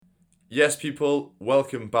Yes, people,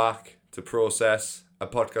 welcome back to Process, a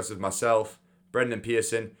podcast with myself, Brendan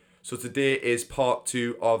Pearson. So today is part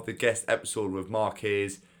two of the guest episode with Mark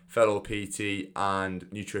Hayes, fellow PT and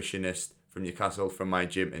nutritionist from Newcastle from my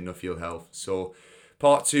gym in Nuffield Health. So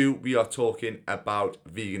part two, we are talking about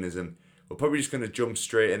veganism. We're probably just going to jump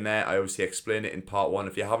straight in there. I obviously explained it in part one.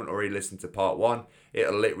 If you haven't already listened to part one,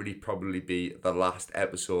 it'll literally probably be the last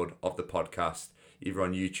episode of the podcast, either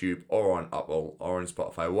on YouTube or on Apple or on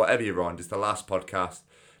Spotify, whatever you're on. It's the last podcast.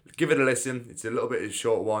 Give it a listen. It's a little bit of a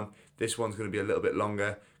short one. This one's going to be a little bit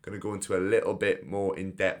longer. Going to go into a little bit more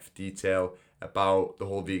in-depth detail about the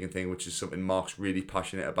whole vegan thing, which is something Mark's really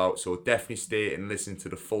passionate about. So definitely stay and listen to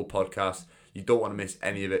the full podcast. You don't want to miss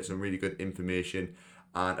any of it. Some really good information.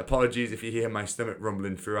 And apologies if you hear my stomach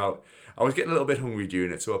rumbling throughout. I was getting a little bit hungry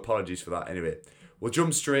during it, so apologies for that. Anyway, we'll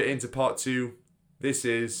jump straight into part two. This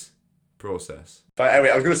is Process. But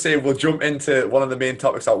anyway, I was going to say we'll jump into one of the main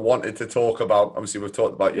topics I wanted to talk about. Obviously, we've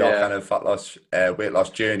talked about your kind of fat loss, weight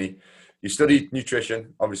loss journey. You studied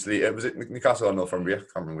nutrition, obviously. Was it Newcastle or Northumbria? I can't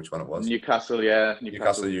remember which one it was. Newcastle, yeah.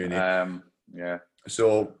 Newcastle Uni. Yeah.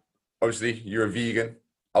 So, obviously, you're a vegan.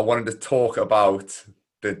 I wanted to talk about...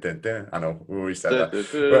 I know, we already said that.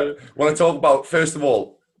 But I want to talk about, first of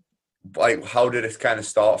all, like, how did it kind of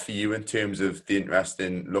start for you in terms of the interest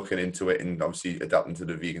in looking into it and obviously adapting to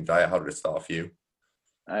the vegan diet? How did it start for you?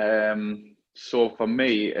 So for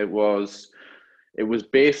me, it was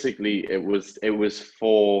basically it was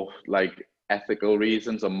for like ethical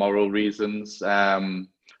reasons or moral reasons.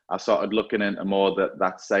 I started looking into more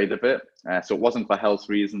that side of it. So it wasn't for health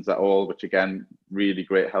reasons at all, which again, really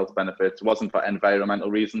great health benefits. It wasn't for environmental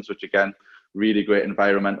reasons, which again, really great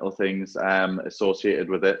environmental things associated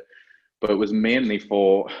with it. But it was mainly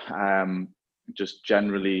for just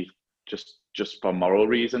generally just for moral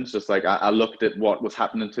reasons. Just like I looked at what was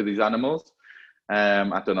happening to these animals.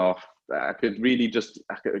 I don't know. I could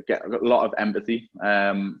get a lot of empathy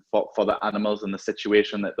for the animals and the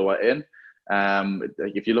situation that they were in.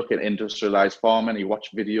 Like if you look at industrialized farming, you watch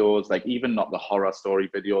videos, like even not the horror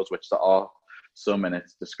story videos, which there are some, and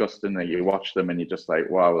it's disgusting that you watch them and you're just like,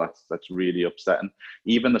 wow, that's really upsetting.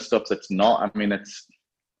 Even the stuff that's not, I mean,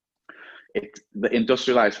 the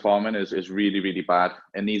industrialized farming is really, really bad.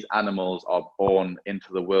 And these animals are born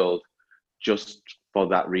into the world just for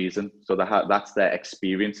that reason. So that's their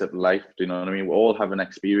experience of life. Do you know what I mean? We all have an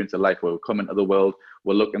experience of life where we come into the world,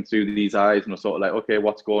 we're looking through these eyes and we're sort of like, okay,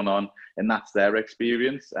 what's going on? And that's their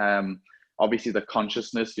experience. Obviously the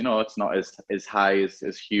consciousness, it's not as high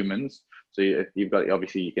as humans. So you've got,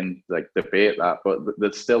 obviously you can like debate that, but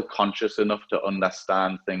they're still conscious enough to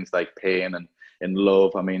understand things like pain and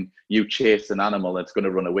love. I mean, you chase an animal, it's going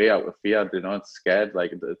to run away out of fear. It's scared.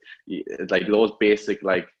 Like those basic,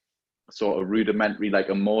 like sort of rudimentary, like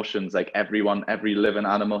emotions, like every living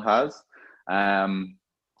animal has.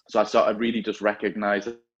 So I started really just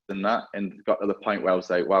recognizing that, and got to the point where I was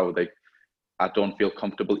like, wow, I don't feel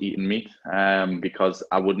comfortable eating meat, because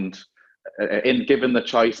I wouldn't. Given the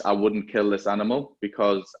choice, I wouldn't kill this animal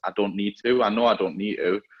because I don't need to. I know I don't need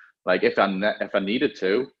to. Like if I needed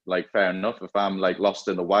to, like fair enough. If I'm like lost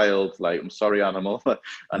in the wild, like I'm sorry, animal,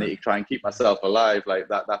 I need to try and keep myself alive. Like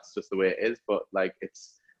that's just the way it is. But like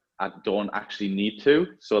I don't actually need to.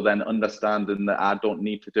 So then understanding that I don't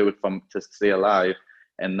need to do it to stay alive,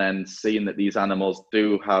 and then seeing that these animals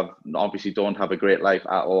obviously don't have a great life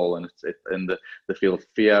at all, and they feel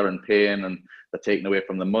fear and pain, and they're taken away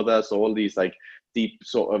from the mother. So all these like deep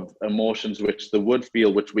sort of emotions which they would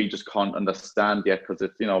feel, which we just can't understand yet because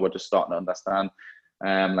it's we're just starting to understand,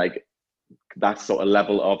 like that sort of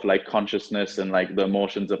level of like consciousness and like the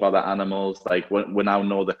emotions of other animals. Like we now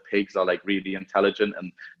know that pigs are like really intelligent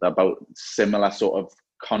and they're about similar sort of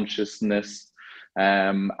consciousness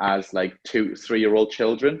as like 2-3-year-old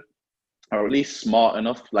children, or at least smart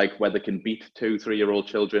enough like where they can beat 2-3-year-old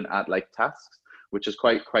children at like tasks, which is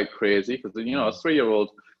quite crazy because a 3-year-old,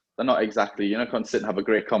 they're not exactly, can't sit and have a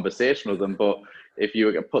great conversation with them. But if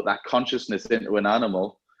you put that consciousness into an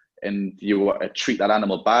animal and you treat that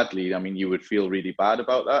animal badly, I mean, you would feel really bad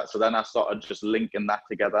about that. So then I started just linking that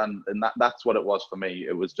together, and that's what it was for me.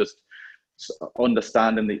 It was just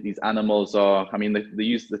understanding that these animals are, I mean, they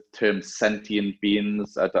use the term sentient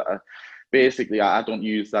beings. Basically, I don't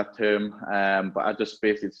use that term, but I just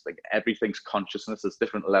basically, it's like everything's consciousness. There's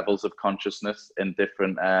different levels of consciousness in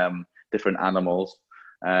different animals.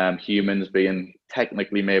 Humans being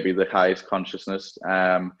technically maybe the highest consciousness.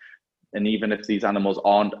 And even if these animals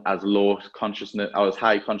aren't as low consciousness or as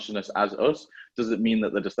high consciousness as us, does it mean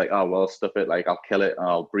that they're just like, oh, well, stuff it, like I'll kill it and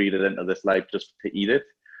I'll breed it into this life just to eat it?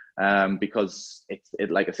 Because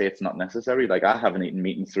it like I say, it's not necessary. Like I haven't eaten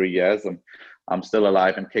meat in 3 years. I'm still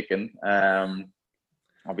alive and kicking.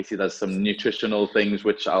 Obviously, there's some nutritional things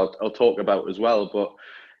which I'll talk about as well, but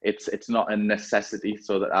it's not a necessity.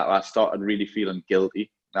 So that I started really feeling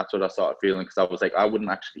guilty. That's what I started feeling, because I was like, I wouldn't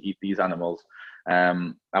actually eat these animals.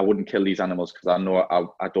 I wouldn't kill these animals because I know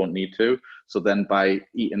I don't need to. So then by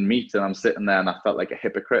eating meat, and I'm sitting there and I felt like a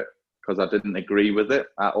hypocrite because I didn't agree with it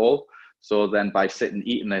at all. So then by sitting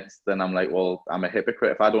eating it, then I'm like, well, I'm a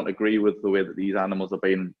hypocrite if I don't agree with the way that these animals are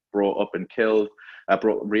being brought up and killed,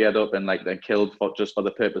 reared up and like they're killed just for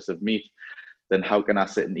the purpose of meat. Then how can I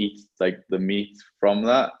sit and eat like the meat from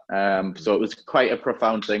that? So it was quite a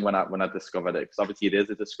profound thing when I discovered it, because obviously it is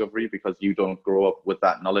a discovery, because you don't grow up with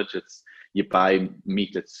that knowledge. It's you buy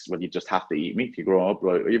meat, it's well, you just have to eat meat. You grow up,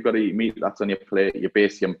 right? You've got to eat meat. That's on your plate. You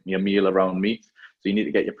base your meal around meat, so you need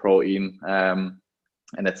to get your protein. And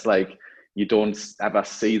it's like you don't ever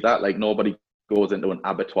see that. Like nobody goes into an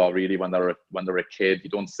abattoir really when they're a kid. You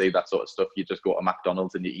don't see that sort of stuff. You just go to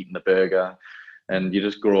McDonald's and you're eating the burger. And you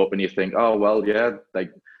just grow up and you think, oh, well, yeah,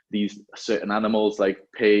 like these certain animals like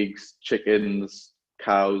pigs, chickens,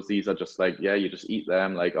 cows, these are just like, yeah, you just eat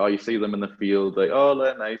them. Like, oh, you see them in the field, like, oh,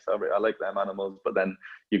 they're nice. I like them animals. But then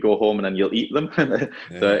you go home and then you'll eat them.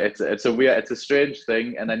 So it's a strange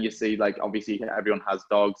thing. And then you see, like, obviously everyone has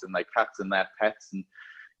dogs and like cats and their pets, and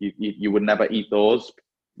you would never eat those.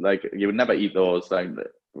 Like, you would never eat those. Like,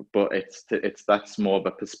 but that's more of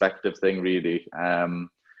a perspective thing, really.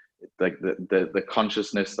 Like the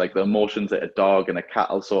consciousness, like the emotions that a dog and a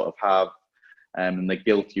cat will sort of have, and the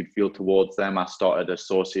guilt you'd feel towards them, I started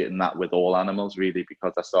associating that with all animals, really,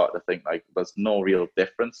 because I started to think like there's no real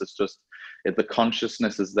difference. It's just the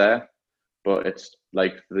consciousness is there, but it's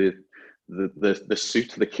like the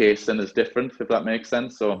suit, the casing is different, if that makes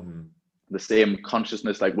sense. So the same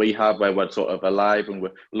consciousness like we have, where we're sort of alive and we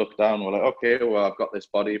look down, we're like, okay, well, I've got this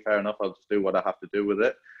body, fair enough, I'll just do what I have to do with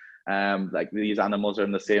it. Like these animals are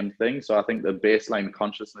in the same thing. So I think the baseline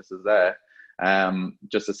consciousness is there,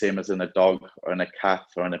 just the same as in a dog or in a cat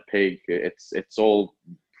or in a pig. It's all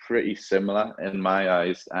pretty similar in my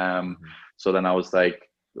eyes. So then I was like,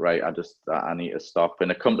 right, I need to stop.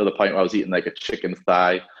 And it come to the point where I was eating like a chicken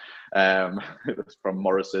thigh. It was from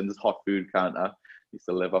Morrison's hot food counter. I used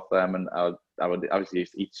to live off them, and I would obviously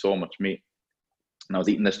used to eat so much meat. And I was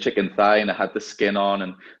eating this chicken thigh, and it had the skin on,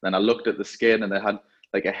 and then I looked at the skin, and it had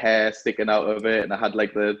like a hair sticking out of it, and I had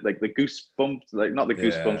like the goosebumps, like not the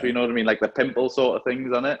goosebumps, you know what I mean, like the pimple sort of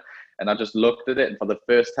things on it. And I just looked at it, and for the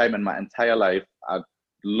first time in my entire life, I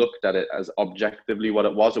looked at it as objectively what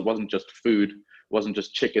it was. It wasn't just food, it wasn't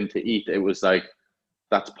just chicken to eat. It was like,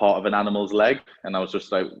 that's part of an animal's leg. And I was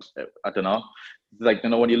just like, I don't know. Like, you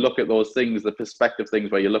know, when you look at those things, the perspective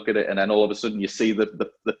things, where you look at it and then all of a sudden you see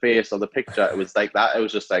the face or the picture, it was like that. It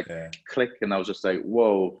was just like click, and I was just like,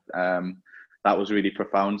 whoa. That was really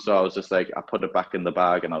profound. So I was just like, I put it back in the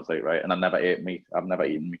bag, and I was like, right. And I never ate meat. I've never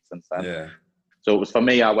eaten meat since then. Yeah. So it was, for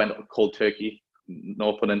me, I went cold turkey,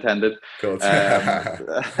 no pun intended. Cold.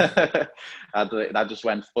 I just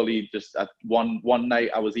went fully, just at one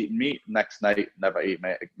night I was eating meat, next night never eat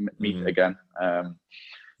meat again.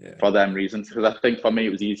 For them reasons, because I think for me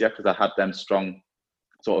it was easier because I had them strong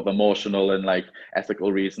sort of emotional and like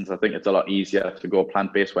ethical reasons. I think it's a lot easier to go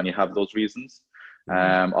plant-based when you have those reasons.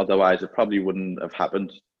 Otherwise it probably wouldn't have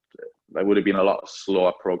happened. There would have been a lot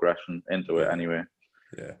slower progression into it anyway.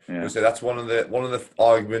 So that's one of the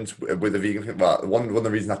arguments with the vegan thing. Well, one of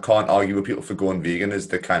the reasons I can't argue with people for going vegan is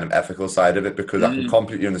the kind of ethical side of it, because I can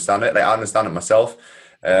completely understand it. Like, I understand it myself.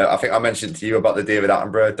 I think I mentioned to you about the David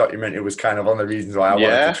Attenborough documentary. It was kind of one of the reasons why I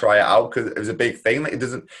wanted to try it out, because it was a big thing. Like,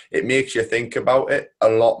 it makes you think about it a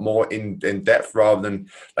lot more in depth, rather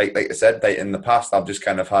than like I said, like in the past I've just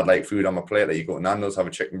kind of had like food on my plate. Like, you go to Nando's, have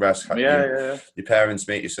a chicken breast. Your parents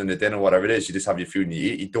make you Sunday dinner, whatever it is. You just have your food and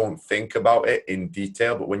you eat. You don't think about it in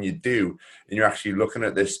detail, but when you do, and you're actually looking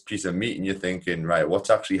at this piece of meat and you're thinking, right,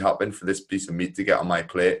 what's actually happened for this piece of meat to get on my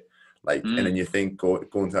plate? Like, and then you think, go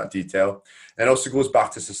into that detail. And it also goes back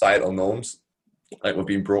to societal norms. Like, we're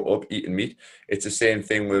being brought up eating meat. It's the same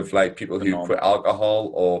thing with like people who quit alcohol,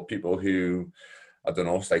 or people who, I don't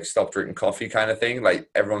know, like stop drinking coffee kind of thing. Like,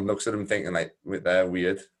 everyone looks at them thinking like, they're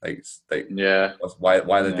weird. Like why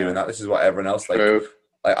are they doing that? This is what everyone else like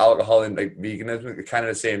alcohol and like veganism are kind of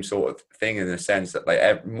the same sort of thing, in the sense that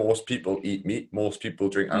like most people eat meat, most people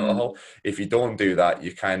drink alcohol. If you don't do that,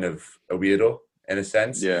 you're kind of a weirdo, in a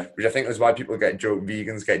sense, which I think is why people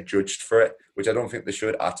vegans get judged for it, which I don't think they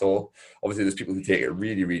should at all. Obviously, there's people who take it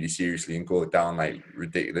really, really seriously and go down like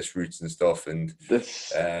ridiculous routes and stuff. And but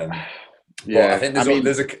I think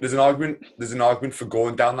there's an argument for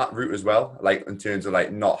going down that route as well, like in terms of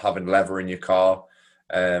like not having leather in your car.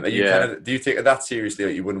 Are you do you take it that seriously?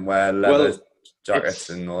 Like, you wouldn't wear leather jackets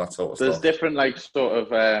and all that sort of There's stuff. different like sort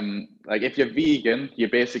of like if you're vegan, you're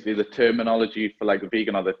basically the terminology for like the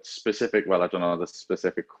vegan or the specific. Well, I don't know the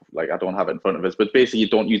specific. Like I don't have it in front of us, but basically you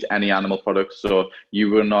don't use any animal products, so you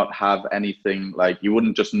will not have anything like you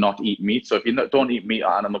wouldn't just not eat meat. So if you don't eat meat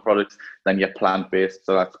or animal products, then you're plant based.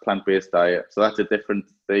 So that's plant-based diet. So that's a different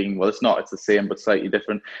thing. Well, it's not. It's the same but slightly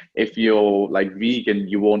different. If you're like vegan,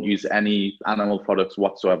 you won't use any animal products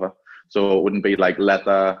whatsoever. So it wouldn't be like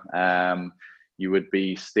leather. You would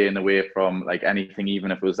be staying away from like anything, even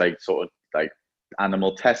if it was like sort of like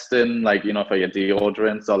animal testing, like, you know, for your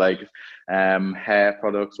deodorants or like hair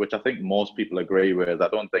products, which I think most people agree with. I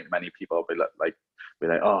don't think many people will be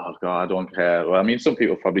like, oh God, I don't care. Well, I mean, some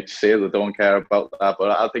people probably say they don't care about that, but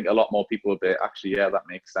I think a lot more people would be actually, yeah, that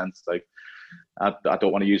makes sense. Like, I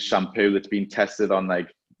don't want to use shampoo that's been tested on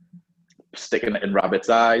like sticking it in rabbits'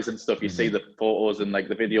 eyes and stuff. You see the photos and like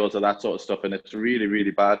the videos of that sort of stuff, and it's really,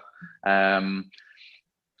 really bad.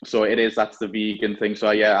 So it is, that's the vegan thing. So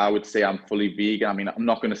yeah, I would say I'm fully vegan. I mean, I'm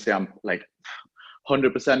not going to say I'm like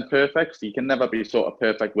 100% perfect. So you can never be sort of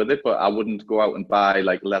perfect with it, but I wouldn't go out and buy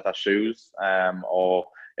like leather shoes. Or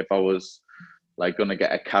if I was like going to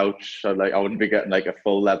get a couch, or like I wouldn't be getting like a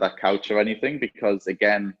full leather couch or anything, because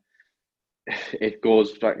again, it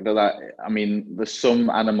goes back to that. I mean, there's some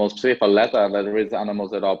animals, say for leather, there is animals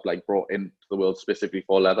that are like brought into the world specifically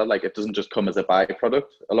for leather. Like it doesn't just come as a byproduct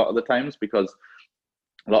a lot of the times, because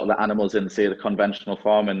a lot of the animals in, say, the conventional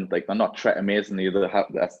farm, and like they're not treated amazingly.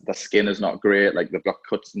 The skin is not great. Like they've got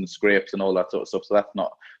cuts and scrapes and all that sort of stuff. So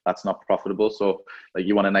that's not profitable. So like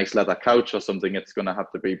you want a nice leather couch or something, it's going to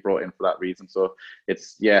have to be brought in for that reason. So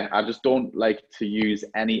it's, yeah, I just don't like to use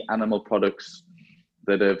any animal products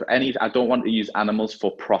that have any. I don't want to use animals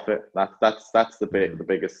for profit. That's the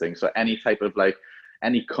biggest thing. So any type of like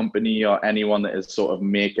any company or anyone that is sort of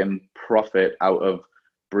making profit out of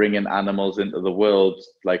bringing animals into the world,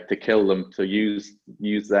 like to kill them, to use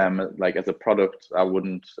them like as a product, I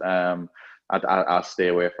wouldn't. I'll stay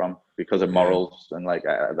away from, because of morals and like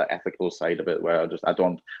the ethical side of it, where I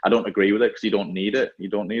don't agree with it, because you don't need it. You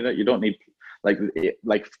don't need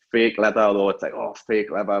like fake leather, although it's like, oh, fake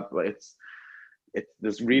leather, but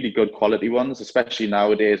there's really good quality ones, especially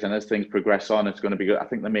nowadays. And as things progress on, it's going to be good. I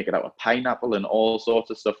think they make it out of pineapple and all sorts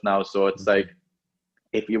of stuff now. So it's like,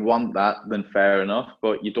 if you want that, then fair enough,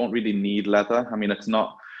 but you don't really need leather. I mean, it's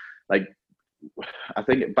not like, I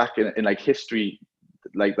think back in like history,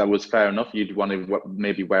 like that was fair enough. You'd want to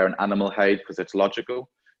maybe wear an animal hide because it's logical.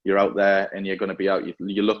 You're out there and you're going to be out.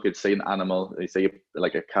 You look at, say, an animal, you say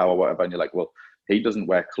like a cow or whatever, and you're like, well, he doesn't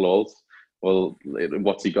wear clothes. Well,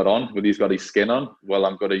 what's he got on? Well, he's got his skin on. Well,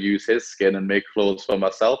 I'm going to use his skin and make clothes for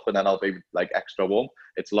myself, and then I'll be like extra warm.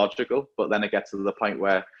 It's logical, but then it gets to the point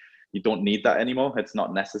where you don't need that anymore. It's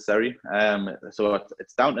not necessary. So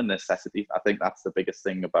it's down to necessity. I think that's the biggest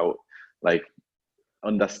thing about like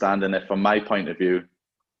understanding it from my point of view.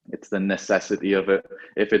 It's the necessity of it.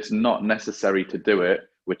 If it's not necessary to do it,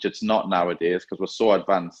 which it's not nowadays because we're so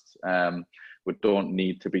advanced, we don't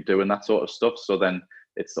need to be doing that sort of stuff. So then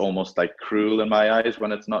it's almost like cruel in my eyes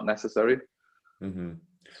when it's not necessary.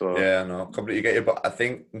 So yeah, no, completely get you. But I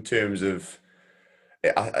think in terms of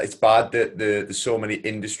it's bad that there's so many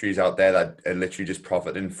industries out there that are literally just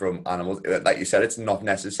profiting from animals. Like you said, it's not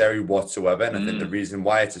necessary whatsoever. And I think the reason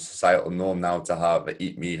why it's a societal norm now to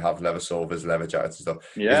eat meat, have leather sofas, leather jackets and stuff,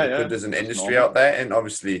 is because there's an industry out there. And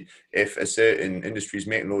obviously, if a certain industry is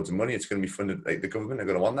making loads of money, it's going to be funded. Like the government are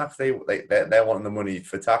going to want that. They're wanting the money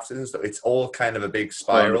for taxes and stuff. It's all kind of a big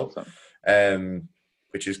spiral. 100%.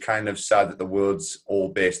 Which is kind of sad that the world's all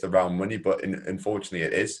based around money, but unfortunately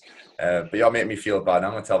it is. But you're making me feel bad.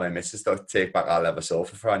 I'm going to tell my missus to take back our leather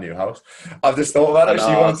sofa for our new house. I've just thought about it. She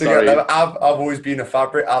wants to get leather. I've always been a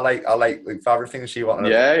fabric. I like fabric things. She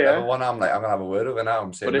wanted a leather one. I'm like, I'm going to have a word with her now.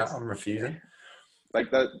 I'm saying that. I'm refusing.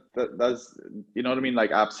 Like that's, you know what I mean?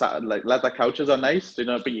 Like I've sat, like leather couches are nice, you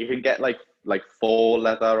know, but you can get like faux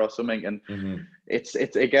leather or something, and it's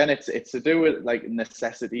to do with like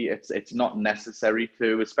necessity. It's not necessary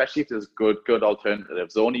to, especially if there's good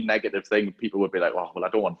alternatives. The only negative thing, people would be like, oh well, I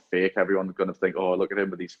don't want fake. Everyone's going to think, oh, look at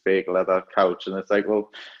him with his fake leather couch, and it's like, well,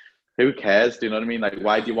 who cares? Do you know what I mean? Like,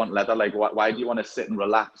 why do you want leather? Like, why do you want to sit and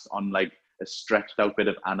relax on like a stretched out bit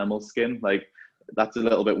of animal skin? Like, that's a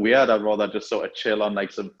little bit weird. I'd rather just sort of chill on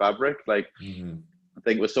like some fabric. Like, I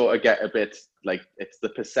think we sort of get a bit like, it's the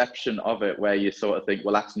perception of it where you sort of think,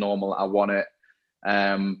 well, that's normal, I want it.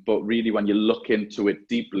 But really, when you look into it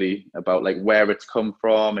deeply about like where it's come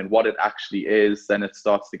from and what it actually is, then it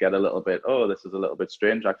starts to get a little bit, oh, this is a little bit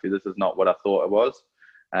strange. Actually, this is not what I thought it was.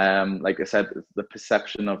 Like I said, the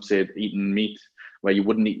perception of, say, eating meat where you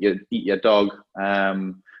wouldn't eat your dog.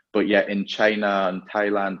 but yet in China and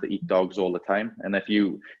Thailand they eat dogs all the time. And if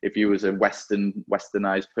you as a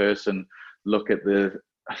westernized person look at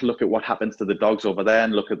what happens to the dogs over there,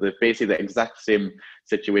 and look at basically the exact same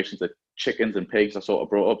situations that chickens and pigs are sort of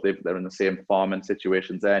brought up. They're in the same farming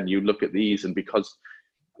situations there, and you look at these, and because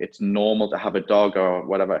it's normal to have a dog or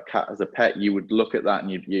whatever, a cat as a pet, you would look at that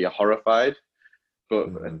and you're horrified. But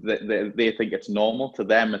they think it's normal. To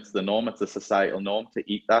them, it's the norm. It's a societal norm to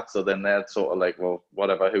eat that. So then they're sort of like, well,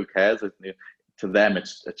 whatever, who cares? To them,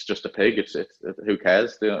 it's just a pig. It's who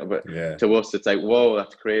cares? But to us, it's like, whoa,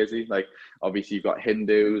 that's crazy. Like, obviously, you've got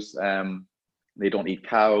Hindus. They don't eat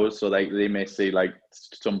cows, so they may see like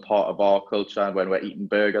some part of our culture when we're eating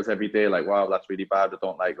burgers every day, like, wow, that's really bad. I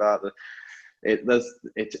don't like that.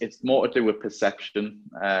 It's more to do with perception,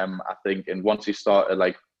 I think. And once you start to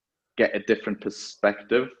like get a different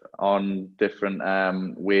perspective on different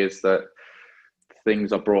ways that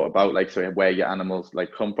things are brought about, like, so where your animals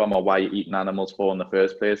like come from, or why you're eating animals for in the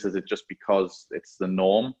first place, is it just because it's the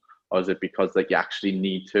norm, or is it because like you actually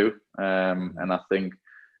need to? And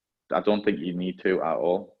I don't think you need to at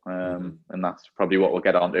all. And that's probably what we'll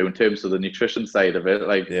get onto in terms of the nutrition side of it.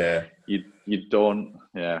 Like, you don't,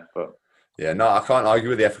 but. Yeah, no, I can't argue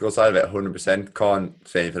with the ethical side of it 100%. Can't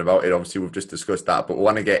say anything about it. Obviously, we've just discussed that, but we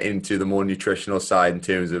want to get into the more nutritional side in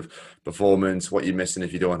terms of performance, what you're missing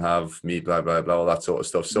if you don't have meat, blah, blah, blah, all that sort of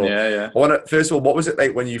stuff. So, I want to, first of all, what was it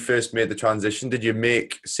like when you first made the transition? Did you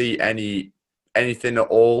see anything at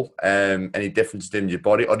all, any difference in your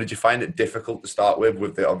body, or did you find it difficult to start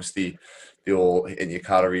with the, obviously, the all hitting your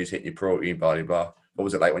calories, hitting your protein, blah, blah, blah? What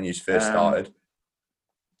was it like when you first started?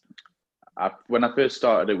 When I first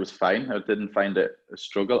started, it was fine. I didn't find it a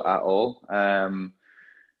struggle at all.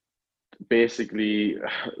 Basically,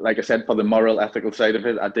 like I said, for the moral, ethical side of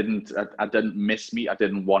it, I didn't miss meat. I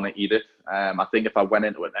didn't want to eat it. I think if I went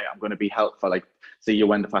into it, I'm going to be helpful. Like, say you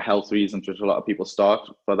went for health reasons, which a lot of people start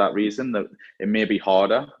for that reason, that it may be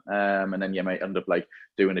harder. And then you might end up like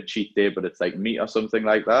doing a cheat day, but it's like meat or something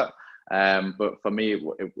like that. But for me,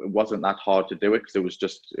 it wasn't that hard to do it, because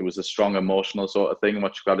it was a strong emotional sort of thing,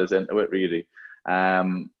 which got us into it really.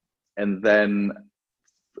 And then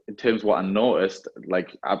in terms of what I noticed,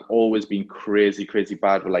 like, I've always been crazy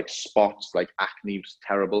bad with like spots, like acne was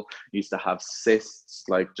terrible. I used to have cysts,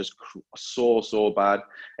 like just so bad.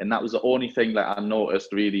 And that was the only thing that I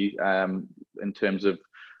noticed really, in terms of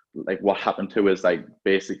like what happened to us, like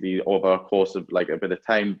basically over a course of like a bit of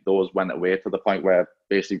time, those went away to the point where I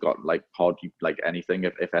basically got like hardly like anything,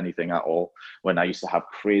 if anything at all, when I used to have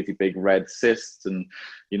crazy big red cysts and,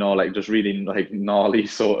 you know, like just really like gnarly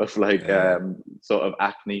sort of like sort of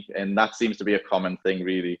acne. And that seems to be a common thing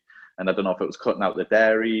really. And I don't know if it was cutting out the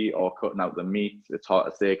dairy or cutting out the meat. It's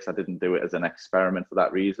hard to say, because I didn't do it as an experiment for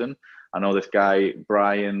that reason. I know this guy,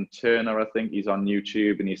 Brian Turner, I think he's on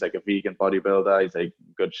YouTube, and he's like a vegan bodybuilder. He's like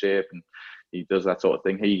good shape and he does that sort of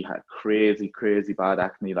thing. He had crazy bad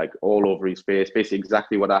acne, like all over his face, basically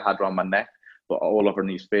exactly what I had around my neck, but all over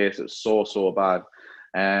his face. It was so bad.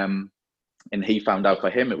 And he found out for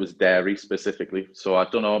him it was dairy specifically. So I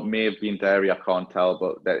don't know, it may have been dairy, I can't tell,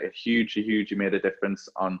 but that it hugely made a difference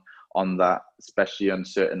on that, especially in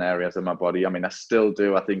certain areas of my body. I mean, I still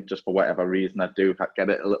do. I think just for whatever reason, I do get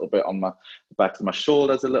it a little bit on my back of my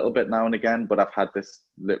shoulders a little bit now and again. But I've had this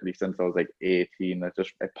literally since I was like 18.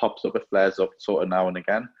 It pops up, it flares up sort of now and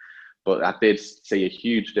again. But I did see a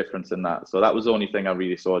huge difference in that. So that was the only thing I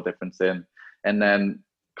really saw a difference in. And then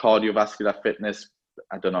cardiovascular fitness,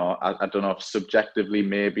 I don't know. I don't know if subjectively,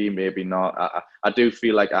 maybe not. I do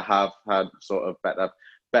feel like I have had sort of better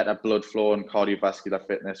blood flow and cardiovascular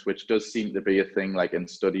fitness, which does seem to be a thing, like in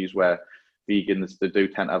studies where vegans, they do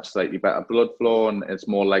tend to have slightly better blood flow, and it's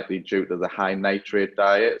more likely due to the high nitrate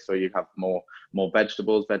diet. So you have more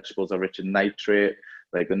vegetables. Vegetables are rich in nitrate.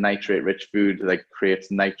 Like the nitrate rich food like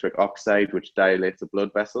creates nitric oxide, which dilates the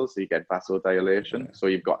blood vessels. So you get vasodilation. So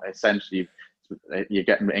you've got essentially, you're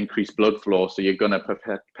getting increased blood flow. So you're going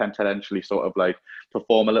to potentially sort of like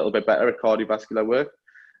perform a little bit better at cardiovascular work.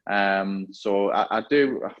 So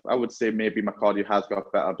I would say maybe my cardio has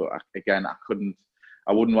got better, but again, I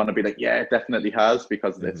wouldn't want to be like, yeah, it definitely has,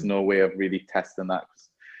 because there's no way of really testing that.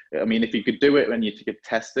 I mean, if you could do it when you could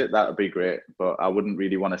test it, that would be great, but I wouldn't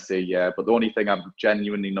really want to say yeah. But the only thing I've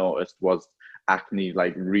genuinely noticed was acne,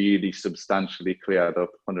 like really substantially cleared up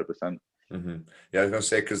 100%. Yeah, I was gonna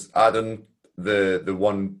say, because I done the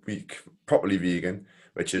 1 week properly vegan,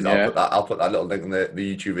 which is I'll put that little link in the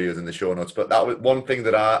YouTube videos in the show notes. But that was one thing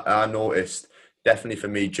that I noticed definitely for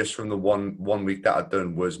me, just from the one week that I'd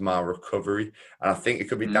done, was my recovery. And I think it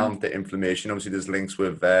could be down to inflammation. Obviously, there's links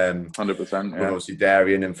with 100%, with yeah. obviously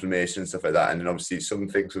dairy and inflammation and stuff like that. And then obviously some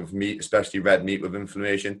things with meat, especially red meat with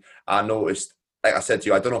inflammation. I noticed, like I said to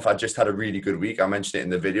you, I don't know if I just had a really good week. I mentioned it in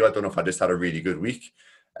the video. I don't know if I just had a really good week.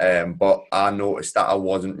 But I noticed that I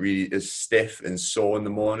wasn't really as stiff and sore in the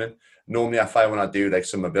morning. Normally I find when I do like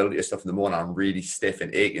some mobility stuff in the morning, I'm really stiff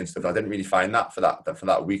and achy and stuff. I didn't really find that for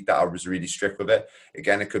that week that I was really strict with it.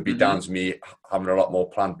 Again, it could be down to me having a lot more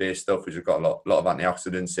plant-based stuff, which have got a lot of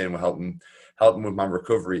antioxidants in, we're helping with my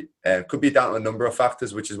recovery. Could be down to a number of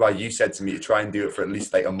factors, which is why you said to me to try and do it for at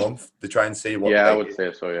least like a month to try and see what. Yeah, like, I would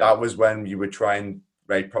say so. Yeah. that was when you would try and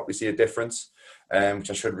properly see a difference, which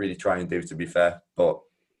I should really try and do, to be fair. But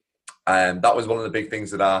that was one of the big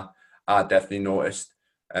things that I definitely noticed.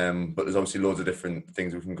 But there's obviously loads of different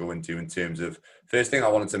things we can go into in terms of. First thing I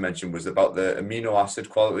wanted to mention was about the amino acid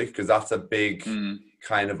quality, because that's a big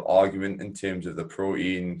kind of argument in terms of the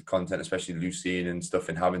protein content, especially leucine and stuff,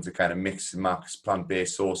 and having to kind of mix and max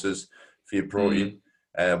plant-based sources for your protein.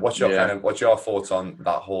 What's your thoughts on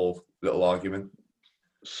that whole little argument?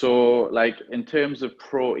 So, like, in terms of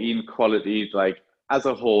protein quality, like as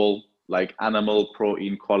a whole, like animal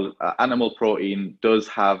protein does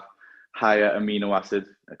have higher amino acid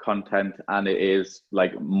content, and it is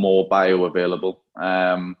like more bioavailable.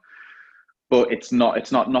 But it's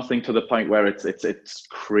not nothing to the point where it's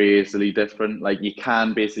crazily different. Like, you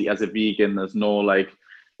can basically, as a vegan, there's no like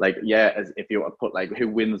yeah, as if you want to put like who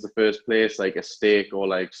wins the first place, like a steak or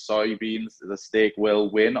like soybeans, the steak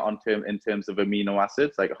will win in terms of amino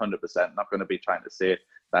acids, like 100%. Not going to be trying to say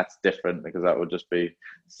that's different, because that would just be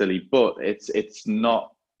silly. But it's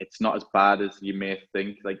not as bad as you may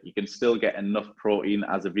think. Like, you can still get enough protein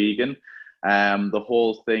as a vegan. The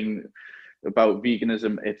whole thing about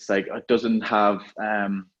veganism, it's like it doesn't have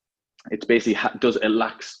it's basically it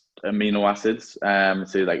lacks amino acids.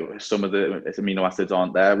 So like some of the amino acids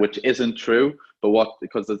aren't there, which isn't true. But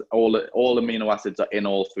because there's all amino acids are in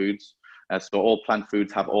all foods. So all plant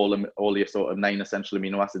foods have all your sort of 9 essential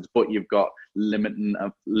amino acids, but you've got limiting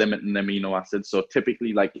amino acids. So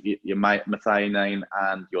typically, like your methionine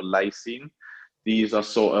and your lysine, these are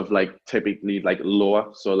sort of like typically like lower.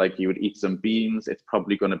 So like you would eat some beans, it's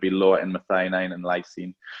probably going to be lower in methionine and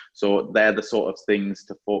lysine. So they're the sort of things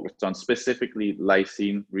to focus on, specifically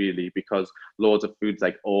lysine, really, because loads of foods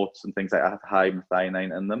like oats and things like that have high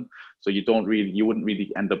methionine in them. So you wouldn't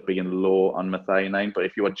really end up being low on methionine. But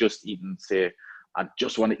if you are just eating, say, I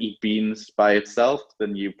just want to eat beans by itself,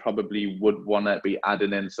 then you probably would want to be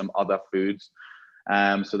adding in some other foods.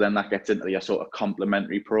 So then that gets into your sort of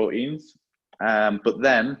complementary proteins. But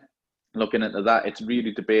then looking into that, it's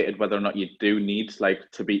really debated whether or not you do need like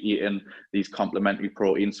to be eating these complementary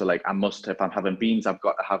proteins. So like if I'm having beans, I've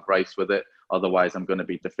got to have rice with it. Otherwise, I'm going to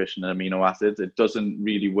be deficient in amino acids. It doesn't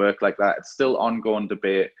really work like that. It's still ongoing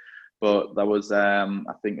debate. But there was, I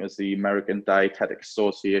think it was the American Dietetic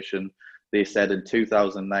Association. They said in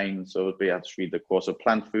 2009, so we have to read the course of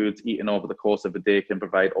plant foods eaten over the course of a day can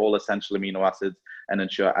provide all essential amino acids and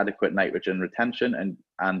ensure adequate nitrogen retention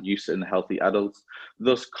and use in healthy adults.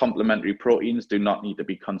 Thus, complementary proteins do not need to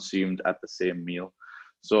be consumed at the same meal.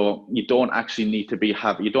 So you don't actually need to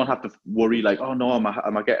you don't have to worry like, oh no,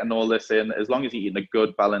 am I getting all this in? As long as you're eating a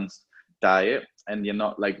good balanced diet and you're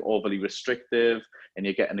not like overly restrictive, and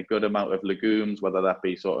you're getting a good amount of legumes, whether that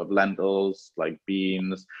be sort of lentils, like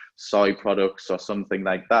beans, soy products, or something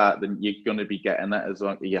like that, then you're going to be getting it. As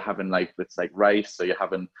long as you're having like, it's like rice, so you're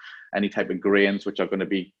having any type of grains, which are going to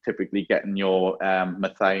be typically getting your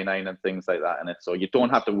methionine and things like that in it. So you don't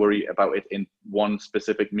have to worry about it in one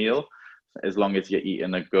specific meal, as long as you're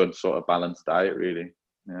eating a good sort of balanced diet, really.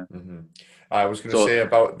 Yeah. I was going to say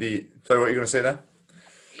about sorry, what are you going to say there?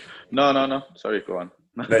 No. Sorry, go on.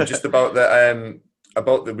 No, just about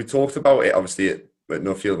we talked about it obviously at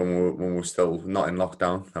Nuffield when we were still not in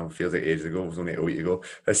lockdown. Now it feels like ages ago. It was only a week ago.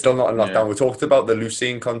 But still not in lockdown. Yeah. We talked about the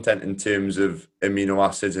leucine content in terms of amino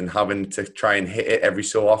acids and having to try and hit it every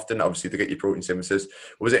so often, obviously, to get your protein synthesis.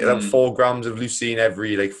 Was it like 4 grams of leucine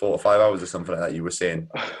every like 4 or 5 hours or something like that you were saying?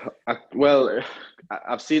 Well,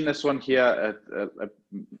 I've seen this one here at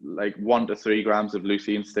like 1 to 3 grams of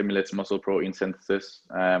leucine stimulates muscle protein synthesis.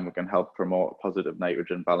 We can help promote positive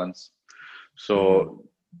nitrogen balance. So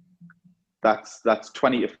that's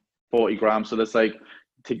 20 to 40 grams. So that's like,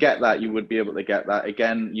 to get that, you would be able to get that.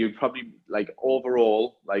 Again, you'd probably like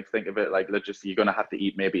overall, like think of it like you're going to have to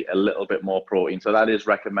eat maybe a little bit more protein. So that is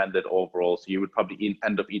recommended overall. So you would probably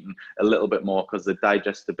end up eating a little bit more, because the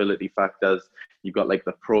digestibility factors, you've got like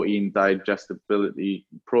the protein digestive corrected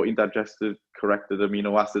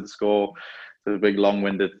amino acid score. It's a big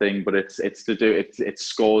long-winded thing, but it's to do it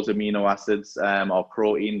scores amino acids or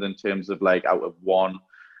proteins in terms of like out of one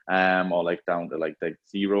or like down to like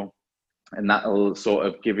zero, and that'll sort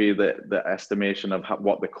of give you the estimation of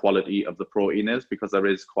what the quality of the protein is, because there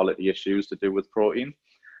is quality issues to do with protein.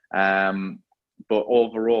 But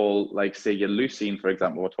overall, like say your leucine, for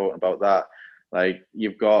example, we're talking about that. Like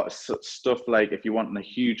you've got stuff like if you want a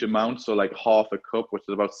huge amount, so like half a cup, which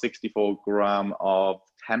is about 64 gram of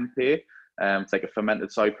tempeh. It's like a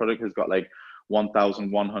fermented soy product, has got like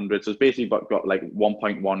 1,100. So it's basically got like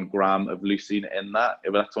 1.1 gram of leucine in that.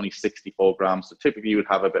 That's only 64 grams. So typically you would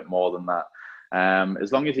have a bit more than that.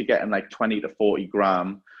 As long as you're getting like 20 to 40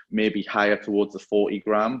 gram, maybe higher towards the 40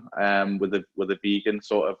 gram with a vegan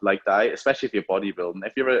sort of like diet, especially if you're bodybuilding.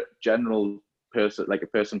 If you're a general person, like a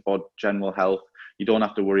person for general health, you don't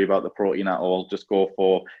have to worry about the protein at all. Just go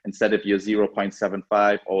for, instead of your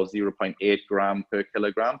 0.75 or 0.8 gram per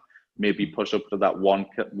kilogram, maybe push up to that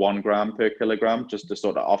 1 gram per kilogram, just to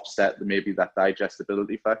sort of offset maybe that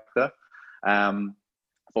digestibility factor.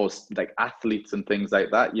 For like athletes and things like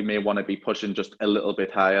that, you may want to be pushing just a little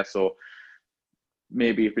bit higher. So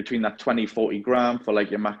maybe between that 20-40 gram for like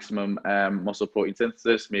your maximum muscle protein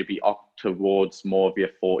synthesis, maybe up towards more of your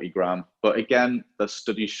 40 gram. But again, the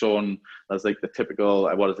study shown, there's like the typical,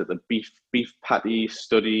 the beef patty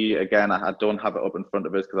study. Again, I don't have it up in front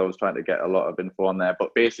of us because I was trying to get a lot of info on there.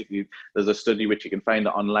 But basically, there's a study which you can find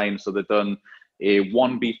online. So they've done a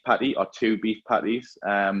 1 beef patty or 2 beef patties.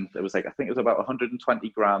 It was like, I think it was about 120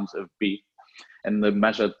 grams of beef, and they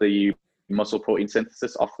measured the muscle protein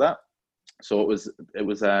synthesis off that. So it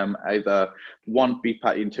was either 1 beef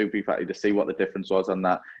patty and 2 beef patty to see what the difference was on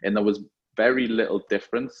that. And there was very little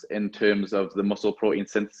difference in terms of the muscle protein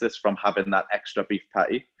synthesis from having that extra beef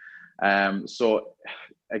patty. So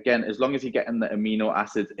again, as long as you're getting the amino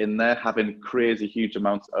acids in there, having crazy huge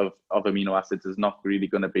amounts of amino acids is not really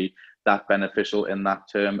going to be that beneficial in that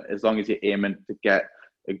term. As long as you're aiming to get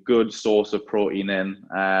a good source of protein in,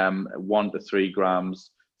 1 to 3 grams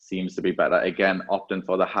seems to be better. Again, opting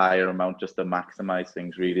for the higher amount just to maximize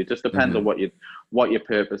things. Really, it just depends on what your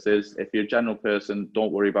purpose is. If you're a general person,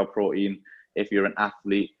 don't worry about protein. If you're an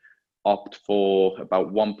athlete, opt for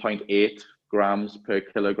about 1.8 grams per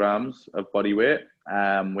kilograms of body weight,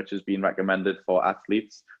 which has been recommended for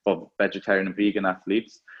athletes, for vegetarian and vegan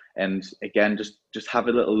athletes. And again, just have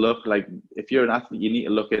a little look. Like if you're an athlete, you need to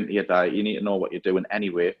look into your diet. You need to know what you're doing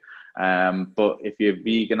anyway. But if you're a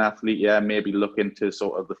vegan athlete, yeah, maybe look into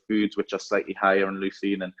sort of the foods which are slightly higher in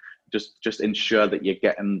leucine, and just ensure that you're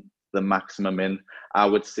getting the maximum in. I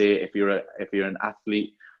would say if you're an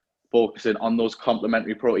athlete, focusing on those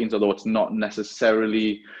complementary proteins, although it's not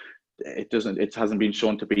necessarily, it hasn't been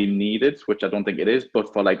shown to be needed, which I don't think it is,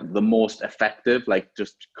 but for like the most effective, like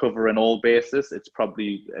just covering all bases, it'd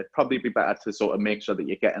probably be better to sort of make sure that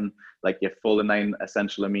you're getting like your full 9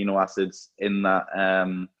 essential amino acids in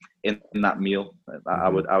that meal. I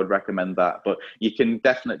would recommend that, but you can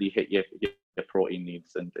definitely hit your protein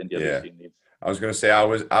needs and your leucine needs. I was going to say I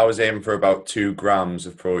was aiming for about 2 grams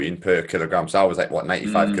of protein per kilogram. So I was like,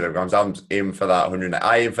 95 kilograms. I'm aiming for that 100.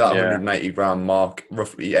 I aim for that 190 gram mark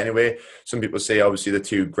roughly. Anyway, some people say obviously the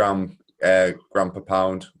 2 gram per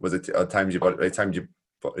pound was it times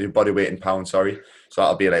your body weight in pounds. Sorry, so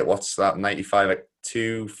that'll be like, what's that? 95, like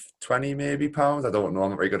 220 maybe pounds. I don't know.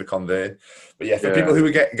 I'm not very good at converting. But yeah, for people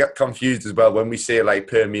who get confused as well, when we say like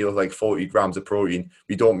per meal like 40 grams of protein,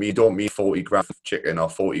 we don't mean 40 grams of chicken or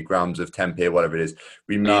 40 grams of tempeh, whatever it is.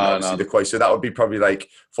 We mean obviously the quite. So that would be probably like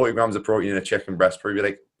 40 grams of protein in a chicken breast, probably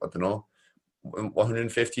like, I don't know,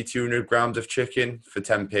 150, 200 grams of chicken. For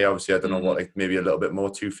tempeh, obviously I don't know what, like maybe a little bit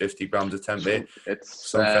more, 250 grams of tempeh.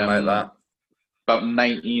 It's something like that. About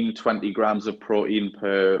 19, 20 grams of protein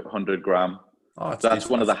per 100 gram. Oh, that's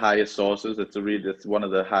one of the highest sources. It's one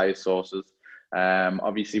of the highest sources.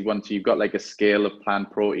 Obviously, once you've got like a scale of plant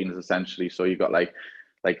proteins, essentially, so you've got like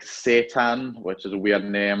seitan, which is a weird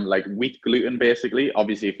name, like wheat gluten, basically.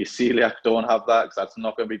 Obviously, if you're celiac, don't have that because that's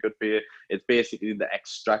not going to be good for you. It's basically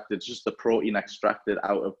it's just the protein extracted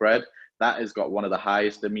out of bread. That has got one of the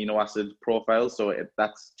highest amino acid profiles. So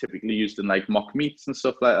that's typically used in like mock meats and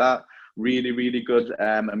stuff like that. Really, really good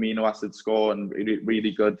amino acid score, and really,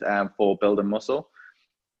 really good for building muscle.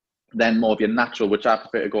 Then more of your natural, which I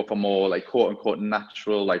prefer to go for more like quote unquote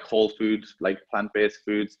natural, like whole foods, like plant-based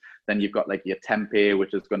foods. Then you've got like your tempeh,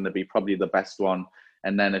 which is going to be probably the best one.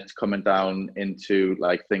 And then it's coming down into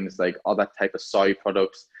like things like other type of soy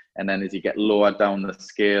products. And then as you get lower down the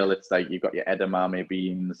scale, it's like you've got your edamame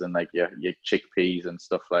beans and like your chickpeas and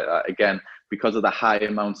stuff like that. Again, because of the high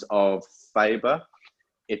amounts of fiber,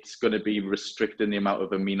 it's going to be restricting the amount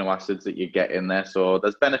of amino acids that you get in there. So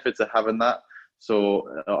there's benefits of having that.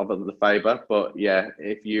 of the fiber. But yeah,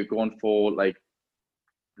 if you're going for like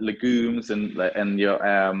legumes and your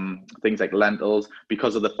things like lentils,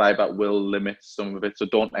 because of the fiber will limit some of it. So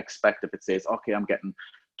don't expect, if it says, okay, I'm getting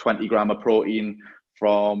 20 gram of protein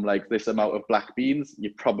from like this amount of black beans,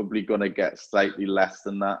 you're probably going to get slightly less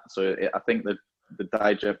than that. So I think that the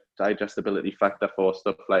digestibility factor for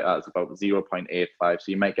stuff like that is about 0.85. So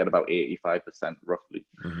you might get about 85% roughly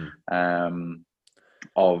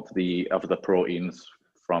of the proteins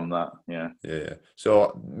from that. Yeah.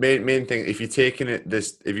 So main thing, if you're taking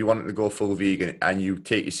if you want to go full vegan and you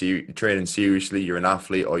take your training seriously, you're an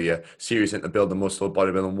athlete or you're serious into building muscle,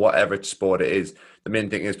 bodybuilding, whatever sport it is, the main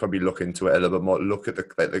thing is probably look into it a little bit more. Look at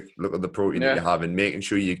the protein that you're having, making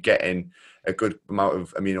sure you're getting a good amount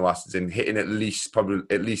of amino acids and hitting at least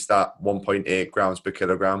that 1.8 grams per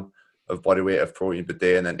kilogram of body weight of protein per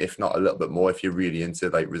day, and then if not a little bit more if you're really into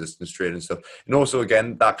like resistance training and stuff. And also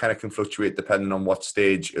again, that kind of can fluctuate depending on what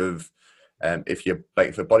stage of if you're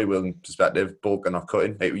like, for bodybuilding perspective, bulking or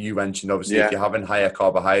cutting. Like you mentioned, obviously if you're having higher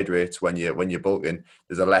carbohydrates when you're bulking,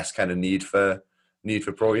 there's a less kind of need for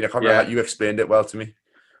protein. I can't remember how you explained it well to me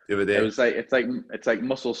the other day. It was like it's like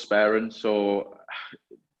muscle sparing. So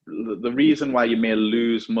the reason why you may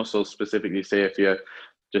lose muscle specifically, say if you're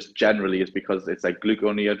just generally, is because it's like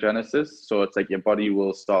gluconeogenesis. So it's like your body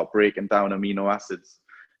will start breaking down amino acids,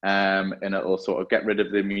 and it'll sort of get rid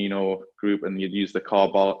of the amino group, and you'd use the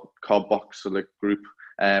carboxylic group.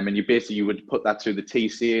 And you would put that through the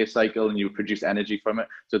TCA cycle, and you would produce energy from it.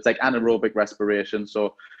 So it's like anaerobic respiration.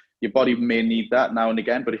 So your body may need that now and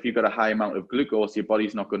again, but if you've got a high amount of glucose, your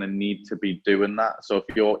body's not going to need to be doing that. So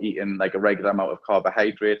if you're eating like a regular amount of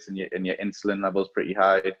carbohydrates and your insulin level is pretty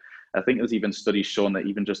high, I think there's even studies showing that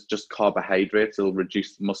even just carbohydrates will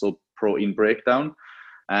reduce muscle protein breakdown,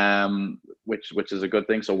 which is a good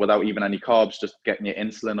thing. So without even any carbs, just getting your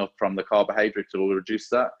insulin up from the carbohydrates will reduce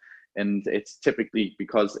that. And it's typically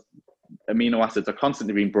because amino acids are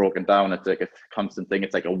constantly being broken down. It's like a constant thing.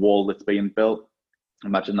 It's like a wall that's being built.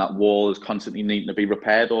 Imagine that wall is constantly needing to be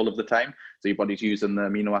repaired all of the time. So your body's using the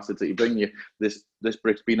amino acids that you bring you. This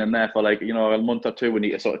brick's been in there for like, a month or two. We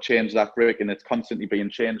need to sort of change that brick, and it's constantly being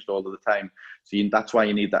changed all of the time. So that's why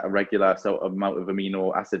you need that irregular sort of amount of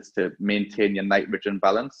amino acids to maintain your nitrogen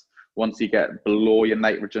balance. Once you get below your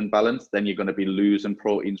nitrogen balance, then you're going to be losing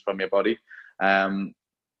proteins from your body.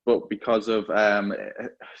 But because of,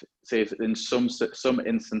 say, in some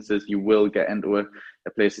instances, you will get into a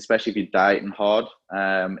place, especially if you're dieting hard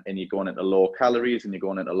and you're going into low calories and you're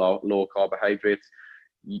going into low carbohydrates,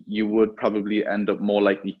 you would probably end up more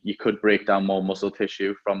likely, you could break down more muscle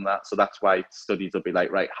tissue from that. So that's why studies will be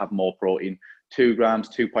like, right, have more protein, 2 grams,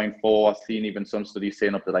 2.4. I've seen even some studies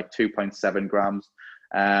saying up to like 2.7 grams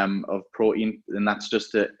of protein. And that's just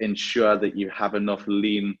to ensure that you have enough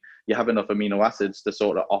amino acids to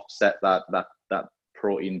sort of offset that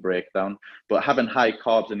protein breakdown. But having high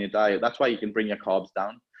carbs in your diet, that's why you can bring your carbs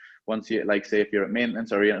down. Once you, like, say if you're at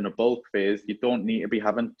maintenance or you're in a bulk phase, you don't need to be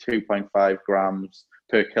having 2.5 grams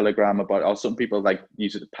per kilogram or some people like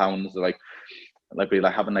use it in pounds, like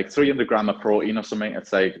having like 300 gram of protein or something.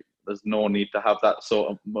 It's like there's no need to have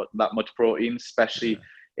that much protein, especially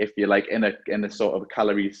if you're like in a sort of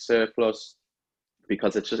calorie surplus,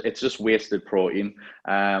 because it's just wasted protein.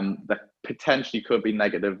 That potentially could be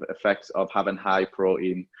negative effects of having high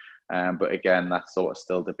protein, but again, that's sort of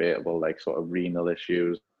still debatable, like sort of renal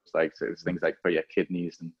issues, like so things like for your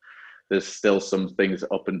kidneys, and there's still some things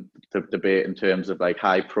up in to debate in terms of like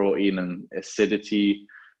high protein and acidity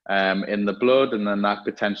in the blood, and then that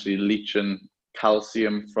potentially leaching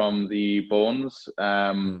calcium from the bones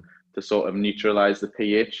to sort of neutralize the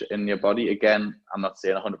pH in your body. Again, I'm not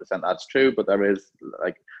saying 100% that's true, but there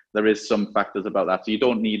is some factors about that. So you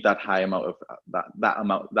don't need that high amount of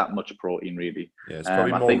that much protein, really. Yeah, it's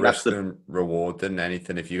probably more risk than reward than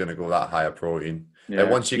anything if you're going to go that higher protein. Yeah.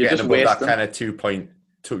 Like once you're getting above that kind of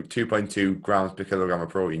 2.2 grams per kilogram of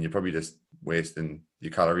protein, you're probably just wasting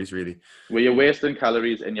your calories, really. Well, you're wasting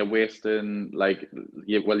calories, and you're wasting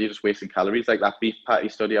you're just wasting calories. Like that beef patty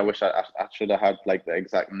study, I wish I should have had like the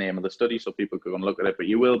exact name of the study so people could go and look at it, but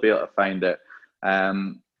you will be able to find it.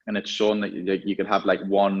 And it's shown that you could have like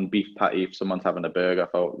one beef patty if someone's having a burger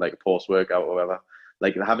for like post-workout or whatever.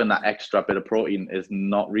 Like having that extra bit of protein is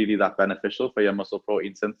not really that beneficial for your muscle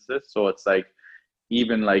protein synthesis. So it's like,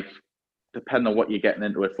 even like, depending on what you're getting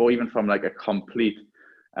into it for, even from like a complete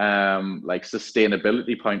like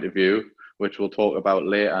sustainability point of view, which we'll talk about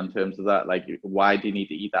later in terms of that, like why do you need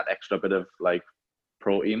to eat that extra bit of like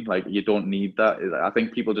protein? Like you don't need that. I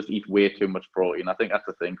think people just eat way too much protein. I think that's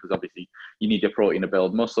the thing, because obviously you need your protein to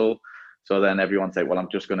build muscle, So then everyone's like, well,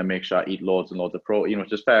 I'm just going to make sure I eat loads and loads of protein,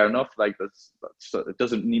 which is fair enough. Like it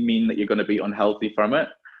doesn't mean that you're going to be unhealthy from it,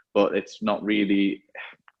 but it's not really,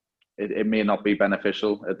 it may not be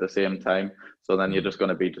beneficial at the same time. So then you're just going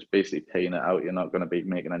to be just basically paying it out. You're not going to be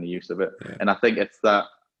making any use of it. Yeah. And I think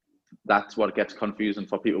that's what gets confusing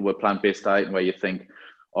for people with plant-based dieting, where you think,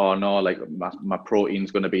 oh no, like my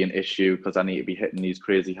protein's going to be an issue because I need to be hitting these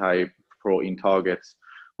crazy high protein targets.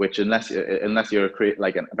 Which unless you're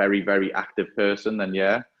like a very, very active person, then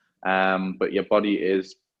yeah. But your body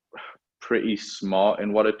is pretty smart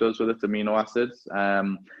in what it does with its amino acids.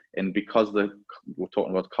 And because we're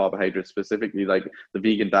talking about carbohydrates specifically, like the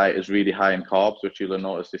vegan diet is really high in carbs, which you'll have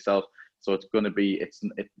noticed yourself. So it's going to be,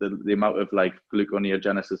 the amount of like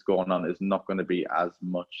gluconeogenesis going on is not going to be as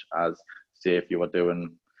much as, say, if you were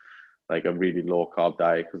doing like a really low carb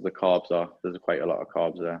diet, because there's quite a lot of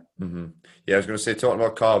carbs there. Mm-hmm. Yeah, I was going to say, talking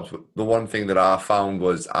about carbs, the one thing that I found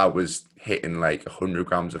was I was hitting like 100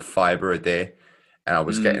 grams of fiber a day, and I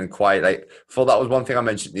was getting quite like, that was one thing I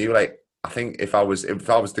mentioned to you, like, I think if I was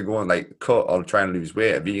to go and like cut or try and lose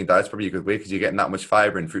weight, a vegan diet's probably a good way because you're getting that much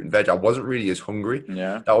fiber in fruit and veg. I wasn't really as hungry.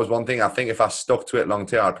 Yeah. That was one thing. I think if I stuck to it long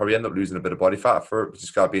term, I'd probably end up losing a bit of body fat for it,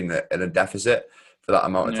 just got to be in a deficit for that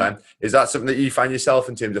amount of time. Is that something that you find yourself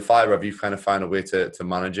in terms of fiber? Have you kind of found a way to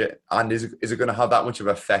manage it? And is it going to have that much of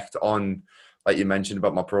an effect on, like you mentioned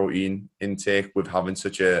about my protein intake with having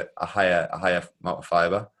such a higher amount of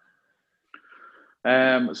fiber?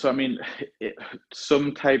 So I mean,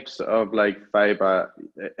 some types of like fiber,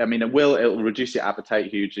 I mean, it'll reduce your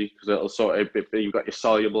appetite hugely because it'll sort of, you've got your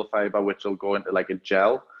soluble fiber, which will go into like a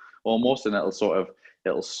gel almost, and it'll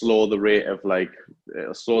slow the rate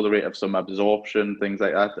of some absorption, things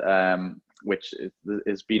like that. Which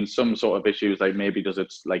has been some sort of issues, like maybe does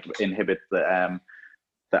it like inhibit the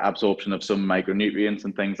absorption of some micronutrients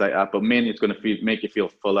and things like that. But mainly it's going to make you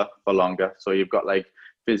feel fuller for longer. So you've got like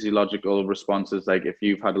physiological responses, like if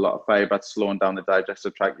you've had a lot of fiber, it's slowing down the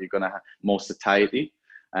digestive tract, you're going to have more satiety.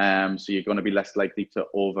 So you're going to be less likely to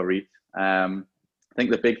overeat. I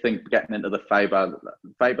think the big thing getting into the fiber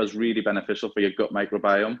is really beneficial for your gut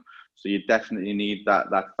microbiome. So you definitely need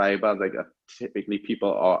that fiber. Like typically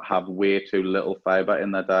people have way too little fiber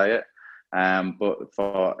in their diet. But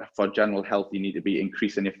for general health, you need to be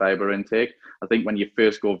increasing your fiber intake. I think when you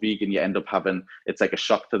first go vegan, you end up having, it's like a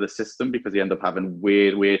shock to the system because you end up having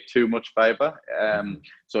way too much fiber.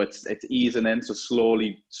 So it's easing in, so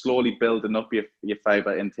slowly building up your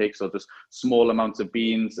fiber intake. So just small amounts of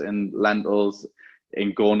beans and lentils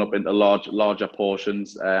and going up into larger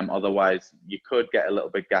portions. Otherwise, you could get a little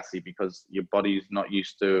bit gassy because your body's not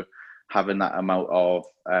used to having that amount of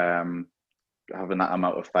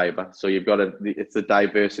fiber. So it's the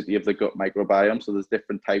diversity of the gut microbiome. So there's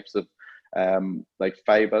different types of like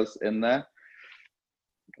fibers in there.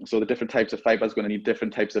 So the different types of fibers going to need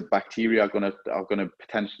different types of bacteria are going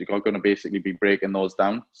to basically be breaking those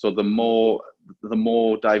down. So the more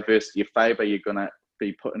diversity of fiber you're going to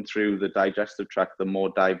be putting through the digestive tract, the more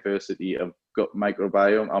diversity of gut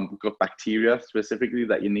microbiome, gut bacteria specifically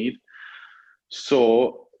that you need.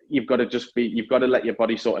 So you've got to let your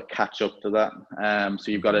body sort of catch up to that. So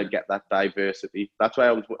you've got to get that diversity. That's why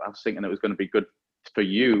I was thinking it was going to be good for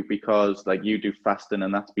you, because like you do fasting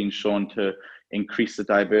and that's been shown to increase the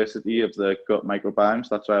diversity of the gut microbiome.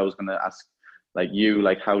 So that's why I was going to ask like you,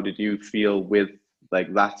 like, how did you feel with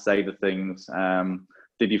like that side of things?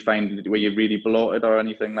 Did you find, were you really bloated or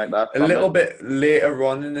anything like that? A little bit later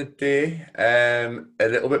on in the day, a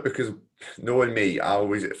little bit, because knowing me, I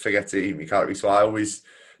always forget to eat my calories. So I always,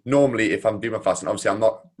 normally if I'm doing my fasting, obviously I'm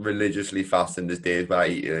not religiously fasting. There's days where I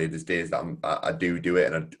eat early, there's days that I do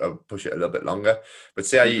it and I push it a little bit longer. But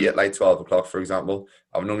say I eat at like 12 o'clock, for example,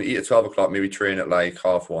 I would normally eat at 12 o'clock, maybe train at like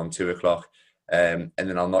 1:30, 2 o'clock. And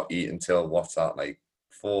then I'll not eat until what's that, like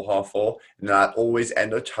 4, 4:30. And then I always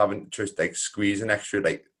end up having just like squeezing extra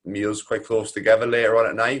like meals quite close together later on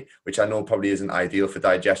at night, which I know probably isn't ideal for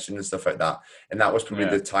digestion and stuff like that. And that was probably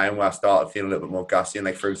the time where I started feeling a little bit more gassy. And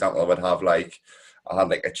like, for example, I had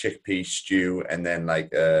like a chickpea stew, and then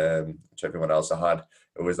like I'm trying to think what else I had.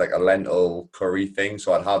 It was like a lentil curry thing.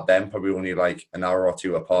 So I'd have them probably only like an hour or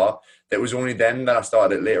two apart. It was only then that I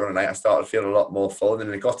started later on at night, I started feeling a lot more full. And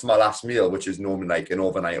then it got to my last meal, which is normally like an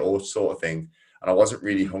overnight oats sort of thing. And I wasn't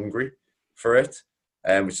really hungry for it.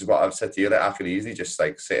 Which is what I've said to you, that I could easily just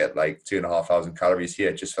like sit at like 2,500 calories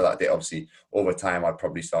here just for that day. Obviously, over time, I'd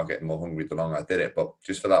probably start getting more hungry the longer I did it. But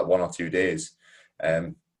just for that 1 or 2 days,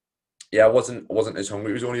 I wasn't as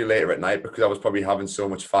hungry. It was only later at night because I was probably having so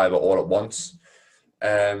much fiber all at once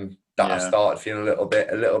that I started feeling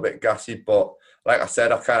a little bit gassy. But like I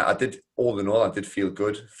said, I did all in all, I did feel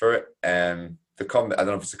good for it. I don't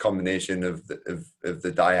know if it's a combination of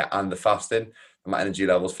the diet and the fasting. My energy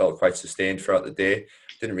levels felt quite sustained throughout the day.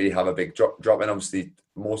 Didn't really have a big drop in. Obviously,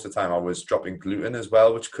 most of the time I was dropping gluten as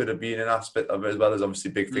well, which could have been an aspect of it, as well as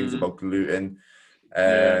obviously big things about gluten,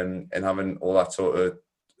 Yeah. and having all that sort of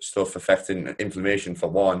stuff affecting inflammation for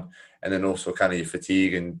one, and then also kind of your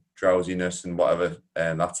fatigue and drowsiness and whatever,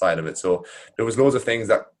 that side of it. So there was loads of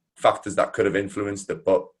factors that could have influenced it,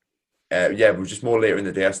 but yeah, it was just more later in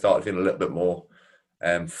the day. I started feeling a little bit more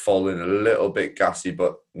full and a little bit gassy,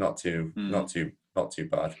 but not too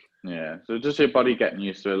bad. Yeah. So just your body getting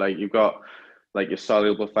used to it. Like you've got like your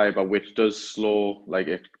soluble fiber, which does slow, like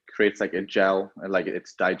it creates like a gel, and like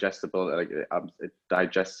it's digestible, like it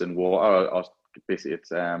digests in water, or basically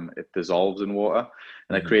it dissolves in water,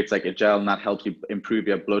 and it creates like a gel, and that helps you improve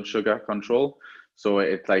your blood sugar control. So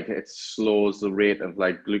it slows the rate of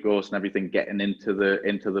like glucose and everything getting into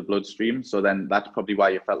the bloodstream. So then that's probably why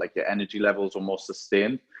you felt like your energy levels were more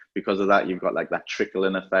sustained. Because of that, you've got like that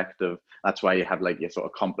trickling effect of, that's why you have like your sort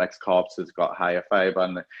of complex carbs that's got higher fiber,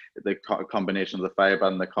 and the combination of the fiber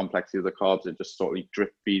and the complexity of the carbs, it just sort of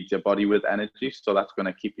drip feeds your body with energy. So that's going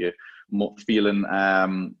to keep you feeling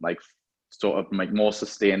like sort of like more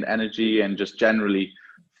sustained energy, and just generally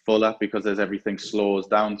fuller, because as everything slows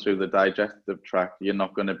down through the digestive tract, you're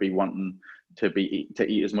not going to be wanting to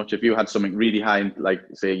eat as much. If you had something really high, like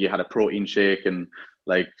say you had a protein shake and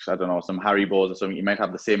like, I don't know, some Haribos or something, you might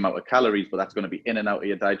have the same amount of calories, but that's going to be in and out of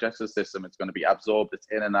your digestive system. It's going to be absorbed, it's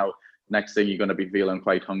in and out. Next thing, you're going to be feeling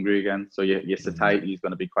quite hungry again. So your satiety is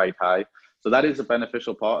going to be quite high. So that is a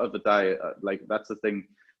beneficial part of the diet. Like that's the thing.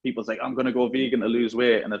 People say, I'm going to go vegan to lose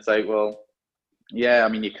weight. And it's like, well, yeah, I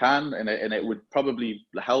mean, you can, and it would probably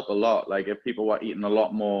help a lot. Like if people were eating a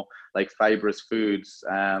lot more like fibrous foods,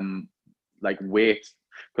 like weight,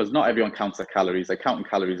 because not everyone counts their calories. Like counting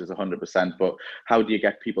calories is 100%, but how do you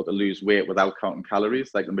get people to lose weight without counting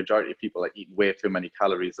calories? Like the majority of people are eating way too many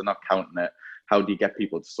calories. They're not counting it. How do you get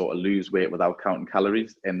people to sort of lose weight without counting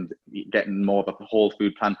calories? And getting more of a whole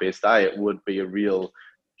food plant-based diet would be a real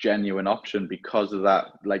genuine option because of that.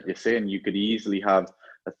 Like you're saying, you could easily have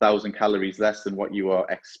 1,000 calories less than what you are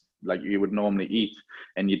like you would normally eat,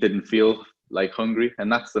 and you didn't feel like hungry.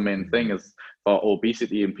 And that's the main thing is for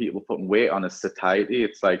obesity and people putting weight on is satiety.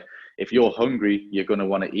 It's like if you're hungry, you're going to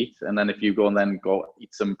want to eat, and then if you go and then go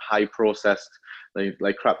eat some high processed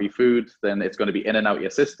like crappy food, then it's going to be in and out your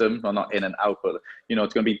system, or not in and out, but you know,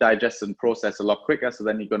 it's going to be digested and processed a lot quicker. So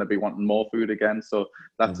then you're going to be wanting more food again. So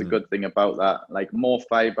that's a good thing about that. Like more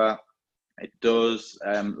fiber, it does,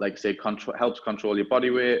 like say, helps control your body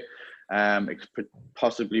weight. It could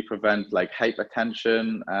possibly prevent like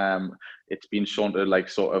hypertension. It's been shown to like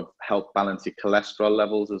sort of help balance your cholesterol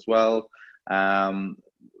levels as well.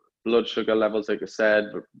 Blood sugar levels, like I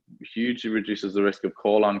said, hugely reduces the risk of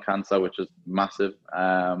colon cancer, which is massive.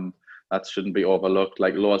 That shouldn't be overlooked.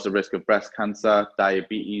 Like lowers the risk of breast cancer,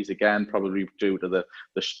 diabetes, again, probably due to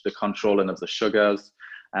the controlling of the sugars.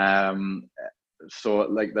 So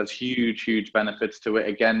like there's huge benefits to it.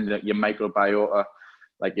 Again, your microbiota,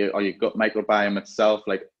 like your gut microbiome itself,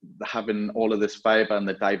 like having all of this fiber and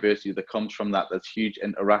the diversity that comes from that, there's huge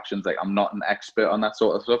interactions. Like I'm not an expert on that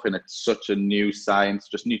sort of stuff, and it's such a new science,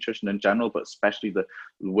 just nutrition in general, but especially the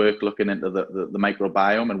work looking into the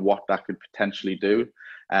microbiome and what that could potentially do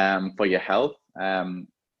for your health.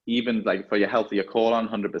 Even like for your health of your colon,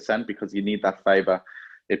 100%, because you need that fiber.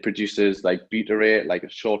 It produces like butyrate, like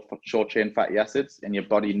short chain fatty acids, and your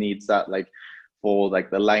body needs that like for like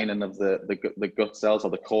the lining of the gut cells, or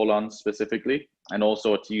the colon specifically. And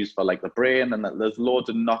also it's used for like the brain, and there's loads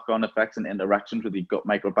of knock-on effects and interactions with the gut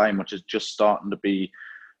microbiome, which is just starting to be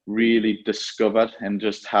really discovered, and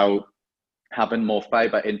just how having more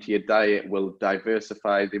fiber into your diet will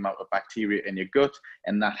diversify the amount of bacteria in your gut,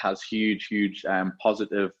 and that has huge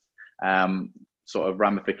positive sort of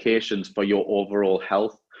ramifications for your overall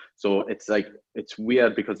health. So it's like, it's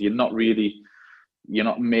weird because you're not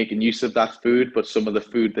making use of that food, but some of the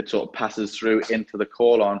food that sort of passes through into the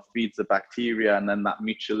colon feeds the bacteria, and then that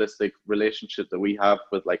mutualistic relationship that we have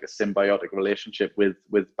with like a symbiotic relationship with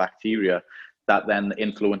bacteria, that then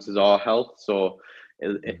influences our health. So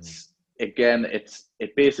it's again,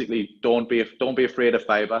 it basically, don't be afraid of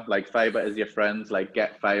fiber. Like fiber is your friend. Like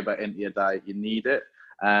get fiber into your diet, you need it.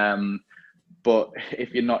 But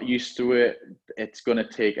if you're not used to it, it's going to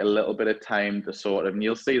take a little bit of time to sort of, and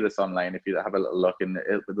you'll see this online if you have a little look, and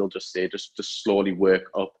they'll just say, just slowly work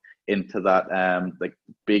up into that, like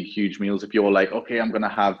big, huge meals. If you're like, okay, I'm going to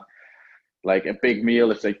have like a big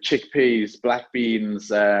meal, it's like chickpeas, black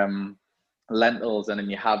beans, lentils, and then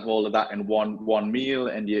you have all of that in one meal,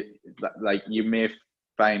 and you may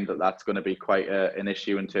find that that's going to be quite an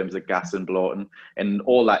issue in terms of gas and bloating. And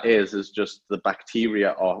all that is just the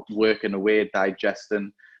bacteria are working away,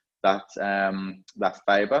 digesting that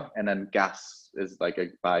fiber, and then gas is like a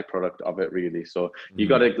byproduct of it, really. So you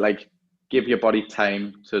got to like give your body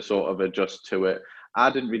time to sort of adjust to it. I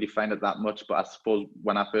didn't really find it that much, but I suppose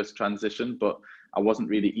when I first transitioned, but I wasn't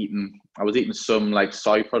really eating. I was eating some like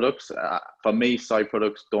soy products. For me, soy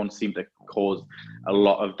products don't seem to cause a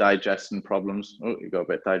lot of digestion problems. Oh, you got a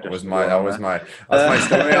bit digestion. That's my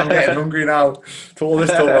stomach. I'm getting hungry now. To all this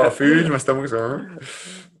talk about food, my stomach's.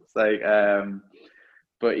 It's like,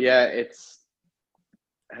 but yeah, it's.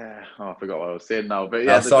 I forgot what I was saying now. But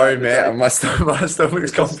yeah, sorry, mate. My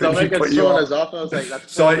stomach's completely put you off. Off. I was like,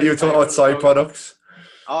 that's sorry, you were talking about soy products.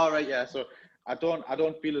 All right, yeah. So I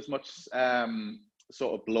don't feel as much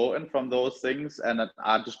sort of bloating from those things, and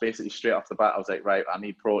I just basically straight off the bat I was like, right, I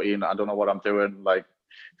need protein. I don't know what I'm doing. Like,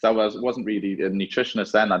 because I wasn't really a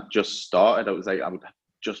nutritionist then. I just started. I was like, I would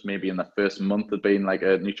just maybe in the first month of being like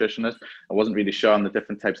a nutritionist. I wasn't really sure on the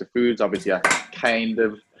different types of foods. Obviously, I kind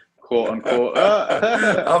of. Quote unquote.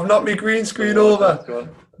 I've knocked my green screen over.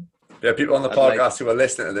 Yeah, people on the podcast who are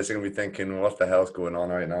listening to this are going to be thinking, what the hell's going on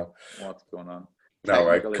right now? What's going on? No,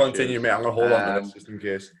 right. Continue, mate. I'm going to hold on to this just in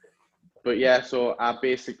case. But yeah, so I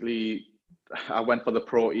went for the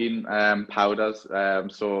protein powders.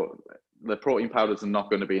 So the protein powders are not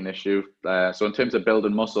going to be an issue. So in terms of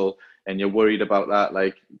building muscle and you're worried about that,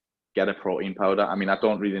 like, get a protein powder. I mean, I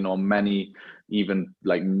don't really know many even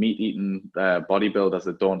like meat eating bodybuilders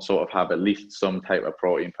that don't sort of have at least some type of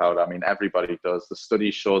protein powder. I mean, everybody does. The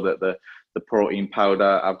studies show that the protein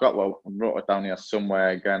powder, I wrote it down here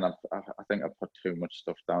somewhere again. I think I put too much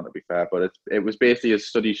stuff down, to be fair, but it was basically a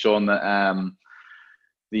study showing that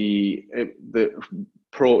the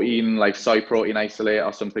protein, like soy protein isolate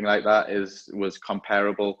or something like that, was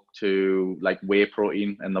comparable to like whey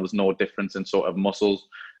protein, and there was no difference in sort of muscles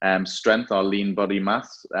strength or lean body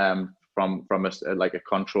mass from a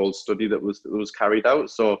controlled study that was carried out.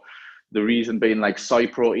 So the reason being, like, soy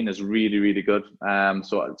protein is really, really good.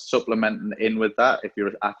 So supplementing in with that, if you're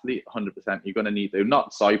an athlete, 100%, you're going to need to.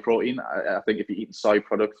 Not soy protein. I think if you're eating soy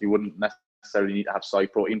products, you wouldn't necessarily need to have soy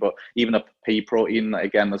protein, but even a pea protein,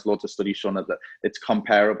 again, there's lots of studies showing that it's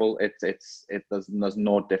comparable. There's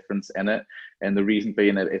no difference in it. And the reason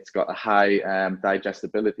being that it's got a high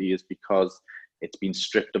digestibility is because it's been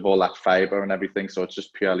stripped of all that fiber and everything. So it's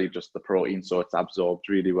just purely just the protein. So it's absorbed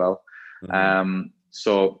really well. Mm-hmm.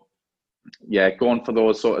 So yeah, going for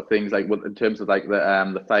those sort of things, like in terms of like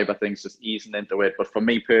the fiber things, just easing into it. But for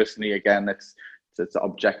me personally, again, it's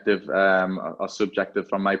objective or subjective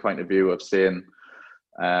from my point of view of saying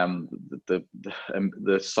the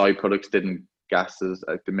soy products didn't gases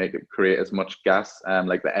to create as much gas,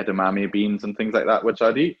 like the edamame beans and things like that, which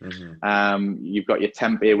I'd eat. Mm-hmm. You've got your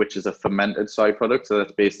tempeh, which is a fermented soy product, so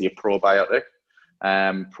that's basically a probiotic.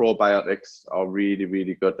 Probiotics are really,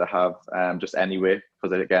 really good to have just anyway,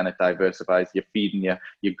 because again, it diversifies. You're feeding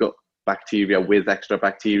your gut bacteria with extra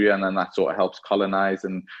bacteria, and then that sort of helps colonize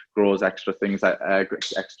and grows extra things like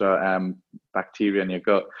extra bacteria in your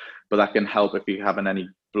gut. But that can help if you're having any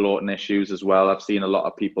bloating issues as well. I've seen a lot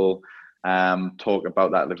of people talk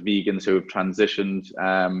about that, like vegans who have transitioned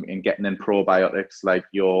in getting in probiotics, like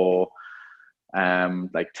your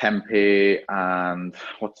like tempeh, and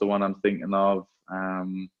what's the one I'm thinking of? I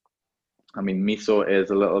mean, miso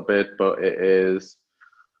is a little bit, but it is,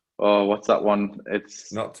 what's that one?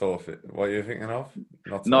 It's not tofu. What are you thinking of?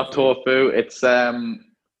 Not tofu. It's I'll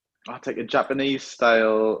take a Japanese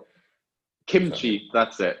style kimchi.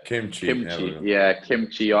 That's it. Kimchi. Yeah,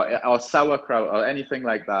 kimchi or sauerkraut or anything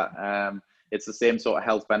like that. It's the same sort of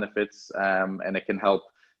health benefits, and it can help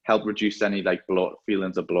reduce any like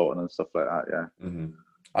feelings of bloating and stuff like that. Yeah. Mm-hmm.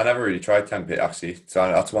 I never really tried tempeh actually, so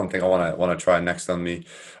that's one thing I want to try next on me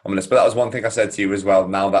on this. But that was one thing I said to you as well.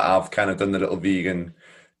 Now that I've kind of done the little vegan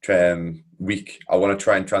week, I want to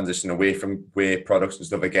try and transition away from whey products and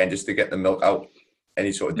stuff again, just to get the milk out,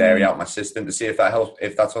 any sort of dairy out of my system, to see if that helps.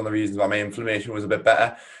 If that's one of the reasons why my inflammation was a bit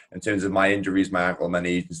better in terms of my injuries, my ankle, my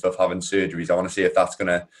knees and stuff, having surgeries. I want to see if that's going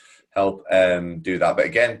to help do that. But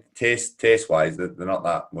again, taste wise, they're not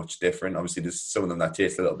that much different. Obviously, there's some of them that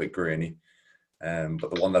taste a little bit grainy. But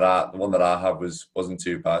the one that I had wasn't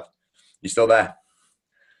too bad. You still there?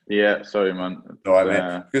 Yeah, sorry, man. All right,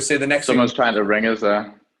 mate. Go say the next. Someone's trying to ring us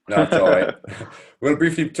there. No, it's all right. We're going to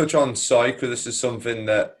briefly touch on soy, because this is something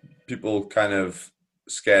that people kind of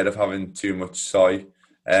scared of, having too much soy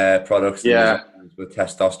products. Yeah. With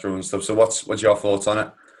testosterone and stuff. So what's your thoughts on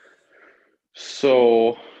it?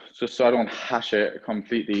 So just so I don't hash it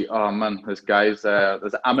completely. Oh man, there's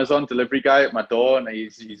an Amazon delivery guy at my door, and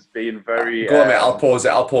he's being very. Go on, mate. I'll pause it.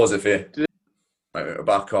 I'll pause it for you. Right, we're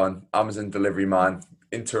back on. Amazon delivery man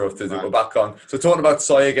interrupted it. We're back on. So talking about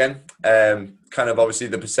soy again. Kind of obviously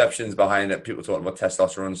the perceptions behind it. People talking about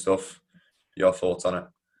testosterone stuff. Your thoughts on it?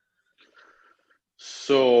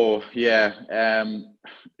 So yeah,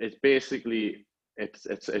 it's basically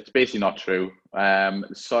not true.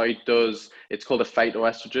 Soy it's called a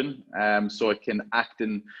phytoestrogen. So it can act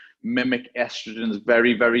and mimic estrogens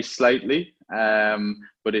very, very slightly.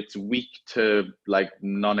 But it's weak to like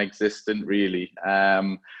non-existent really.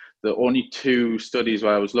 The only two studies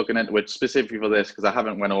where I was looking at, which specifically for this, because I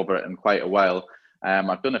haven't went over it in quite a while.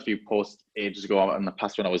 I've done a few posts ages ago in the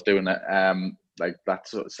past when I was doing it, like that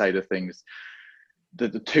sort of side of things.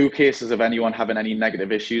 The two cases of anyone having any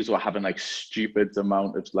negative issues or having like stupid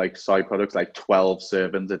amount of like soy products, like 12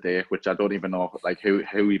 servings a day, which I don't even know like who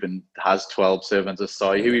even has 12 servings of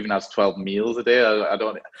soy, who even has 12 meals a day. I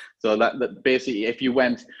don't. So that basically, if you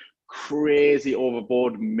went crazy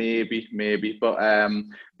overboard, maybe, but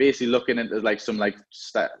basically looking into like some like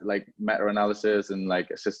meta-analysis and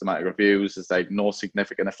like systematic reviews, there's like no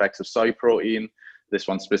significant effects of soy protein. This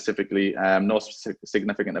one specifically, no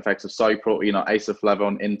significant effects of soy protein or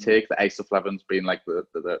isoflavone intake. The isoflavones being like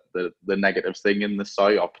the negative thing in the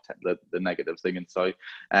soy, or the negative thing in soy.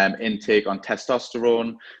 Intake on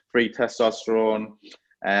testosterone, free testosterone,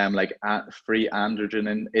 like free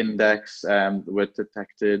androgen index were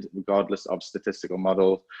detected regardless of statistical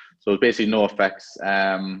model. So basically no effects.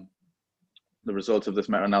 The results of this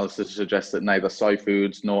meta-analysis suggest that neither soy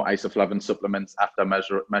foods nor isoflavone supplements after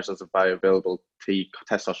measures of bioavailable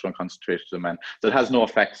testosterone concentrations in men. So it has no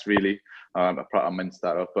effects really. I minced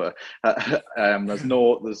that up, but there's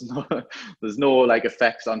no like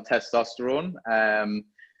effects on testosterone.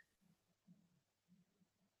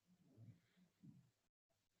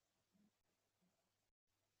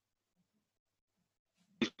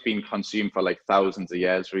 Been consumed for like thousands of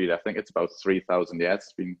years really. I think it's about 3,000 years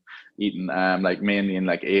it's been eaten, like mainly in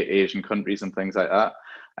like Asian countries and things like that.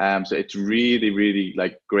 So it's really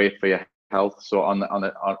like great for your health. So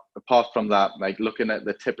apart from that, like looking at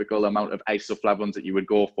the typical amount of isoflavones that you would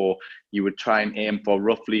go for, you would try and aim for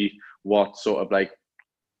roughly what sort of like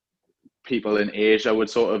people in Asia would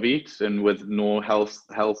sort of eat, and with no health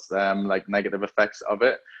like negative effects of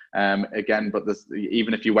it. Again, but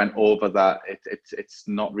even if you went over that, it's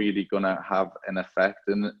not really gonna have an effect.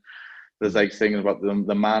 And there's like things about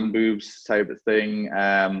the man boobs type of thing.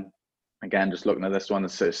 Again, just looking at this one,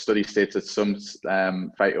 the study states that some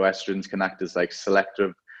phytoestrogens can act as like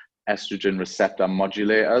selective estrogen receptor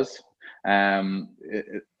modulators.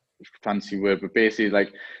 Fancy word, but basically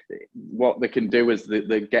like what they can do is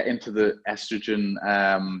they get into the estrogen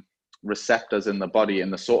receptors in the body,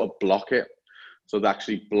 and they sort of block it. So they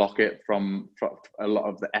actually block it from a lot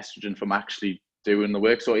of the estrogen from actually doing the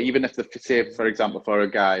work. So even if say, for example, for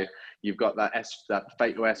a guy, you've got that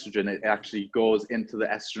phytoestrogen, it actually goes into the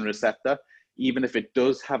estrogen receptor. Even if it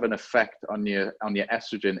does have an effect on your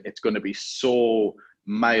estrogen, it's going to be so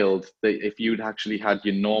mild that if you'd actually had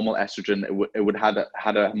your normal estrogen, it would had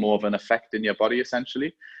a more of an effect in your body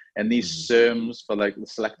essentially. And these SERMs, for like the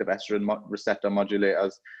selective estrogen receptor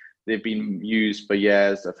modulators, they've been used for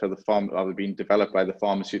years they've been developed by the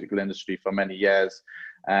pharmaceutical industry for many years.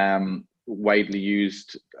 Widely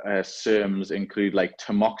used SERMs include like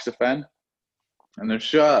tamoxifen, and I'm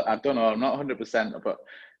sure, I don't know, I'm not 100%, but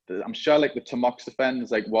I'm sure like the tamoxifen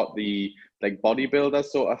is like what the like bodybuilders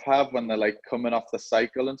sort of have when they're like coming off the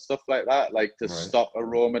cycle and stuff like that, like to stop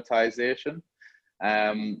aromatization.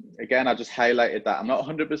 Again, I just highlighted that. I'm not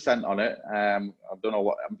 100% on it. I don't know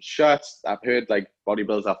what, I'm sure I've heard like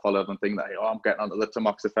bodybuilders I follow and think that, oh, I'm getting onto the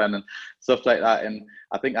tamoxifen and stuff like that. And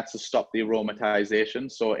I think that's to stop the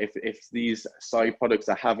aromatization. So if these soy products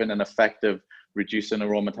are having an effect of reducing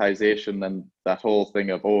aromatization, then that whole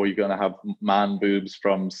thing of, oh, you're going to have man boobs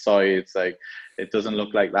from soy, it's like, it doesn't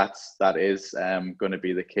look like that is going to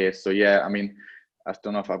be the case. So yeah, I mean, I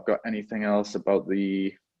don't know if I've got anything else about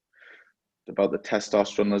the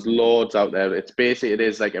testosterone. There's loads out there. It's basically, it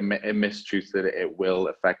is like a mistruth that it will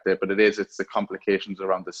affect it, but it's the complications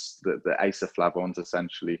around the isoflavones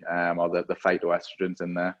essentially, or the phytoestrogens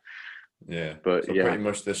in there. Yeah, but so pretty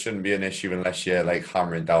much there shouldn't be an issue unless you're like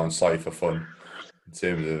hammering down soy for fun.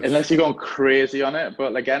 Unless you're going crazy on it.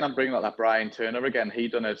 But again, I'm bringing up that Brian Turner again. He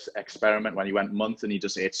done an experiment when he went months and he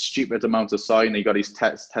just ate stupid amounts of soy, and he got his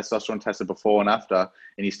testosterone tested before and after,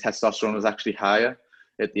 and his testosterone was actually higher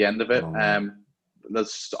at the end of it.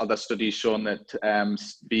 There's other studies showing that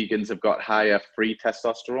vegans have got higher free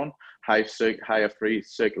testosterone, higher free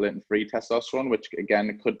circulating free testosterone, which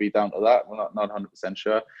again could be down to that. We're not 100%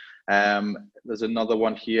 sure. There's another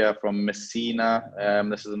one here from Messina.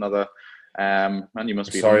 This is another. Man, you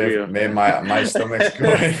must be Sorry, hungry. man, my stomach's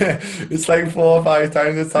going. It's like 4 or 5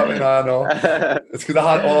 times it's happening. I know. It's because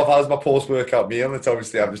all I've had is my post-workout meal, and it's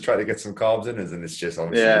obviously I'm just trying to get some carbs in it, and it's just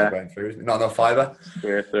obviously just going through. Not enough fiber.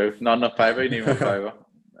 Straight through. Not enough fiber. You need more fiber.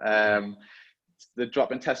 The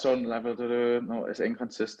drop in testosterone level, no, it's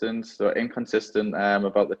inconsistent. So inconsistent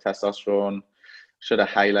about the testosterone. Should have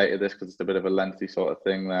highlighted this because it's a bit of a lengthy sort of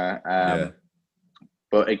thing there.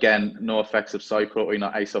 But again, no effects of soy protein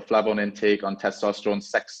or isoflavone intake on testosterone,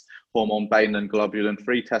 sex hormone binding and globulin,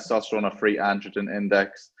 free testosterone or free androgen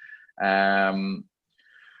index.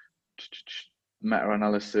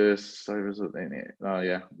 Meta-analysis.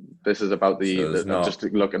 This is about I'm just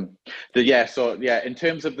looking. In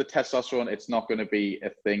terms of the testosterone, it's not going to be a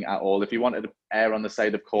thing at all. If you wanted to err on the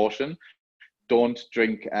side of caution, don't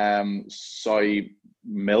drink soy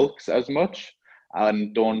milks as much,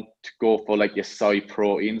 and don't go for like your soy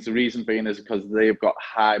proteins. The reason being is because they've got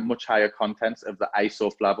much higher contents of the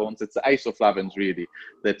isoflavones. It's the isoflavones really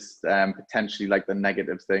that's potentially like the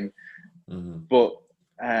negative thing. But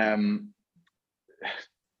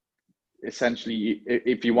essentially,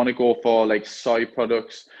 if you want to go for like soy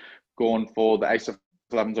products, going for the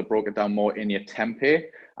isoflavones are broken down more in your tempeh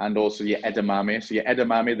and also your edamame. So your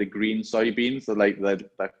edamame, the green soybeans, are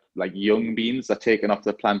like young beans are taken off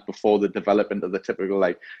the plant before the development of the typical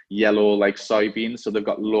like yellow like soybeans. So they've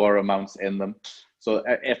got lower amounts in them. So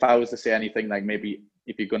if I was to say anything, like maybe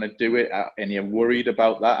if you're going to do it and you're worried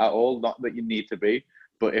about that at all, not that you need to be,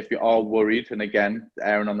 but if you are worried, and again,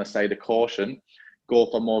 erring on the side of caution, go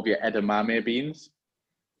for more of your edamame beans,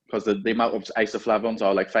 because the amount of isoflavones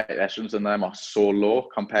or like fatty acids in them are so low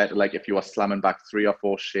compared to like if you are slamming back 3 or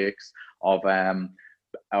 4 shakes of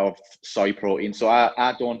soy protein. So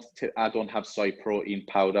I don't have soy protein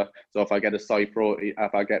powder. So if I get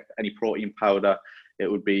any protein powder,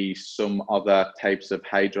 it would be some other types of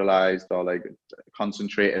hydrolyzed or like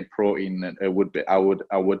concentrated protein. And I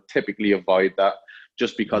would typically avoid that,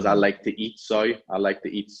 just because I like to eat soy. I like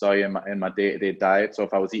to eat soy in my day-to-day diet. So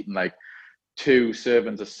if I was eating like 2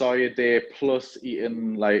 servings of soy a day, plus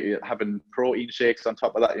eating like having protein shakes on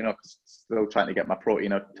top of that, because still trying to get my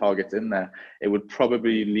protein targets in there, it would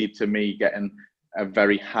probably lead to me getting a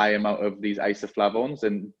very high amount of these isoflavones.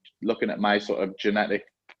 And looking at my sort of genetic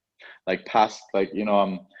like past, like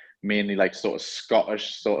I'm mainly like sort of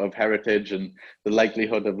Scottish sort of heritage, and the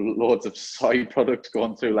likelihood of loads of soy products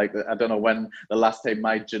going through, like I don't know when the last time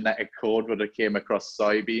my genetic code would have came across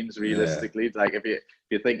soybeans realistically. Like if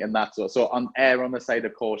you're thinking that, so on the side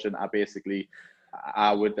of caution,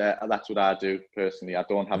 I would that's what I do personally. I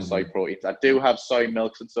don't have soy proteins. I do have soy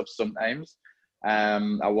milks and stuff sometimes.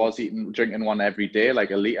 I was drinking one every day,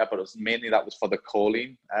 like a liter, but that was for the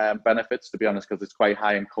choline benefits, to be honest, because it's quite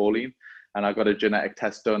high in choline. And I got a genetic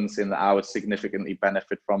test done saying that I would significantly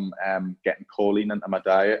benefit from getting choline into my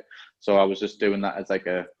diet. So I was just doing that as like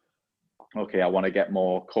I want to get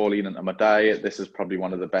more choline into my diet. This is probably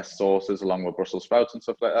one of the best sources, along with Brussels sprouts and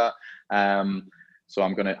stuff like that. So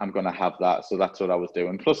I'm gonna have that. So that's what I was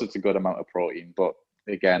doing. Plus, it's a good amount of protein. But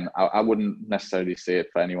again, I wouldn't necessarily say it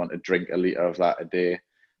for anyone to drink a liter of that a day.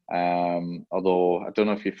 Although I don't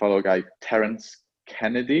know if you follow a guy, Terence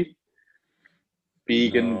Kennedy.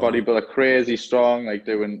 Vegan bodybuilder, crazy strong, like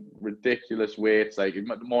doing ridiculous weights, like at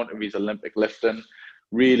the moment of his Olympic lifting,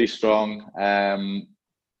 really strong. And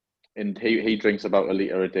he drinks about a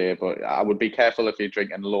liter a day. But I would be careful if you're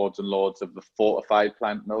drinking loads and loads of the fortified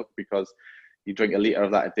plant milk, because you drink a liter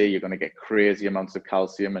of that a day, you're going to get crazy amounts of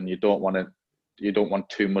calcium, and you don't want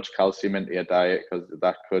too much calcium into your diet, because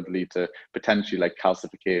that could lead to potentially like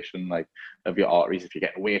calcification, like of your arteries, if you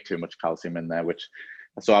get way too much calcium in there.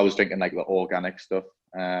 So I was drinking like the organic stuff.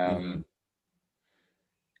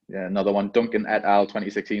 Another one, Duncan et al.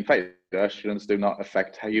 2016. Phytoestrogens do not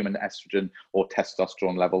affect human estrogen or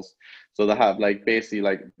testosterone levels. So they have like basically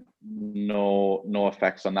like no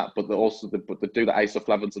effects on that. But they do the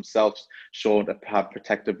isoflavones themselves shown to have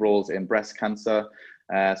protective roles in breast cancer.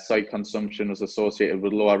 Soy consumption was associated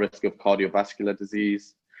with lower risk of cardiovascular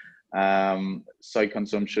disease. Soy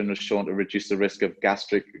consumption was shown to reduce the risk of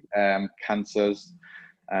gastric cancers.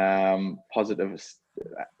 Positive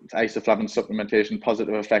isoflavone supplementation,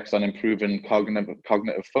 positive effects on improving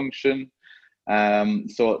cognitive function.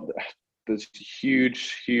 So there's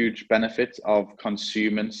huge benefits of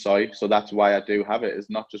consuming soy. So that's why I do have it. It's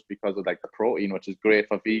not just because of like the protein, which is great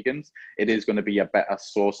for vegans. It is going to be a better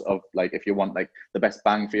source of, like, if you want like the best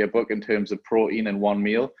bang for your buck in terms of protein in one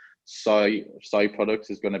meal, soy products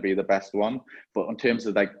is going to be the best one. But in terms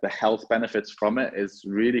of like the health benefits from it is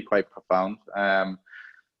really quite profound.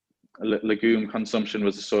 Legume consumption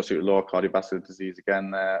was associated with lower cardiovascular disease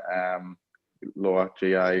again, lower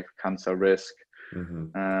GI cancer risk.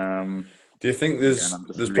 Do you think there's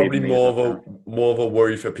probably more of a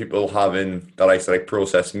worry for people having the likes of like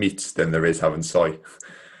processed meats than there is having soy?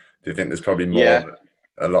 Do you think there's probably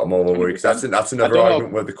a lot more of a worry? Because that's another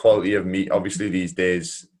argument with the quality of meat. Obviously these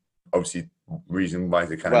days, reason why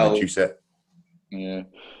they kind of reduce it. Yeah.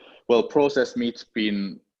 Well, processed meat's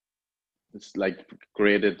been like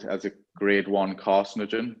graded as a grade 1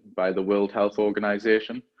 carcinogen by the World Health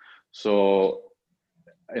Organization. So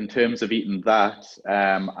in terms of eating that,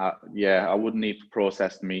 I wouldn't eat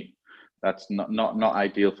processed meat. That's not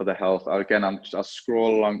ideal for the health. Again, I'll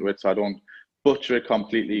scroll along to it so I don't butcher it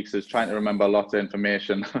completely, because I was trying to remember lots of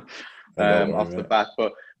information off the bat.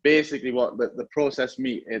 But basically, what the processed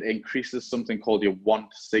meat, it increases something called your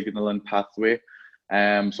want signaling pathway.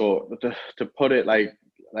 So to put it like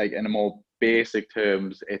in a more basic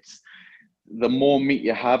terms, it's the more meat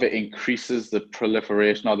you have, it increases the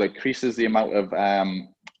proliferation, or it increases the amount of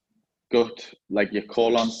gut, like your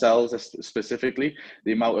colon cells specifically,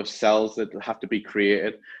 the amount of cells that have to be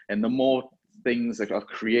created. And the more things that are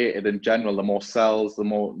created in general, the more cells, the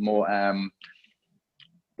more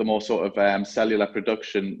sort of cellular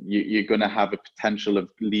production, you're going to have a potential of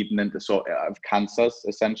leading into sort of cancers,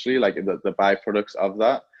 essentially, like the byproducts of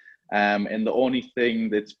that. And the only thing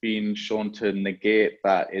that's been shown to negate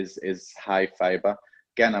that is high fiber.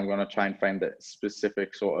 Again, I'm going to try and find a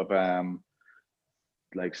specific sort of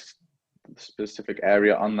specific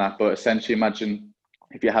area on that. But essentially, imagine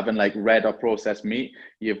if you're having like red or processed meat,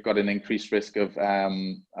 you've got an increased risk of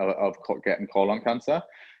getting colon cancer.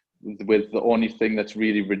 With the only thing that's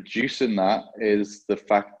really reducing that is the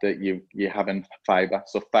fact that you're having fiber.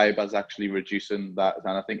 So fiber is actually reducing that,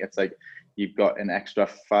 and I think it's like you've got an extra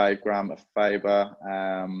 5 grams of fiber,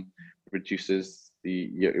 reduces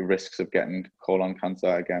your risks of getting colon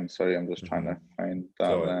cancer. Again, sorry, I'm just trying to find that.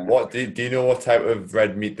 So what do you know what type of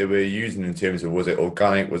red meat they were using in terms of, was it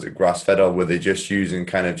organic, was it grass fed, or were they just using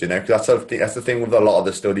kind of generic? That's the thing with a lot of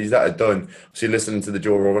the studies that are done. So you listen to the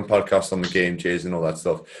Joe Rogan podcast on the Game Changers and all that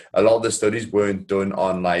stuff. A lot of the studies weren't done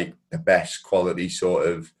on like the best quality sort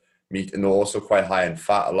of meat, and they're also quite high in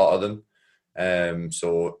fat, a lot of them.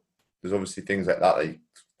 So there's obviously things like that you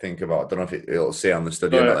think about. I don't know if it'll say on the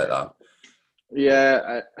study or not like that.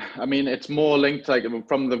 Yeah, I mean, it's more linked, like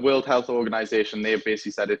from the World Health Organization, they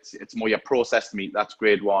basically said it's more your processed meat, that's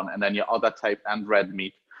grade 1, and then your other type, and red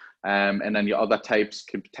meat. And then your other types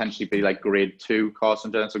could potentially be like grade 2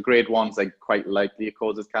 carcinogen. So grade 1's like quite likely it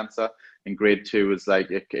causes cancer, and grade 2 is like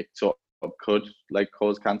it sort of could like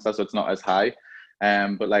cause cancer, so it's not as high.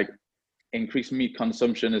 But like increased meat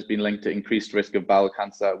consumption has been linked to increased risk of bowel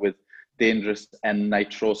cancer with dangerous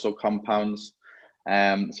N-nitroso compounds.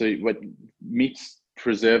 So what meat's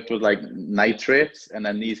preserved with like nitrates, and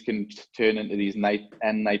then these can turn into these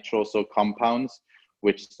N-nitroso compounds,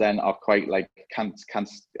 which then are quite like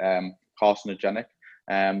carcinogenic.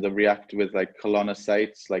 They react with like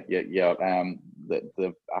colonocytes, like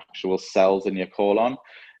the actual cells in your colon,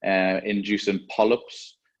 inducing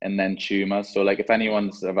polyps and then tumors. So like if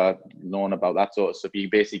anyone's ever known about that sort of stuff, you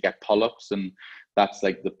basically get polyps, and that's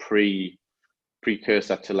like the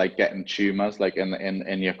precursor to like getting tumors like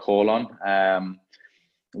in your colon.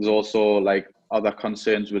 There's also like other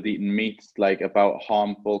concerns with eating meat, like about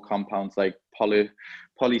harmful compounds like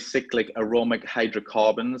polycyclic aromatic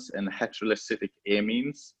hydrocarbons and heterolytic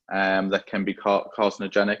amines that can be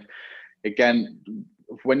carcinogenic. Again,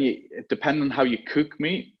 depending on how you cook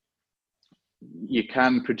meat, you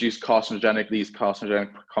can produce these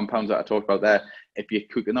carcinogenic compounds that I talked about there if you're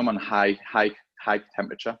cooking them on high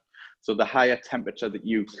temperature. So the higher temperature that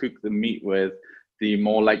you cook the meat with, the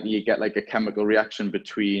more likely you get like a chemical reaction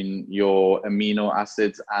between your amino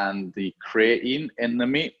acids and the creatine in the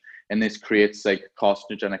meat. And this creates like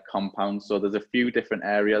carcinogenic compounds. So there's a few different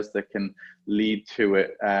areas that can lead to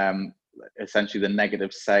it, essentially the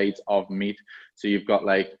negative sides of meat. So you've got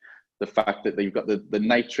like the fact that you've got the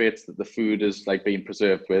nitrates that the food is like being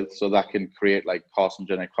preserved with, so that can create like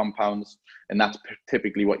carcinogenic compounds, and that's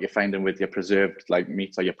typically what you're finding with your preserved like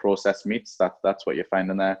meats or your processed meats. That's what you're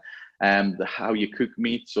finding there. How you cook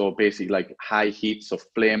meat, so basically like high heat, so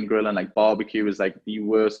flame grilling, like barbecue is like the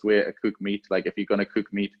worst way to cook meat. Like if you're going to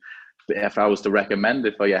cook meat, if I was to recommend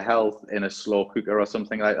it for your health, in a slow cooker or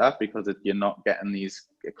something like that, because you're not getting these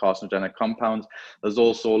carcinogenic compounds. There's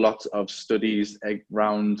also lots of studies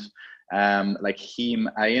around like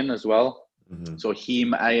heme iron as well. Mm-hmm. So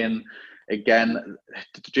heme iron again,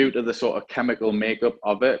 due to the sort of chemical makeup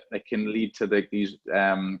of it, it can lead to these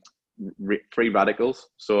free radicals.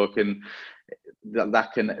 So that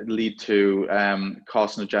can lead to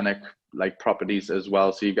carcinogenic like properties as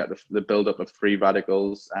well. So you get the buildup of free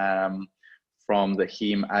radicals from the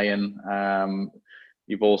heme iron.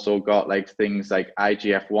 You've also got like things like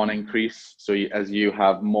IGF-1 increase. So as you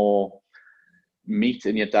have more meat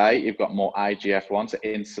in your diet, you've got more IGF-1, so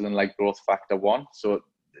insulin like growth factor 1. So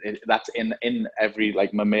that's in every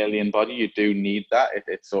like mammalian body. You do need that.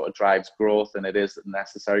 It sort of drives growth, and it is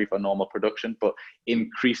necessary for normal production. But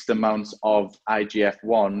increased amounts of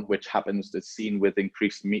IGF-1, which happens to seen with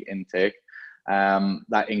increased meat intake,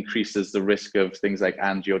 that increases the risk of things like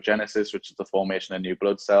angiogenesis, which is the formation of new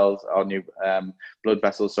blood cells or new blood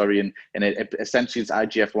vessels. And it essentially,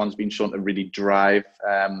 IGF-1 has been shown to really drive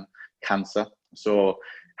cancer. So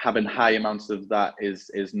having high amounts of that is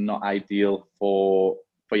not ideal for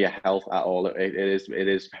your health at all. It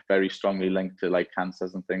is very strongly linked to like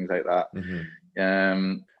cancers and things like that.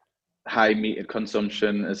 Mm-hmm. High meat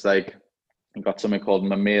consumption is like, you've got something called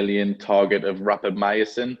mammalian target of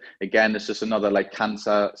rapamycin. Again, it's just another like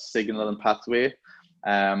cancer signaling pathway.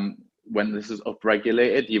 When this is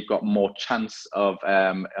upregulated, you've got more chance of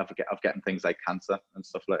getting things like cancer and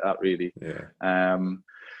stuff like that. Really. Yeah.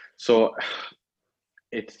 So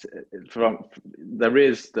there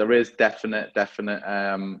is definite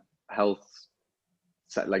health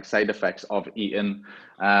like side effects of eating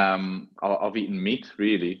meat,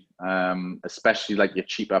 really, especially like your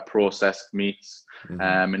cheaper processed meats.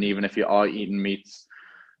 Mm-hmm. And even if you are eating meats,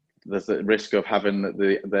 there's the risk of having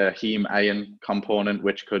the heme iron component,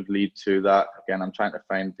 which could lead to that. Again, I'm trying to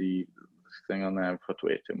find the thing on there. I put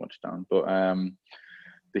way too much down, but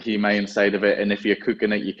the heme iron side of it. And if you're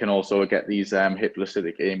cooking it, you can also get these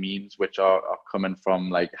hypoglycemic amines, which are coming from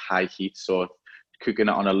like high heat. So cooking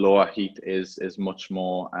it on a lower heat is much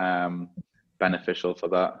more beneficial for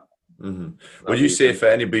that. Mm-hmm. Would you say for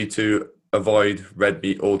anybody to avoid red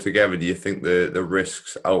meat altogether, do you think the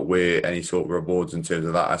risks outweigh any sort of rewards in terms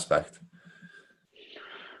of that aspect?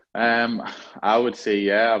 I would say,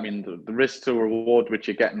 yeah. I mean, the risk to reward which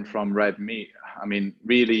you're getting from red meat, I mean,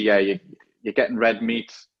 really, yeah, you're getting red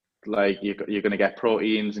meat, like you're going to get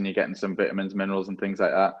proteins, and you're getting some vitamins, minerals, and things like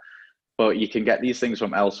that. But you can get these things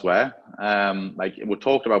from elsewhere. Like we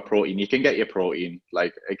talked about protein, you can get your protein.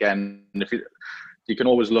 Like again, if you can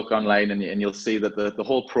always look online, and you'll see that the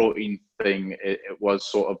whole protein thing, it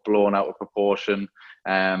was sort of blown out of proportion.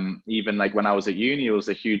 Even like when I was at uni, it was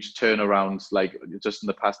a huge turnaround, like just in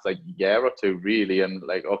the past like year or two, really. And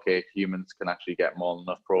like, okay, humans can actually get more than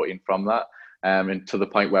enough protein from that. And to the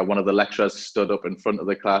point where one of the lecturers stood up in front of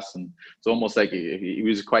the class, and it's almost like he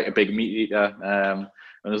was quite a big meat eater.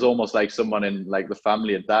 And it's almost like someone in like the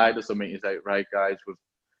family had died or something. He's like, right, guys,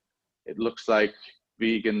 it looks like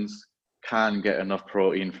vegans can get enough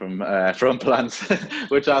protein from plants,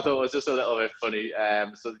 which I thought was just a little bit funny.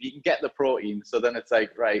 So you can get the protein. So then it's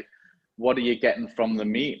like, right, what are you getting from the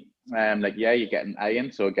meat? Like, yeah, you're getting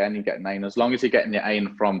iron. So again, you're getting iron. As long as you're getting your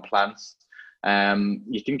iron from plants,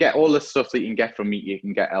 you can get all the stuff that you can get from meat, you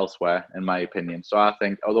can get elsewhere, in my opinion. So I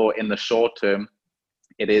think, although in the short term,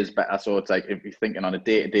 it is better. So it's like, if you're thinking on a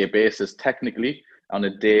day-to-day basis, technically on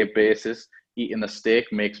a day basis, eating a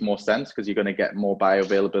steak makes more sense, because you're going to get more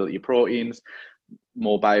bioavailability of proteins,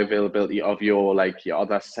 more bioavailability of your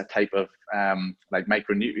other type of like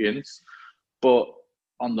micronutrients. But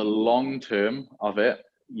on the long term of it,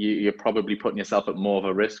 you're probably putting yourself at more of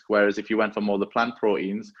a risk. Whereas if you went for more of the plant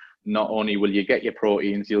proteins, not only will you get your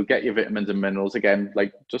proteins, you'll get your vitamins and minerals. Again,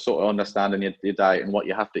 like just sort of understanding your diet and what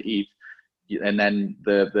you have to eat. And then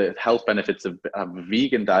the health benefits of a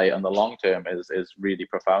vegan diet on the long term is really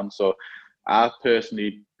profound. So I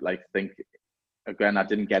personally think, again, I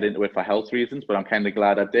didn't get into it for health reasons, but I'm kind of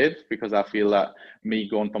glad I did, because I feel that me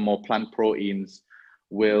going for more plant proteins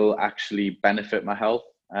will actually benefit my health,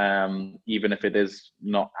 even if it is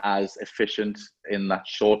not as efficient in that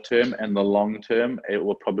short term. In the long term, it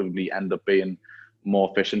will probably end up being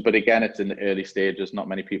more efficient. But again, it's in the early stages. Not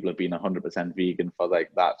many people have been 100% vegan for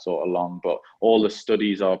like that sort of long, but all the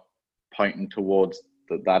studies are pointing towards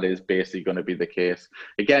that is basically going to be the case.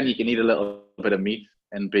 Again, you can eat a little bit of meat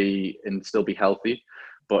and still be healthy,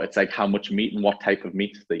 but it's like how much meat and what type of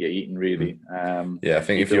meat that you're eating, really. Yeah, I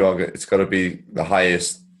think it's got to be the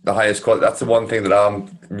highest quality. That's the one thing that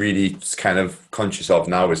I'm really kind of conscious of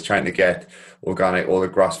now, is trying to get organic, all the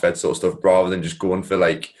grass-fed sort of stuff, rather than just going for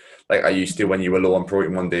like I used to when you were low on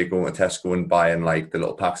protein one day, going to Tesco and buying like the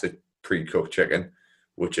little packs of pre-cooked chicken,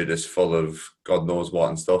 which are just full of God knows what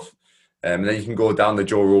and stuff. And then you can go down the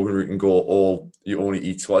Joe Rogan route and go, you only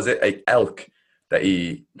eat, what is it, like elk. that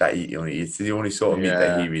he only eats. The only sort of meat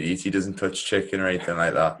that he Yeah. really eats. He doesn't touch chicken or anything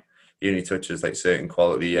like that. He only touches like certain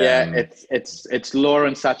quality. Yeah, it's lower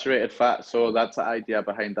in saturated fat. So that's the idea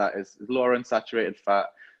behind that is lower in saturated fat.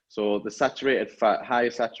 So the saturated fat, high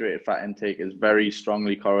saturated fat intake is very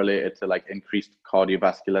strongly correlated to like increased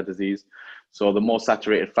cardiovascular disease. So the more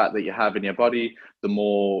saturated fat that you have in your body, the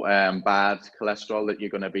more bad cholesterol that you're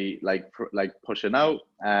going to be like pushing out,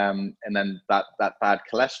 and then that bad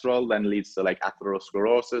cholesterol then leads to like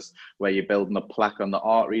atherosclerosis, where you're building up plaque on the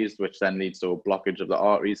arteries, which then leads to a blockage of the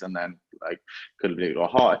arteries, and then like could lead to a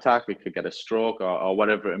heart attack, we could get a stroke or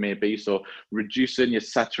whatever it may be. So reducing your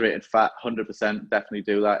saturated fat, 100% definitely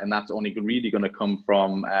do that, and that's only really going to come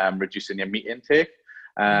from reducing your meat intake.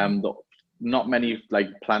 Not many like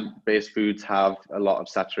plant-based foods have a lot of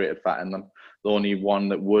saturated fat in them. The only one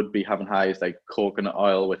that would be having high is like coconut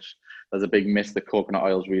oil, which there's a big myth that coconut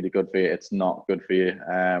oil is really good for you. It's not good for you.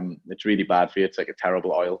 It's really bad for you. It's like a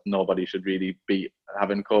terrible oil. Nobody should really be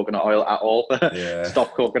having coconut oil at all. Yeah.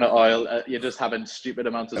 Stop coconut oil. You're just having stupid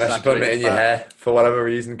amounts of Unless you're putting it saturated in your fat. hair for whatever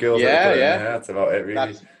reason, girls like to Yeah, put it in their yeah. hair. That's about it,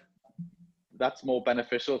 really. That's more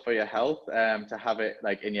beneficial for your health, to have it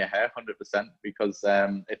like in your hair 100%, because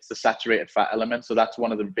it's the saturated fat element. So that's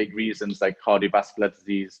one of the big reasons like cardiovascular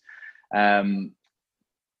disease has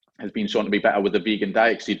been shown to be better with a vegan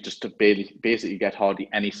diet, because you just basically get hardly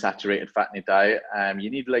any saturated fat in your diet.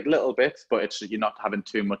 You need like little bits, but you're not having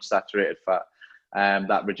too much saturated fat.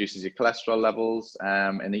 That reduces your cholesterol levels.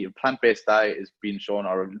 And a plant-based diet is being shown,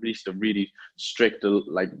 or at least a really strict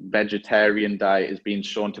like vegetarian diet is being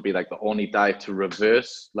shown to be like the only diet to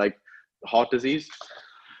reverse like heart disease.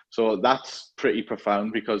 So that's pretty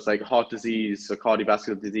profound, because like heart disease or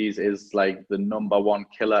cardiovascular disease is like the number one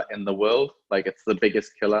killer in the world. Like it's the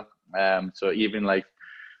biggest killer. So even like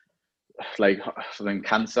something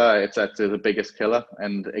cancer, it's the biggest killer.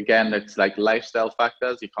 And again, it's like lifestyle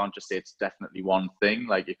factors. You can't just say it's definitely one thing.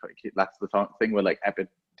 Like that's the thing with like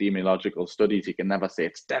epidemiological studies. You can never say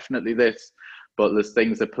it's definitely this, but there's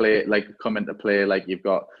things that come into play. Like you've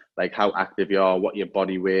got like how active you are, what your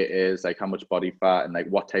body weight is, like how much body fat, and like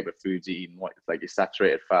what type of foods you eat, and what like your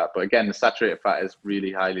saturated fat. But again, the saturated fat is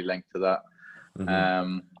really highly linked to that.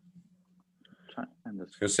 I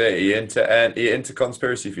was gonna say, are you into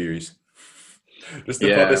conspiracy theories? Just to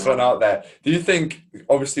put Yeah, this one out there, do you think,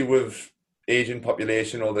 obviously with aging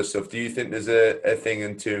population, all this stuff, do you think there's a thing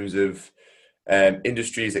in terms of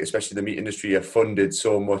industries, especially the meat industry, are funded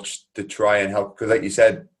so much to try and help? Because like you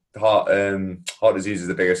said, heart disease is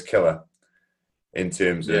the biggest killer in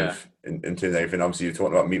terms yeah, of in terms of everything. Obviously, you're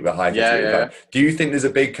talking about meat with high yeah, saturated yeah. fat. Do you think there's a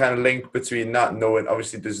big kind of link between that? Knowing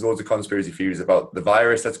obviously there's loads of conspiracy theories about the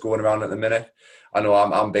virus that's going around at the minute. I know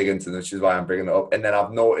I'm big into this, which is why I'm bringing it up. And then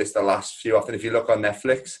I've noticed the last few, often if you look on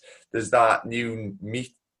Netflix, there's that new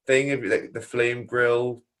meat thing, like the Flame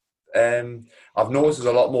Grill. I've noticed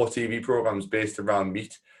there's a lot more TV programs based around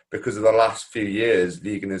meat because of the last few years.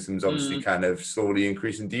 Veganism's obviously kind of slowly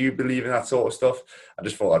increasing. Do you believe in that sort of stuff? I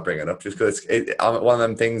just thought I'd bring it up just because it's one of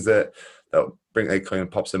them things that bring like kind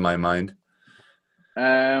of pops in my mind.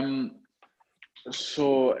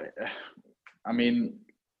 So, I mean,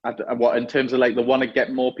 what in terms of like the want to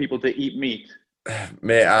get more people to eat meat?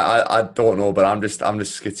 Mate, I don't know, but I'm just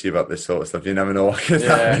skitchy about this sort of stuff. You never know what could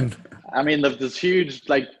happen. I mean, there's huge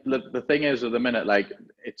like the thing is at the minute, like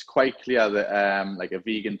it's quite clear that like a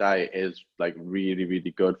vegan diet is like really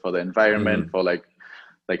really good for the environment, for like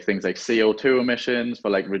things like CO2 emissions, for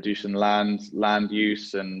like reducing land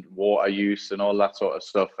use and water use and all that sort of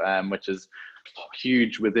stuff, which is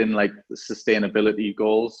huge within like the sustainability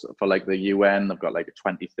goals for like the UN. They've got like a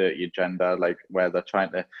 2030 agenda, like where they'll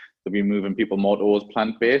be moving people more towards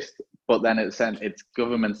plant-based. But then it's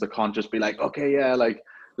governments that can't just be like, okay, yeah, like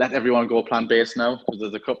let everyone go plant-based now, because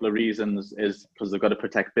there's a couple of reasons. Is because they've got to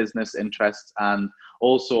protect business interests, and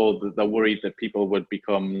also they're worried that people would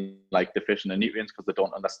become like deficient in nutrients because they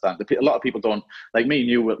don't understand. A lot of people don't, like me and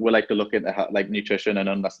you, we like to look into like nutrition and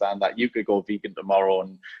understand that you could go vegan tomorrow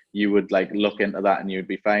and you would like look into that and you'd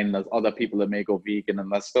be fine. There's other people that may go vegan,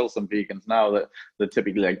 and there's still some vegans now that they're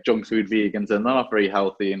typically like junk food vegans, and they're not very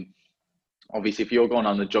healthy. And obviously, if you're going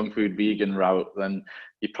on the junk food vegan route, then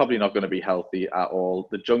you're probably not going to be healthy at all.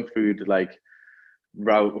 The junk food like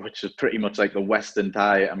route, which is pretty much like the Western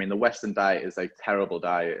diet. I mean, the Western diet is like terrible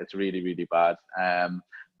diet. It's really, really bad.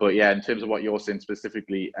 But yeah, in terms of what you're saying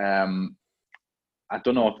specifically, I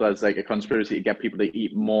don't know if there's like a conspiracy to get people to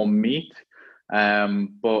eat more meat,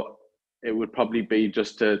 but it would probably be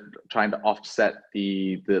just to trying to offset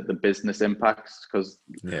the business impacts, because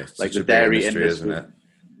Yeah, it's like such the a big dairy industry, isn't industry.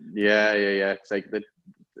 it? Yeah. It's like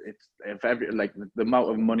it's if every like the amount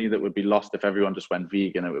of money that would be lost if everyone just went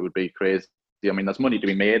vegan, it would be crazy. I mean, there's money to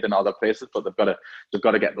be made in other places, but they've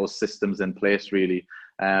got to get those systems in place, really.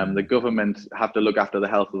 The government have to look after the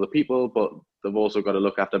health of the people, but they've also got to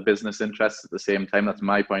look after business interests at the same time. That's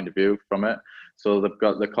my point of view from it. So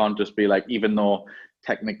they can't just be like, even though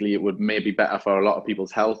technically it would maybe better for a lot of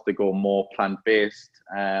people's health to go more plant-based.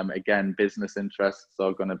 Again, business interests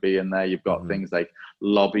are going to be in there. You've got things like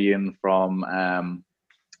lobbying from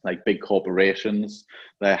like big corporations.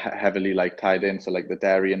 They're heavily like tied in. So like the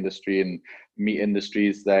dairy industry and meat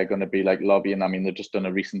industries, they're going to be like lobbying. I mean, they've just done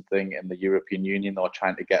a recent thing in the European Union. They're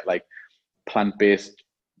trying to get like plant-based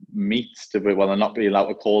meats to be, well, they're not being allowed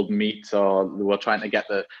to called meat, or they were trying to get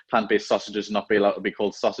the plant-based sausages not be allowed to be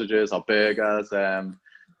called sausages or burgers.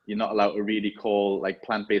 You're not allowed to really call like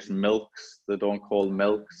plant-based milks. They don't call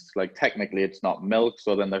milks. Like technically it's not milk.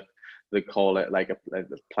 So then they call it like a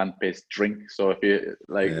plant-based drink. So if you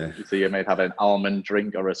like, so you might have an almond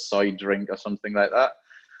drink or a soy drink or something like that.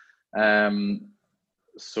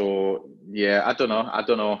 So yeah, I don't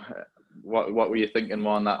know. What were you thinking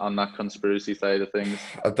more on that conspiracy side of things?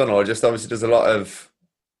 I don't know. Just obviously, there's a lot of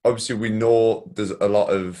obviously we know there's a lot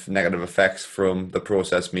of negative effects from the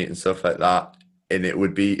processed meat and stuff like that, and it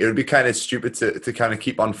would be kind of stupid to kind of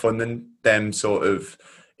keep on funding them sort of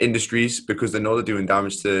industries because they know they're doing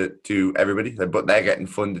damage to everybody, but they're getting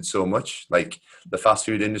funded so much. Like the fast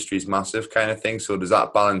food industry is massive, kind of thing. So there's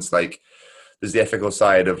that balance. Like there's the ethical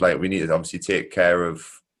side of like we need to obviously take care of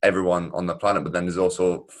everyone on the planet, but then there's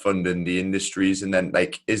also funding the industries, and then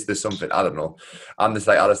like is there something, I don't know. I just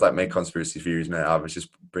like make conspiracy theories, mate. I was just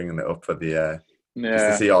bringing it up for the just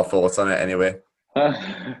to see our thoughts on it anyway.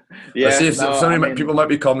 Let's see if people might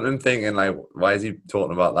be commenting thinking like, why is he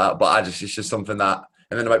talking about that? But it's just something that,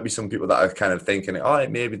 and then there might be some people that are kind of thinking, oh,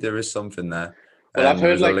 maybe there is something there. Well, I've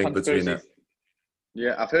heard like conspiracy.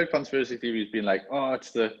 Yeah, I've heard conspiracy theories being like, oh,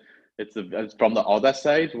 it's from the other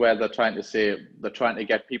side where they're trying to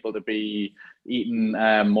get people to be eating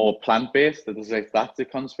more plant-based. That's a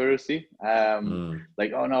conspiracy.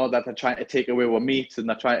 Like, oh no, that they're trying to take away our meat and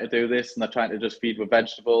they're trying to do this and they're trying to just feed with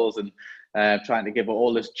vegetables and trying to give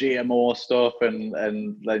all this GMO stuff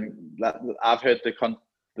and like that. I've heard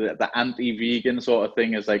the anti-vegan sort of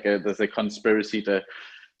thing is like there's a conspiracy to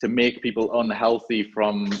make people unhealthy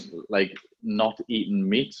from like not eating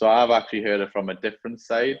meat. So I've actually heard it from a different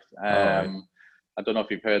side. I don't know if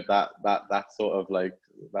you've heard that sort of like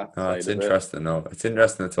that. Oh, it's interesting. No, it's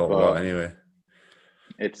interesting to talk about anyway.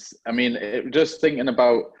 Just thinking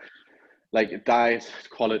about like diet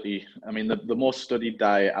quality. I mean, the most studied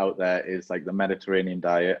diet out there is like the Mediterranean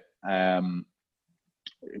diet.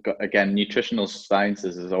 Again, nutritional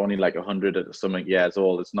sciences is only like 100 something years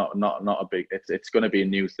old. It's not a big. It's going to be a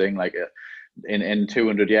new thing. Like in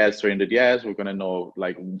 200 years, 300 years, we're going to know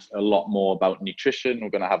like a lot more about nutrition.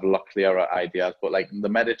 We're going to have a lot clearer ideas. But like the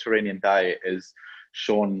Mediterranean diet is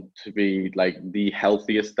shown to be like the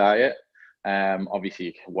healthiest diet.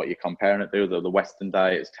 Obviously, what you're comparing it to, the Western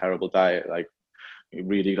diet is terrible diet. Like it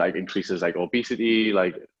really like increases like obesity,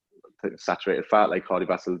 like saturated fat, like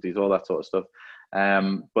cardiovascular disease, all that sort of stuff.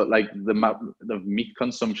 But like the meat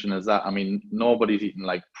consumption is that, I mean, nobody's eating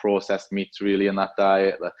like processed meats really in that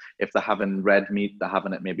diet. If they're having red meat, they're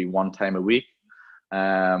having it maybe one time a week.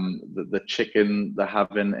 The chicken they're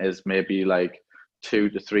having is maybe like 2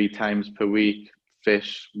 to 3 times per week.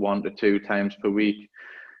 Fish 1 to 2 times per week.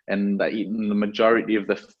 And they're eating the majority of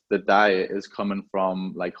the diet is coming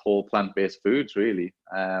from like whole plant-based foods really.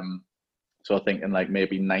 So thinking like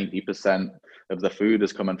maybe 90% of the food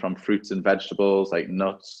is coming from fruits and vegetables, like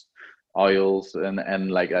nuts, oils,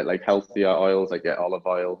 and like healthier oils, like olive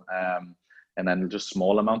oil, and then just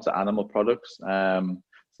small amounts of animal products. So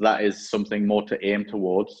that is something more to aim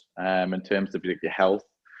towards in terms of your health.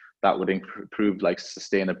 That would improve like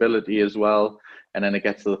sustainability as well. And then it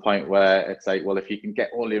gets to the point where it's like, well, if you can get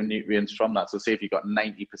all your nutrients from that, so say if you got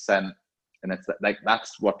 90%. And it's like,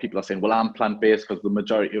 that's what people are saying. Well, I'm plant-based because the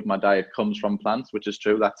majority of my diet comes from plants, which is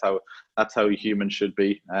true. That's how humans should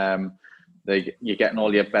be. You're getting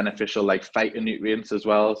all your beneficial like phytonutrients as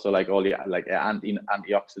well. So like all your like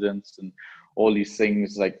antioxidants and all these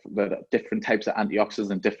things, like the different types of antioxidants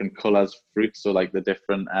and different colors, fruits. So like the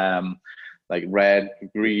different like red,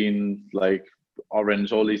 green, like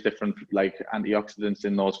orange, all these different like antioxidants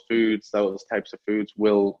in those foods. Those types of foods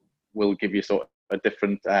will give you sort of a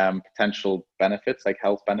different potential benefits, like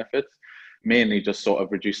health benefits, mainly just sort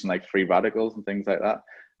of reducing like free radicals and things like that.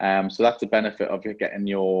 So that's the benefit of getting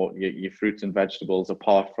your fruits and vegetables,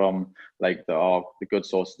 apart from like the good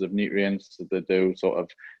sources of nutrients that do sort of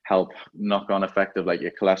help knock-on effect of like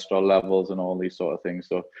your cholesterol levels and all these sort of things.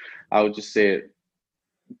 So I would just say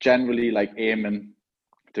generally like aiming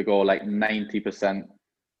to go like 90%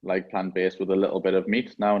 like plant-based with a little bit of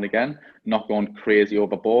meat now and again, not going crazy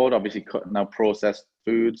overboard, obviously cutting out processed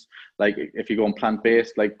foods. Like if you're going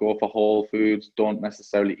plant-based, like go for whole foods, don't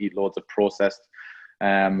necessarily eat loads of processed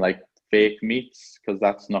like fake meats, because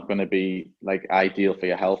that's not going to be like ideal for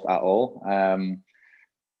your health at all.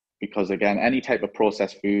 Because again, any type of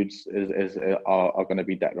processed foods are going to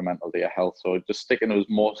be detrimental to your health. So just sticking to as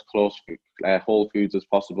most close whole foods as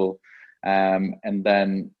possible, and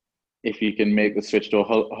then if you can make the switch to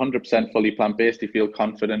 100% fully plant-based, you feel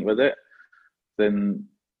confident with it, then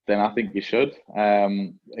I think you should.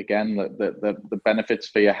 Again, the benefits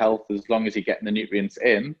for your health, as long as you're getting the nutrients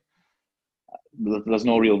in, there's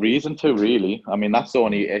no real reason to, really. I mean, that's the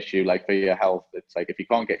only issue, like for your health. It's like if you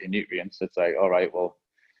can't get your nutrients, it's like, all right, well,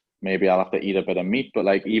 maybe I'll have to eat a bit of meat. But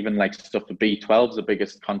like even like stuff, the B12 is the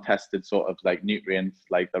biggest contested sort of like nutrient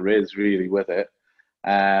like there is really with it.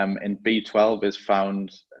 And B12 is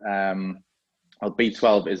found, well,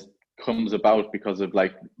 B12 comes about because of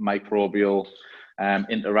like microbial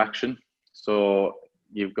interaction. So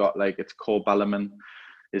you've got like it's cobalamin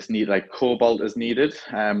is needed, like cobalt is needed,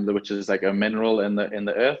 which is like a mineral in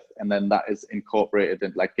the earth, and then that is incorporated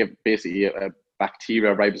in like basically a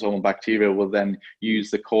bacteria, ribosomal bacteria will then use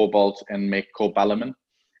the cobalt and make cobalamin.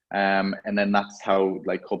 And then that's how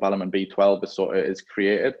like cobalamin B12 is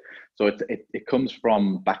created. So it comes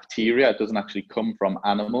from bacteria. It doesn't actually come from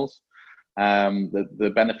animals.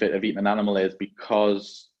 The benefit of eating an animal is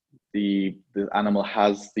because the animal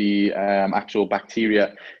has the actual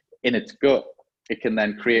bacteria in its gut, it can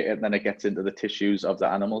then create it, and then it gets into the tissues of the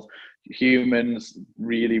animals. Humans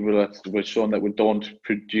really were shown that we don't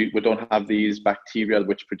have these bacteria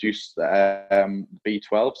which produce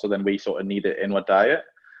B12, so then we sort of need it in our diet.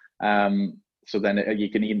 So then you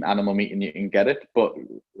can eat an animal meat and you can get it, but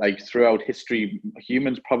like throughout history,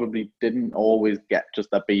 humans probably didn't always get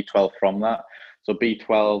just that B12 from that. So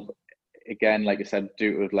B12, again, like I said,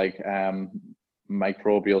 due to like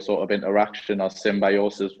microbial sort of interaction or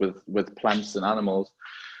symbiosis with plants and animals,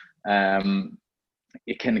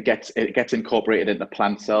 it gets incorporated into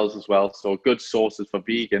plant cells as well. So good sources for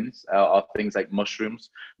vegans are things like mushrooms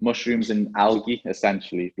and algae,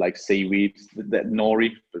 essentially like seaweed, that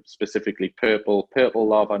nori, but specifically purple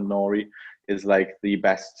larva nori is like the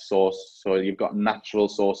best source. So you've got natural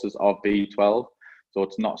sources of B12. So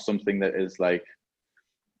it's not something that is like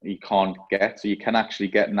you can't get. So you can actually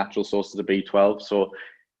get natural sources of B12. So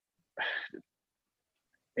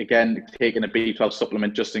again, taking a B12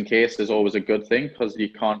 supplement just in case is always a good thing, because you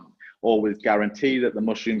can't always guarantee that the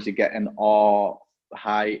mushrooms you're getting are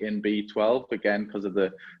high in B12, again, because of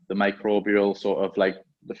the microbial sort of like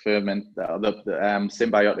the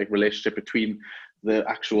symbiotic relationship between the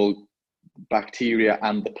actual bacteria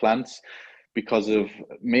and the plants,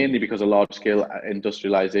 mainly because of large scale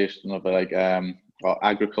industrialization of like or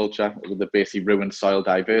agriculture, that basically ruined soil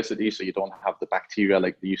diversity. So you don't have the bacteria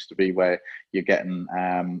like there used to be, where you're getting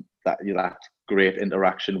that great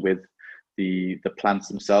interaction with the plants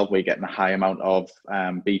themselves, where you're getting a high amount of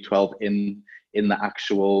B12 in the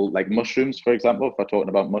actual like mushrooms, for example, if we're talking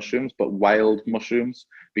about mushrooms. But wild mushrooms,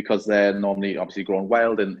 because they're normally obviously grown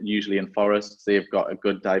wild and usually in forests, they've got a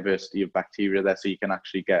good diversity of bacteria there, so you can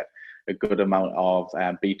actually get a good amount of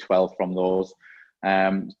B12 from those.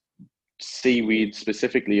 Seaweed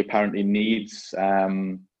specifically apparently needs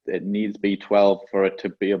B12 for it to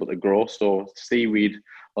be able to grow. So seaweed,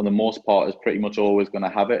 on the most part, is pretty much always going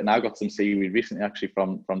to have it. And I got some seaweed recently, actually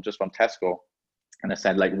from Tesco, and I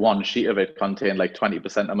said like one sheet of it contained like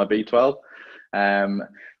 20% of my B12,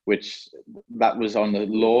 which that was on the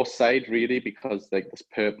low side really, because like this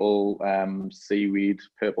purple seaweed,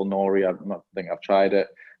 purple nori, I don't think I've tried it,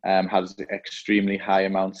 has extremely high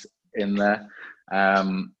amounts in there.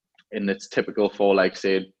 And it's typical for like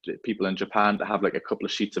say people in Japan to have like a couple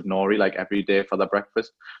of sheets of nori like every day for their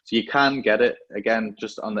breakfast. So you can get it, again,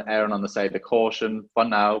 just on the air and on the side of caution for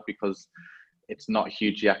now, because it's not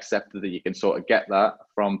hugely accepted that you can sort of get that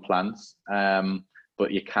from plants.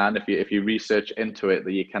 But you can, if you research into it,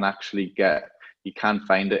 that you can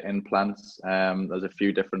find it in plants. There's a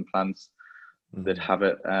few different plants that have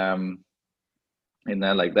it in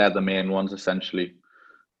there, like they're the main ones essentially.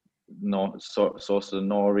 Sources of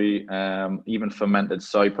nori, even fermented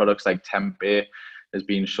soy products like tempeh has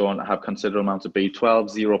been shown to have considerable amounts of B12,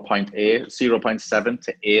 0.7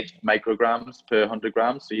 to 8 micrograms per 100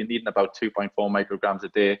 grams. So you're needing about 2.4 micrograms a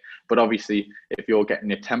day. But obviously, if you're getting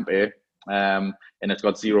your tempeh and it's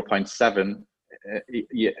got 0.7,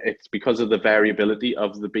 it's because of the variability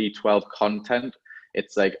of the B12 content.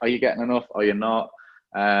 It's like, are you getting enough? Are you not?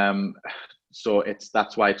 So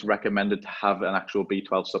that's why it's recommended to have an actual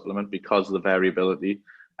B12 supplement, because of the variability.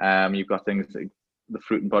 You've got things the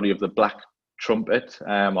fruit and body of the black trumpet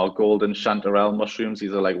or golden chanterelle mushrooms.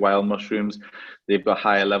 These are like wild mushrooms. They've got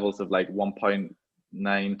higher levels of like 1.9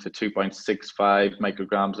 to 2.65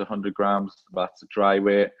 micrograms, 100 grams. That's a dry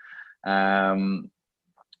weight.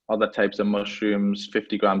 Other types of mushrooms,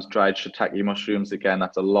 50 grams dried shiitake mushrooms. Again,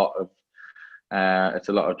 that's a lot of it's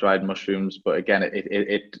a lot of dried mushrooms, but again,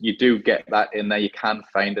 it you do get that in there. You can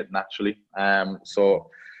find it naturally. So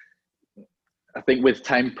I think with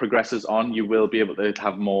time progresses on, you will be able to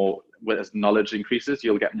have more. As knowledge increases,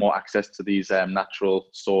 you'll get more access to these natural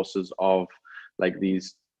sources of like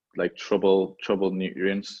these like trouble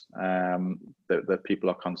nutrients that people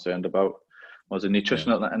are concerned about. Was a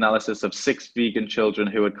nutritional analysis of 6 vegan children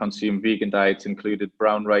who had consumed vegan diets included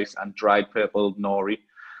brown rice and dried purple nori,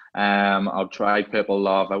 or dried purple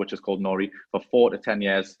larva, which is called nori, for 4 to 10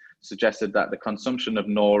 years, suggested that the consumption of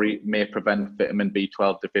nori may prevent vitamin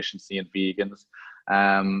B12 deficiency in vegans.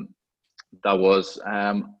 There was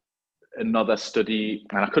another study,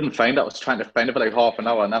 and I couldn't find it. I was trying to find it for like half an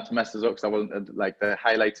hour, and that's messes up because I wasn't like to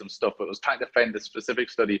highlight some stuff, but I was trying to find the specific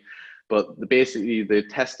study. But basically, they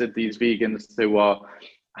tested these vegans who were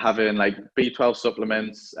having like B12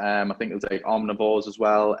 supplements. I think it was like omnivores as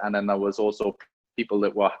well, and then there was also people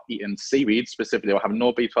that were eating seaweed specifically. They were having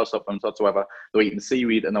no B12 supplements whatsoever. They were eating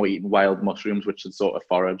seaweed and they were eating wild mushrooms, which is sort of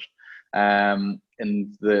forage. And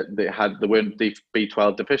they weren't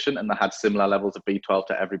B12 deficient, and they had similar levels of B12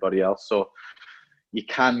 to everybody else. So you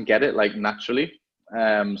can get it like naturally.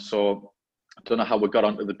 So I don't know how we got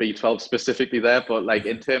onto the B12 specifically there, but like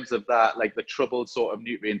in terms of that, like the troubled sort of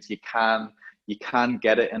nutrients, you can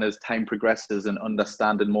get it. And as time progresses and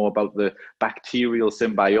understanding more about the bacterial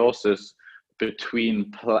symbiosis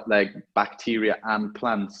between like bacteria and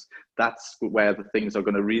plants, that's where the things are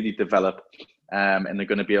going to really develop. And they're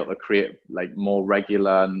going to be able to create like more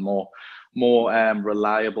regular and more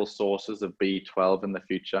reliable sources of B12 in the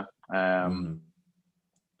future.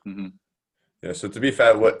 Yeah, so to be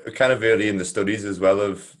fair, we're kind of early in the studies as well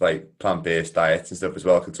of like plant-based diets and stuff as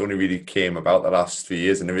well, 'cause it's only really came about the last few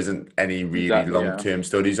years and there isn't any really long-term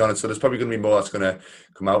studies on it. So there's probably going to be more that's going to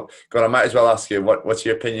come out. God, I might as well ask you, what's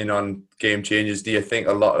your opinion on Game Changers? Do you think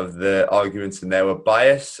a lot of the arguments in there were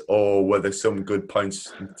biased, or were there some good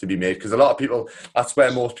points to be made? Because a lot of people, that's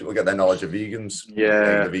where most people get their knowledge of vegans,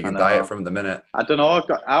 like the vegan diet from the minute. I don't know.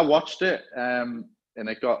 I watched it and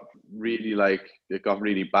it got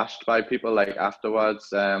really bashed by people like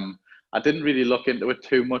afterwards. I didn't really look into it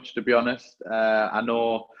too much, to be honest. I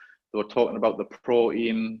know they were talking about the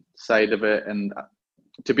protein side of it, and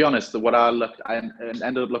to be honest, I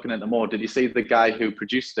ended up looking into more. Did you see the guy who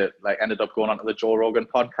produced it? Like, ended up going onto the Joe Rogan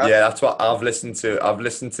podcast. Yeah, that's what I've listened to. I've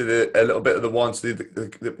listened to a little bit of the ones. I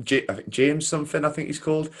think James something. I think he's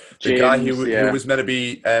called the guy who was meant to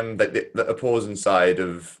be like the opposing side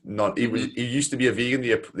of not. He used to be a vegan,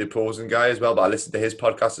 the opposing guy as well. But I listened to his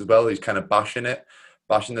podcast as well. He's kind of bashing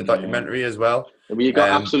the documentary as well. I mean, you got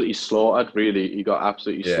absolutely slaughtered. Really, you got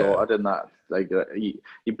absolutely slaughtered in that. Like,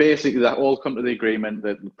 you basically, that all come to the agreement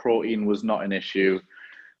that the protein was not an issue.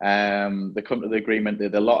 They come to the agreement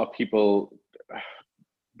that a lot of people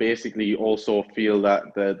basically also feel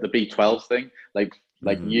that the B12 thing, like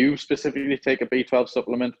you specifically take a B12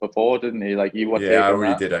 supplement before, didn't you? Like, you were taking I really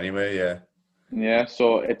that. did anyway. Yeah.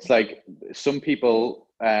 So it's like some people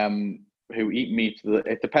who eat meat,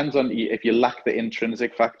 it depends on if you lack the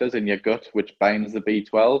intrinsic factors in your gut, which binds the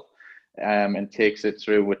B12. And takes it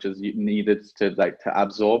through, which is needed to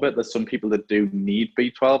absorb it. There's some people that do need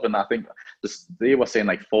B12, and I think they were saying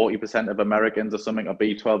like 40% of Americans or something are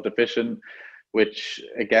B12 deficient, which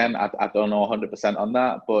again, I don't know 100% on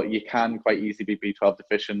that, but you can quite easily be B12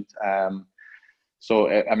 deficient. So,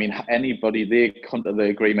 I mean, anybody, they come to the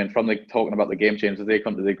agreement from talking about the Game Changers, they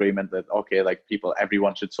come to the agreement that, okay, like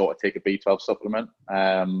everyone should sort of take a B12 supplement.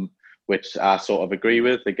 Which I sort of agree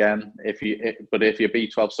with. Again, if you're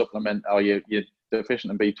B12 supplement or you're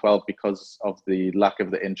deficient in B12 because of the lack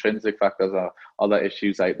of the intrinsic factors or other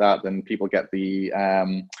issues like that, then people get the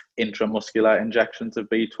intramuscular injections of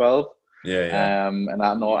B12. And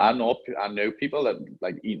I know people that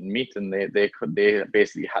like eating meat, and they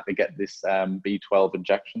basically had to get this B12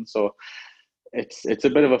 injection. So it's a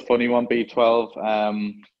bit of a funny one,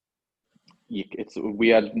 B12. It's a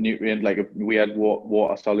weird nutrient, like a weird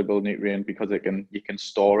water soluble nutrient, because you can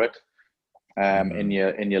store it in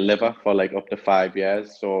your liver for like up to 5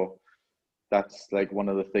 years. So that's like one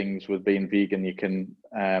of the things with being vegan. You can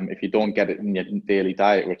if you don't get it in your daily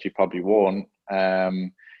diet, which you probably won't,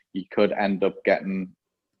 you could end up getting,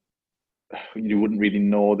 you wouldn't really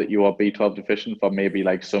know that you are B12 deficient for maybe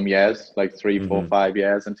like some years, like 3, 4, 5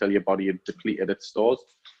 years, until your body had depleted its stores.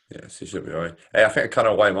 Yes, you should be alright. Hey, I think a can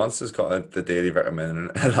of White Monster's got the daily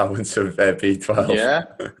recommended allowance of B12. Yeah,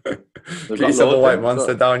 they've Get got yourself a loads White in.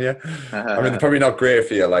 Monster down, yeah. I mean, they're probably not great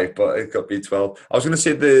for your life, but it's got B12. I was going to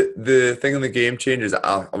say the thing on the Game Changers.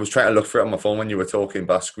 I was trying to look for it on my phone when you were talking,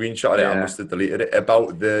 but I screenshotted it. I Yeah, must have deleted it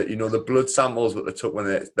about the blood samples that they took when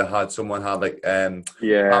they had someone had like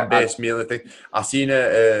yeah. plant-based meal and thing. I seen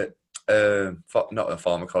not a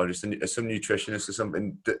pharmacologist, some nutritionist or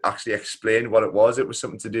something that actually explained what it was. It was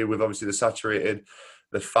something to do with obviously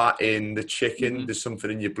the fat in the chicken. Hmm. There's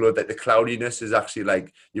something in your blood, like the cloudiness is actually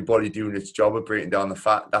like your body doing its job of breaking down the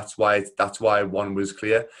fat. That's why one was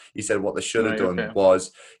clear. He said what they should have Right. done Okay.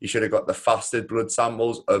 was you should have got the fasted blood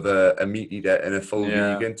samples of a meat eater and a full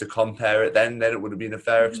Yeah. vegan to compare it. Then it would have been a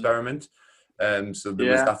fair Hmm. experiment. So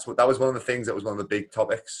Yeah. that was one of the things that was one of the big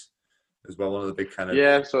topics as well. One of the big kind of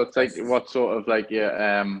Yeah. So it's like tests. what sort of like your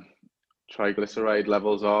triglyceride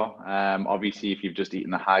levels are. Obviously, if you've just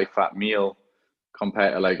eaten a high fat meal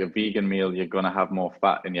compared to like a vegan meal, you're gonna have more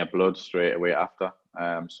fat in your blood straight away after.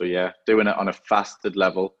 So yeah, doing it on a fasted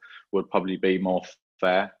level would probably be more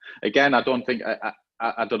fair. Again, I don't think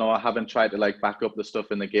I don't know. I haven't tried to like back up the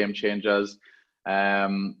stuff in the game changers.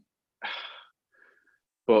 Um,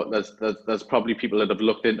 but there's probably people that have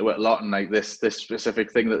looked into it a lot and like this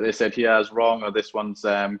specific thing that they said here is wrong or this one's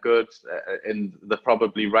good, and they're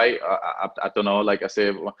probably right. I don't know. Like I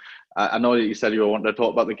say, I know that you said you were wanting to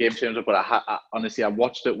talk about the game changer, but honestly I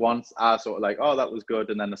watched it once. I sort of like, oh, that was good,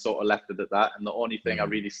 and then I sort of left it at that. And the only thing I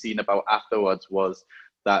Mm. really seen about afterwards was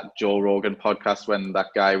that Joe Rogan podcast when that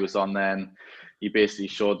guy was on there. And he basically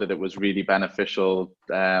showed that it was really beneficial.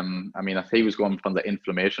 I mean, I think he was going from the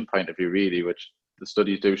inflammation point of view, really, which the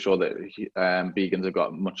studies do show that vegans have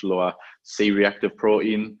got much lower C-reactive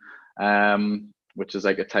protein, which is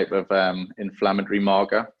like a type of inflammatory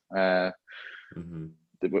marker, Mm-hmm.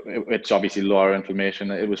 which obviously lower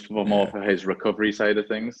inflammation. It was more Yeah. for his recovery side of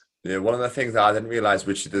things. Yeah, one of the things that I didn't realize,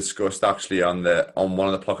 which you discussed actually on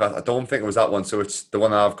one of the podcasts, I don't think it was that one. So it's the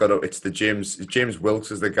one that I've got up. It's the James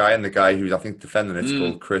Wilkes is the guy, and the guy who's I think defending it's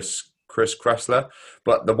called Mm, Chris Kressler.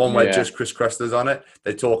 But the one where yeah. just Chris Kressler's on it,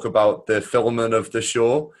 they talk about the filming of the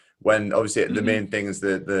show when obviously the Hmm. main thing is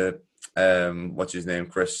the what's his name,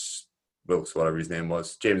 Chris Wilkes, whatever his name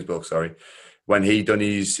was, James Wilkes, sorry. When he had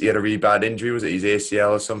a really bad injury, was it his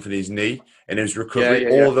ACL or something, his knee, and his Yeah, recovery,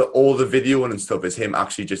 yeah, yeah. all the video and stuff is him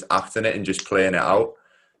actually just acting it and just playing it out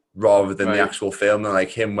rather than the Right. actual filming. Like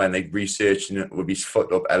him when like researching it with his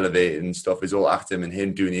foot up elevated and stuff is all acting, and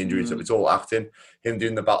him doing the injury and stuff, Mm, it's all acting. Him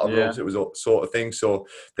doing the battle yeah. ropes, it was all sort of thing. So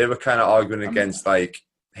they were kind of arguing Um, against like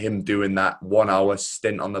him doing that 1 hour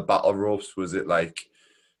stint on the battle ropes. Was it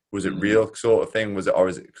mm, real sort of thing? Was it, or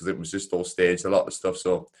is it because it was just all staged, a lot of stuff?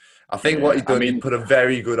 So I think what yeah. he I done, he mean, put a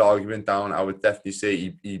very good argument down. I would definitely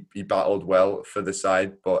say he battled well for the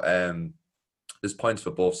side, but there's points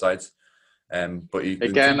for both sides. But in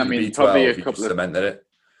again, terms I of the mean, probably a B12, he just couple of cemented it.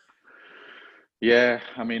 yeah.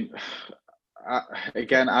 I mean, I,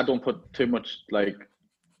 again, I don't put too much like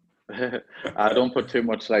I don't put too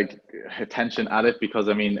much like attention at it because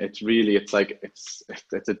I mean it's really it's like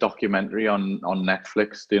it's a documentary on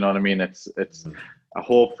Netflix. Do you know what I mean? It's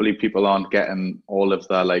hopefully people aren't getting all of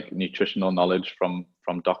their like nutritional knowledge from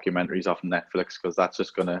documentaries off Netflix because that's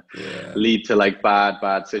just gonna Yeah. lead to like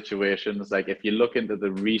bad situations. Like if you look into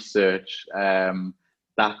the research,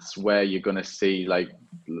 that's where you're gonna see like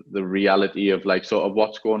the reality of like sort of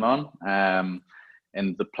what's going on.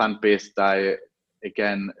 And the plant-based diet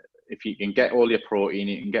again, if you can get all your protein,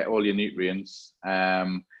 you can get all your nutrients,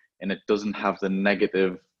 and it doesn't have the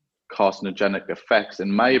negative carcinogenic effects. In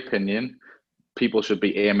my opinion, people should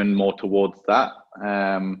be aiming more towards that.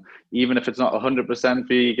 Even if it's not 100%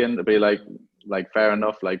 vegan, to be like fair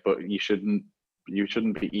enough. Like, but you shouldn't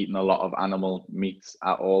be eating a lot of animal meats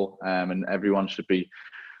at all. And everyone should be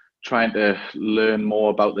trying to learn more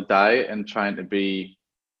about the diet and trying to be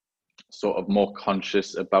sort of more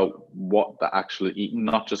conscious about what they're actually eating,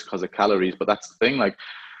 not just because of calories. But that's the thing, like,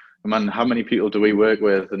 man, how many people do we work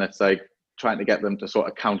with? And it's like trying to get them to sort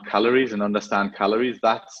of count calories and understand calories.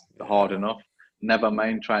 That's hard Yeah. enough. Never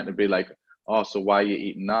mind trying to be like, oh, so why are you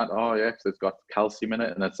eating that? Oh, yeah, because it's got calcium in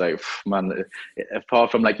it. And it's like, man,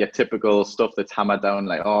 apart from like your typical stuff that's hammered down,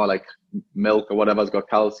 like, oh, like milk or whatever's got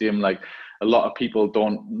calcium, like a lot of people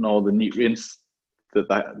don't know the nutrients that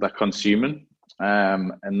they're consuming.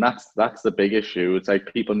 And that's the big issue. It's like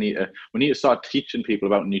we need to start teaching people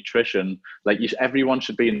about nutrition. Like everyone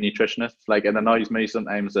should be a nutritionist. Like it annoys me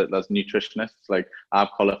sometimes that there's nutritionists. Like I've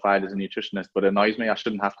qualified as a nutritionist, but it annoys me I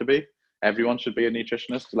shouldn't have to be. Everyone should be a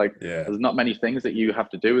nutritionist. Like Yeah. there's not many things that you have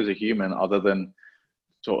to do as a human other than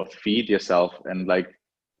sort of feed yourself and like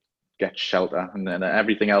get shelter, and then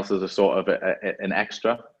everything else is a sort of an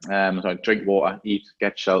extra. So drink water, eat,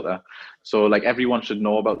 get shelter. So like everyone should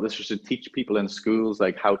know about this. You should teach people in schools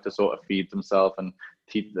like how to sort of feed themselves, and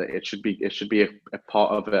teach. It should be a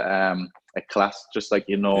part of a class, just like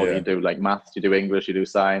Yeah. you do like maths, you do English, you do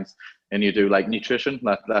science, and you do like nutrition.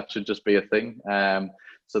 That should just be a thing.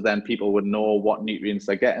 So then people would know what nutrients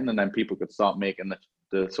they're getting, and then people could start making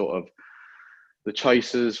the sort of the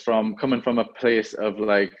choices from coming from a place of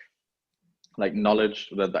like knowledge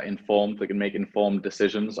that informed. They can make informed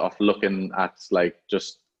decisions off looking at like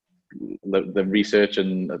just the research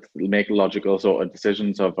and make logical sort of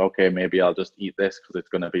decisions of, okay, maybe I'll just eat this because it's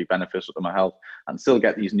going to be beneficial to my health and still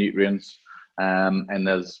get these nutrients, and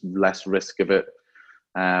there's less risk of it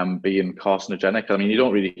being carcinogenic. I mean, you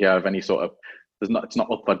don't really hear of any sort of, it's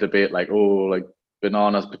not up for debate like, oh, like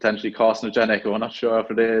bananas potentially carcinogenic, or we're not sure if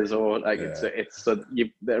it is, or like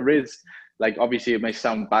there is, like, obviously it may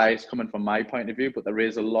sound biased coming from my point of view, but there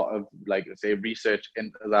is a lot of like, say, research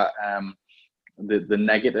into that, the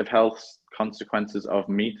negative health consequences of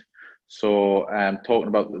meat. So talking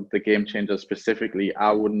about the game changer specifically,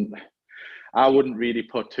 I wouldn't really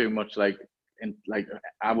put too much I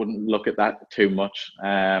wouldn't look at that too much.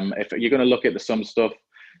 If you're going to look at some stuff,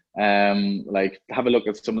 like have a look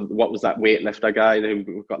at what was that weightlifter guy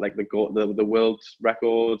who got like the world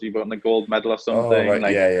record, he won the gold medal or something. Oh right,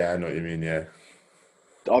 like, yeah, I know what you mean. Yeah,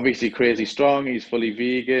 obviously crazy strong, he's fully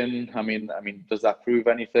vegan. I mean, does that prove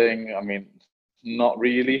anything? I mean, not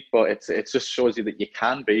really, but it just shows you that you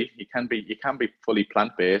can be fully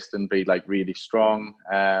plant-based and be like really strong.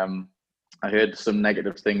 I heard some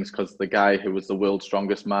negative things because the guy who was the world's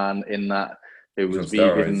strongest man in that, who was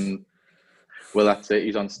vegan. Well, that's it.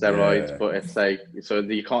 He's on steroids, yeah. But it's like, so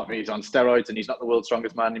you can't. He's on steroids, and he's not the world's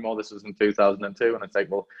strongest man anymore. This was in 2002, and it's like,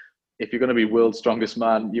 well, if you're going to be world's strongest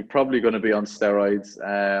man, you're probably going to be on steroids.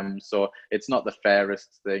 So it's not the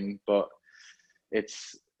fairest thing, but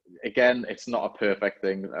it's not a perfect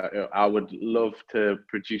thing. I would love to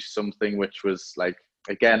produce something which was like,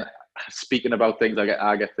 again, speaking about things,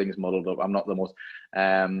 I get things muddled up. I'm not the most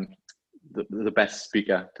the best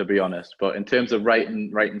speaker, to be honest, but in terms of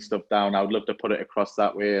writing stuff down, I would love to put it across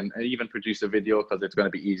that way, and even produce a video, because it's going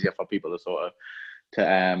to be easier for people to sort of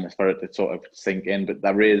for it to sort of sink in. But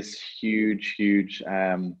there is huge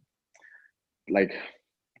like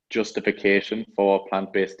justification for a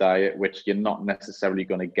plant-based diet, which you're not necessarily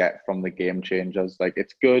going to get from the game changers. Like,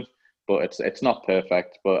 it's good, but it's not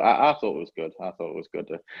perfect. But I thought it was good.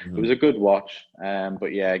 Mm-hmm. It was a good watch.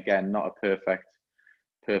 But yeah, again, not a perfect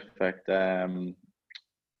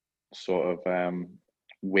sort of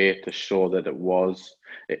way to show that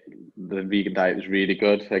the vegan diet is really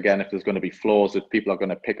good. Again, if there's going to be flaws that people are going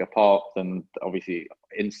to pick apart, then obviously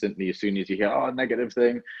instantly, as soon as you hear negative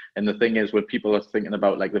thing, and the thing is, when people are thinking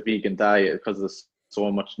about like the vegan diet, because there's so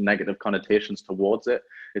much negative connotations towards it,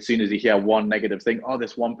 as soon as you hear one negative thing,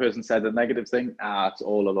 this one person said a negative thing, it's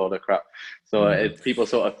all a load of crap. So people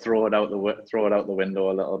sort of throw it out the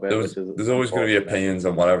window a little bit. There's always going to be opinions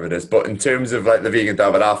on whatever it is, but in terms of like the vegan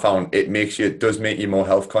diet, what I found, it does make you more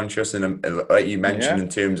health conscious, and like you mentioned, in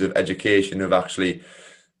terms of education, of actually,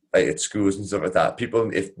 like at schools and stuff like that,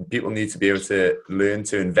 if people need to be able to learn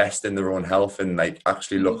to invest in their own health and like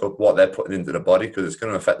actually look up what they're putting into the body, because it's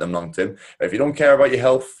going to affect them long term. If you don't care about your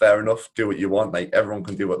health, fair enough, do what you want. Like, everyone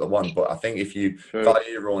can do what they want, but I think if you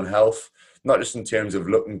value your own health, not just in terms of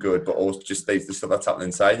looking good, but also just the stuff that's happening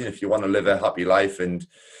inside you. If you want to live a happy life, and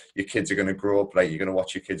your kids are going to grow up, like, you're going to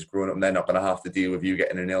watch your kids growing up, and they're not going to have to deal with you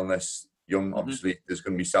getting an illness young. Obviously, there's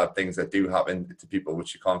going to be sad things that do happen to people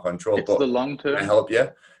which you can't control. It's the long term. To help you,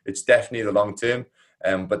 it's definitely the long term.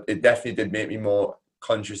 But it definitely did make me more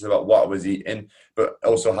conscious about what I was eating, but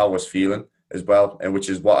also how I was feeling as well. And which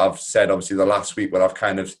is what I've said, obviously, the last week, when I've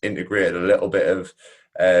kind of integrated a little bit of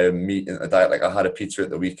meat in the diet. Like, I had a pizza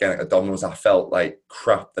at the weekend at Domino's. I felt like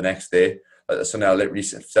crap the next day. Like, something I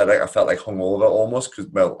recently said, like, I felt like hungover almost, because,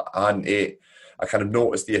 well, I hadn't ate. I kind of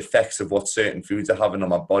noticed the effects of what certain foods are having on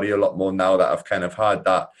my body a lot more now that I've kind of had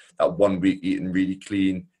that 1 week eating really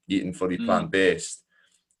clean, eating fully plant-based.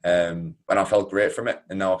 And I felt great from it.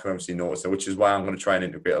 And now I can obviously notice it, which is why I'm going to try and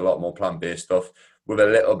integrate a lot more plant-based stuff with a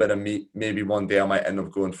little bit of meat. Maybe one day I might end up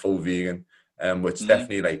going full vegan, which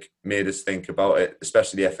definitely like made us think about it,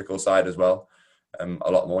 especially the ethical side as well, a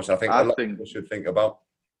lot more. So I think a lot of people should think about.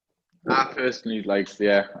 I personally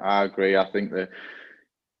I agree. I think that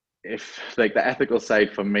if like the ethical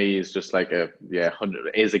side for me is just like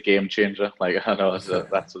 100 is a game changer. Like, I know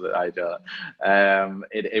that's what I do.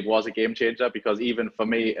 It was a game changer, because even for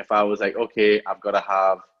me, if I was like, okay, I've got to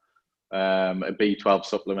have a B12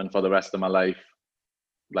 supplement for the rest of my life,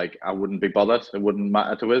 like I wouldn't be bothered. It wouldn't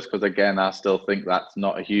matter to us because again, I still think that's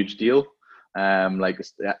not a huge deal. Like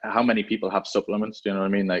how many people have supplements? Do you know what I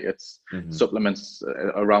mean? Like it's supplements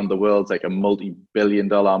around the world, like a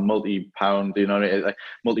multi-billion-dollar, multi-pound, you know, like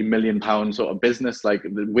multi-million-pound sort of business, like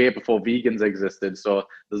way before vegans existed. So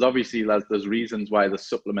there's obviously there's reasons why the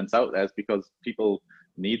supplements out there is because people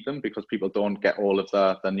need them, because people don't get all of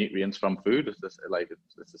the nutrients from food. It's just like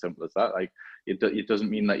it's as simple as that. Like it doesn't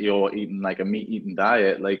mean that you're eating like a meat-eating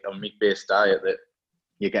diet, like a meat-based diet, that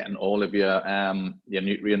you're getting all of your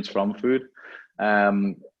nutrients from food.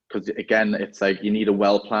 Because again, it's like you need a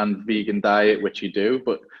well-planned vegan diet, which you do,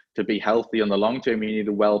 but to be healthy on the long term, you need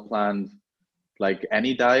a well-planned, like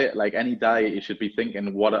any diet, you should be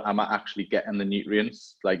thinking, what am I actually getting the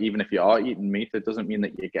nutrients? Like even if you are eating meat, it doesn't mean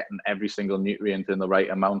that you're getting every single nutrient in the right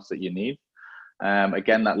amounts that you need.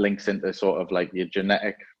 Again, that links into sort of like your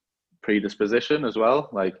genetic predisposition as well.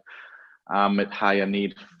 Like I'm at higher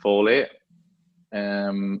need folate.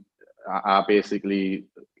 I basically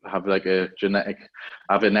have like a genetic,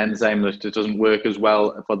 I have an enzyme that doesn't work as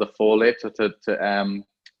well for the folate to the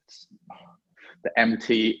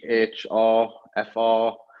MTHFR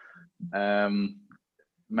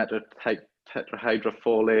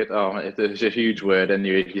tetrahydrofolate. Oh, it's a huge word, and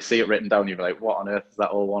you see it written down, you're like, what on earth is that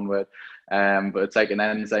all one word? But it's like an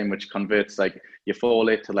enzyme which converts like your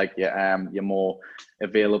folate to like your more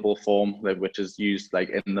available form, which is used like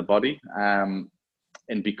in the body.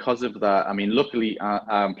 And because of that, I mean, luckily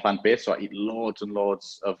I'm plant-based, so I eat loads and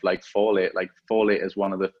loads of like folate. Like folate is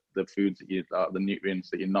one of the foods that the nutrients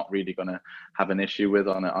that you're not really going to have an issue with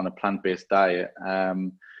on a plant-based diet.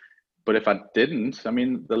 But if I didn't, I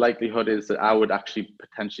mean, the likelihood is that I would actually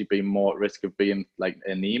potentially be more at risk of being like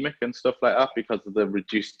anemic and stuff like that because of the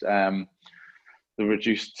reduced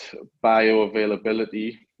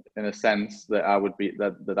bioavailability, in a sense, that I would be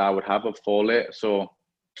that I would have of folate. So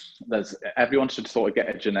everyone should sort of get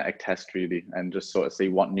a genetic test really, and just sort of see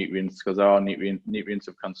what nutrients, because there are nutrients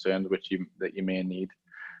of concern that you may need.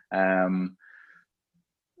 And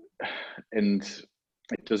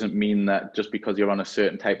it doesn't mean that just because you're on a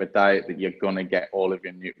certain type of diet that you're going to get all of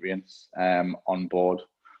your nutrients on board.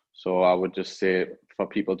 So I would just say for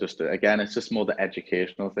people, again, it's just more the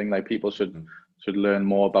educational thing. Like people should learn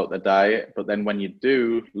more about the diet, but then when you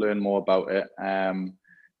do learn more about it,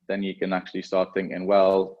 then you can actually start thinking,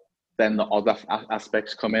 well, then the other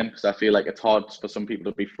aspects come in, because I feel like it's hard for some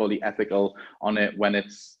people to be fully ethical on it when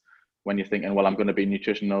you're thinking, well, I'm going to be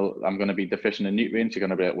nutritional, I'm going to be deficient in nutrients. You're going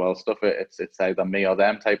to be like, well, stuff it. It's either me or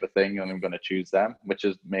them type of thing, and I'm going to choose them, which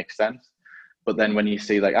makes sense. But then when you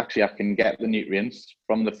see like, actually, I can get the nutrients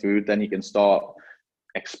from the food, then you can start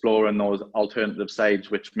exploring those alternative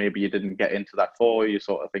sides, which maybe you didn't get into that for. You're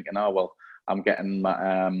sort of thinking, oh, well, I'm getting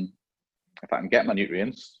my, if I can get my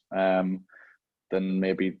nutrients, then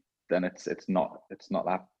maybe then it's not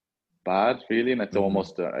that bad really, and it's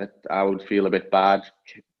almost I would feel a bit bad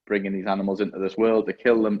bringing these animals into this world to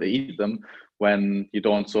kill them, to eat them, when you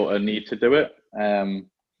don't sort of need to do it.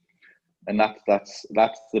 And that's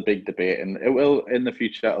the big debate, and it will in the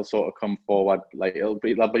future. It'll sort of come forward. Like there'll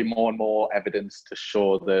be more and more evidence to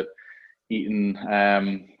show that eating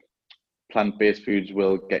plant-based foods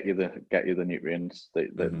will get you the nutrients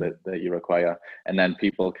that you require, and then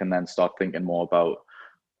people can then start thinking more about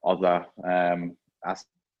other aspects.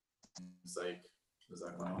 Like, is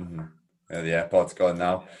that going on? Yeah, the airport's gone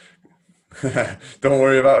now. Don't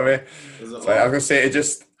worry about me. So I was gonna say,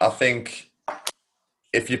 I think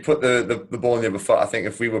if you put the ball in the other foot, I think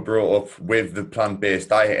if we were brought up with the plant-based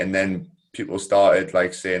diet and then people started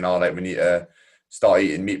like saying, oh, like we need to start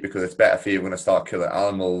eating meat because it's better for you, we're going to start killing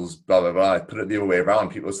animals, blah, blah, blah. Put it the other way around.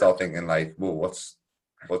 People start thinking like, well, what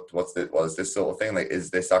is this sort of thing? Like,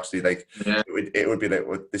 is this actually like, it would be like,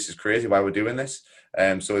 well, this is crazy why we're doing this.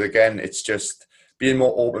 So again, it's just being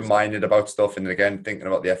more open-minded about stuff, and again, thinking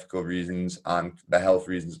about the ethical reasons and the health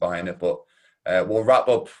reasons behind it. But we'll wrap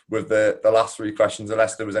up with the last three questions,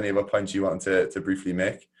 unless there was any other points you wanted to briefly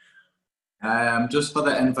make. Just for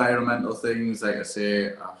the environmental things, like I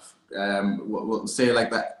say, we'll say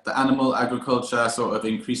like that the animal agriculture sort of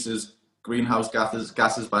increases greenhouse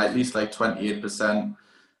gases by at least like 28%.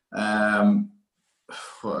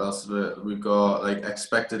 What else we've got? Like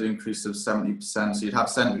expected increase of 70%. So you'd have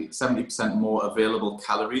 70% more available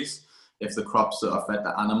calories if the crops that are fed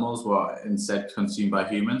to animals were instead consumed by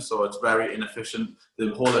humans. So it's very inefficient.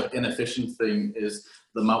 The whole inefficient thing is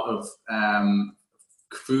the amount of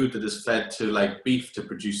food that is fed to like beef to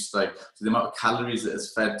produce like, so the amount of calories that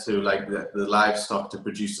is fed to like the livestock to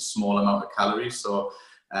produce a small amount of calories. So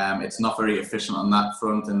it's not very efficient on that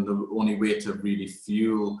front, and the only way to really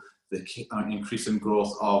fuel increasing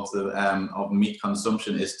growth of the of meat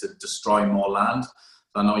consumption is to destroy more land.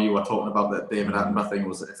 So I know you were talking about that David Attenborough thing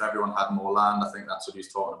was if everyone had more land. I think that's what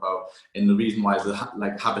he's talking about. And the reason why the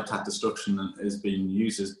habitat destruction is being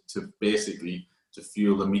used is to basically to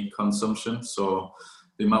fuel the meat consumption. So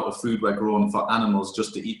the amount of food we're growing for animals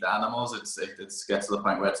just to eat the animals, it gets to the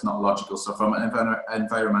point where it's not logical. So from an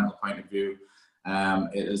environmental point of view,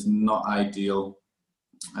 it is not ideal.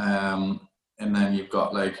 And then you've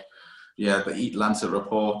got the Eat Lancet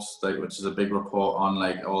report, which is a big report on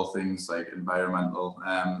all things environmental,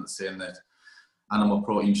 saying that animal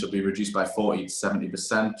protein should be reduced by 40 to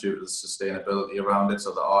 70% due to the sustainability around it.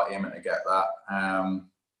 So they are aiming to get that.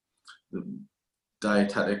 The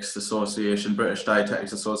Dietetics Association, British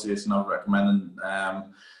Dietetics Association, are recommending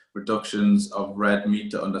reductions of red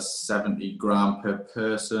meat to under 70 gram per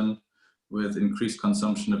person, with increased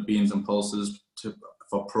consumption of beans and pulses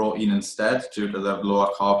for protein instead, due to the lower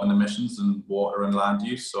carbon emissions and water and land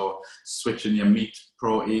use. So switching your meat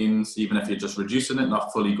proteins, even if you're just reducing it,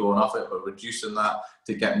 not fully going off it, but reducing that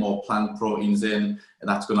to get more plant proteins in, and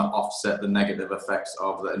that's going to offset the negative effects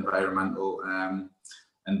of the environmental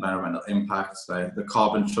impacts. The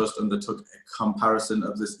Carbon Trust undertook a comparison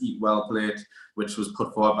of this Eat Well plate, which was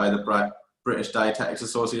put forward by the British Dietetics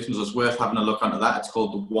Association. So it's worth having a look onto that. It's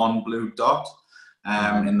called the One Blue Dot.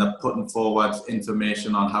 And they're putting forward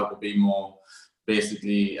information on how to be more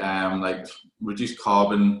basically reduce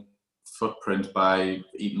carbon footprint by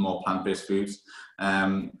eating more plant-based foods.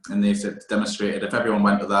 And they said demonstrated if everyone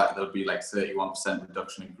went to that, there would be 31%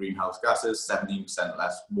 reduction in greenhouse gases, 17%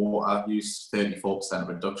 less water use, 34%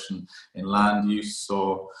 reduction in land use.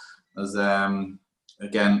 So as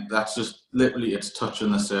again, that's just literally it's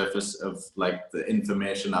touching the surface of the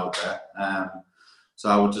information out there. So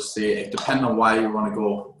I would just say, depending on why you want to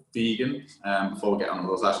go vegan, before we get on to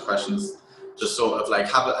those last questions, just sort of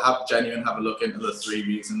have a look into the 3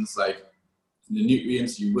 reasons. The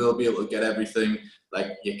nutrients, you will be able to get everything.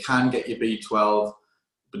 You can get your B12,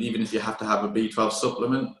 but even if you have to have a B12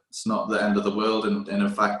 supplement, it's not the end of the world. And in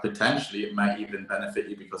fact, potentially it might even benefit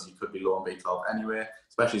you because you could be low on B12 anyway,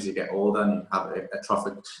 especially as you get older and you have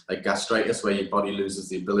atrophic gastritis, where your body loses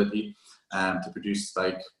the ability to produce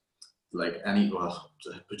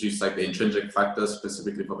produce the intrinsic factors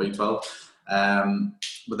specifically for B12.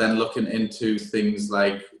 But then looking into things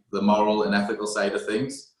like the moral and ethical side of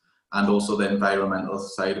things, and also the environmental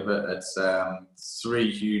side of it, it's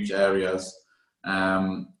 3 huge areas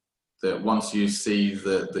that once you see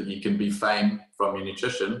that you can be fine from your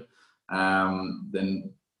nutrition,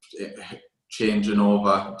 then changing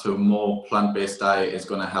over to a more plant-based diet is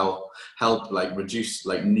going to help reduce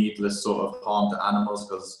needless sort of harm to animals,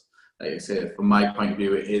 because like I say, from my point of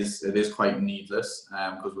view, it is quite needless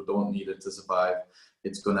because we don't need it to survive.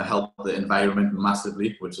 It's going to help the environment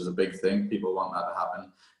massively, which is a big thing. People want that to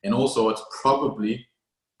happen. And also, it's probably,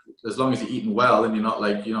 as long as you're eating well and you're not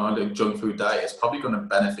a junk food diet, it's probably going to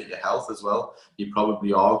benefit your health as well. You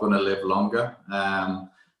probably are going to live longer,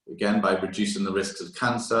 again, by reducing the risks of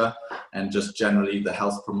cancer and just generally the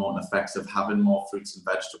health promoting effects of having more fruits and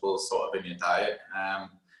vegetables sort of in your diet.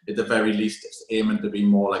 At the very least, it's aiming to be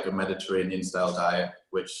more like a Mediterranean style diet,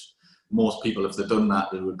 which most people, if they've done that,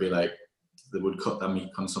 they would cut their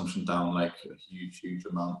meat consumption down a huge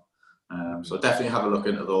amount. So definitely have a look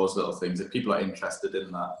into those little things if people are interested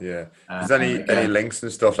in that. Yeah. Is there any links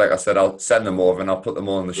and stuff? Like I said, I'll send them over and I'll put them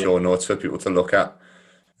all in the show notes for people to look at.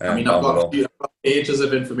 I've got pages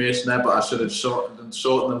of information there, but I should have shortened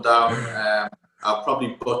them down. I've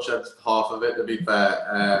probably butchered half of it, to be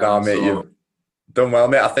fair. Mate, you've done well,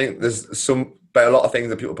 mate. I think there's a lot of things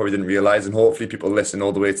that people probably didn't realise, and hopefully people listen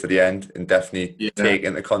all the way to the end and definitely take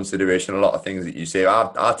into consideration a lot of things that you say.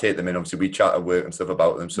 I take them in. Obviously, we chat at work and stuff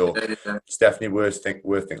about them, so it's definitely worth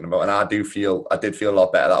thinking about. And I did feel a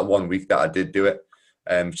lot better that 1 week that I did do it.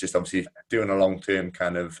 Just obviously doing a long-term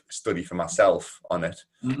kind of study for myself on it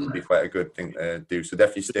would be quite a good thing to do. So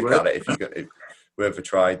definitely stick at it if you get it. Worth a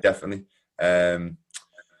try, definitely.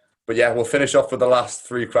 But yeah, we'll finish off with the last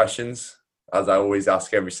 3 questions, as I always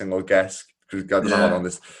ask every single guest. Because we've got on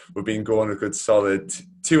this, we've been going a good solid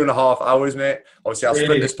 2.5 hours, mate. Obviously, I think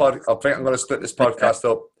I'm going to split this podcast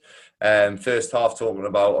up. First half talking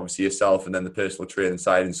about obviously yourself, and then the personal training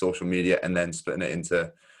side and social media, and then splitting it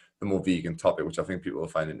into the more vegan topic, which I think people will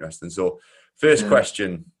find interesting. So, first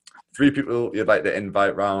question: 3 people you'd like to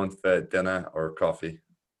invite round for dinner or coffee?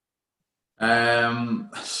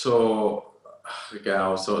 So. Again, I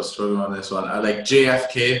was sort of struggling on this one. I like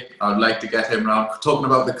JFK. I'd like to get him around talking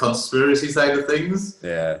about the conspiracy side of things.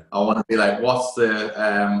 Yeah. I want to be like, what's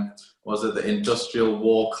the was it the industrial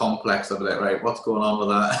war complex of it? Right, what's going on with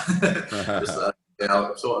that? Just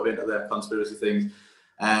I'm sort of into the conspiracy things.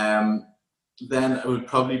 Then it would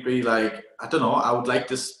probably be like, I don't know, I would like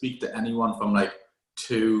to speak to anyone from like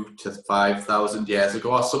 2,000 to 5,000 years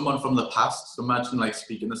ago, or someone from the past. So imagine like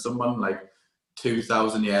speaking to someone like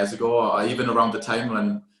 2,000 years ago, or even around the time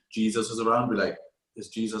when Jesus was around, be like, is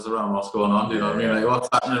Jesus around? What's going on? Do you know what I mean? Like, what's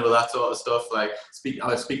happening with that sort of stuff? Like, I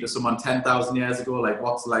would speak to someone 10,000 years ago, like,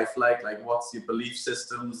 what's life like? Like, what's your belief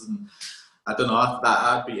systems? And I don't know,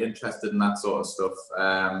 I'd be interested in that sort of stuff,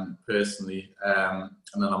 personally. And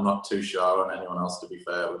then I'm not too sure on anyone else, to be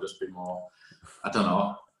fair. It would just be more, I don't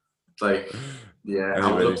know, like, yeah,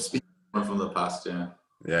 I would love to speak to someone from the past, yeah.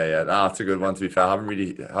 Yeah, that's a good one, to be fair. I haven't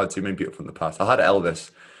really had too many people from the past. I had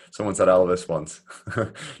Elvis. Someone said Elvis once.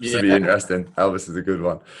 Just to be interesting. Elvis is a good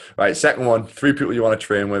one. Right, second one, 3 people you want to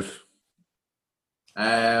train with.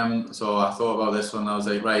 So I thought about this one. I was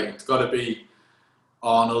like, right, it's got to be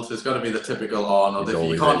Arnold. It's got to be the typical Arnold. He's if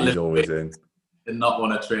always you can't in. He's always in. And not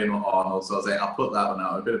want to train with Arnold, so I was like, I'll put that one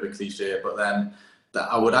out. A bit of a cliche, but then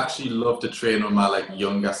I would actually love to train with my like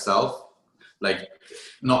younger self. Like,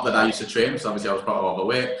 not that I used to train, so obviously I was probably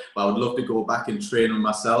overweight, but I would love to go back and train with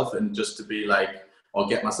myself, and just to be like, or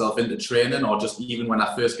get myself into training, or just even when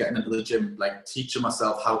I first getting into the gym, like teaching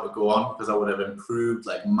myself how to go on, because I would have improved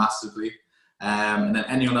like massively. And then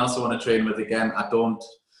anyone else I want to train with, again, I don't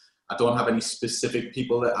have any specific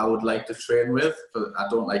people that I would like to train with, but I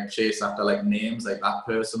don't like chase after like names like that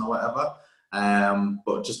person or whatever.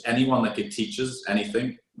 But just anyone that could teach us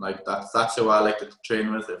anything, like that's who I like to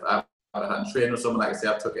train with. If I hadn't trained with someone, like I say,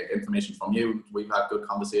 I took information from you. We've had good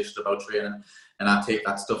conversations about training, and I take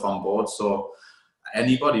that stuff on board. So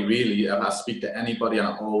anybody really, if I speak to anybody, and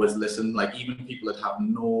I always listen, like even people that have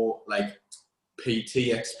no like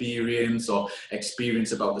PT experience or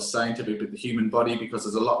experience about the scientific, the human body, because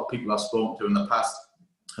there's a lot of people I've spoken to in the past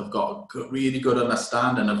have got a good, really good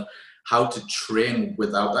understanding of how to train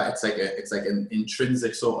without that. It's like an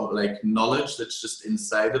intrinsic sort of like knowledge that's just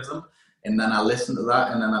inside of them. And then I listen to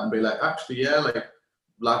that, and then I can be like, actually, yeah, like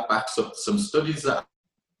that backs up some studies that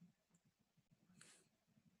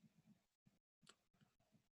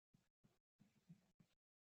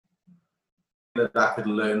I could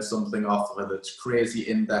learn something off, whether it's crazy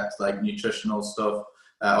in-depth like nutritional stuff,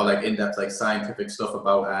 or like in-depth like scientific stuff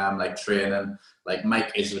about like training. Like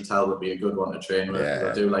Mike Israetel would be a good one to train with.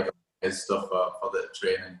 I do like his stuff for the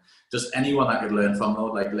training. Just anyone I could learn from, though,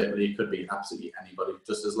 like literally it could be absolutely anybody,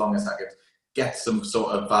 just as long as I could get some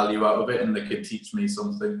sort of value out of it, and they could teach me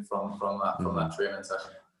something from that training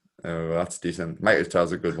session. Oh, that's decent. Mike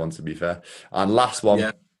Israetel's a good one, to be fair. And last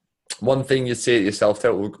one, one thing you'd say to yourself,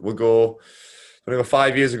 we'll go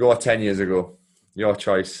 5 years ago or 10 years ago. Your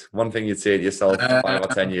choice. One thing you'd say to yourself 5 or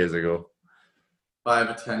 10 years ago. 5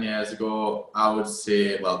 or 10 years ago, I would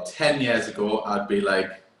say, well, 10 years ago, I'd be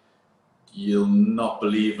like, you'll not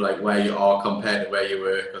believe like where you are compared to where you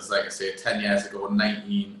were. Because like I say, 10 years ago,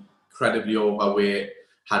 19, incredibly overweight,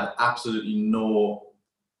 had absolutely no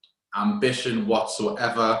ambition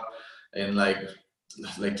whatsoever, and like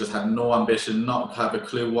just had no ambition, not have a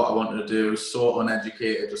clue what I wanted to do, so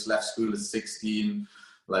uneducated, just left school at 16,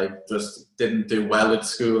 like just didn't do well at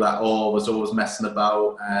school at all, was always messing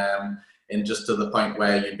about, and just to the point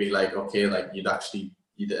where you'd be like, okay, like you'd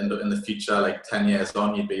end up in the future, like 10 years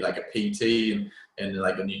on, you'd be like a PT and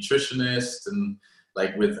like a nutritionist, and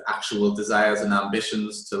like with actual desires and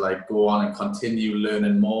ambitions to like go on and continue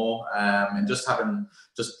learning more, and just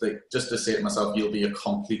to say to myself, you'll be a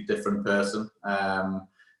complete different person, and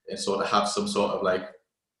sort of have some sort of like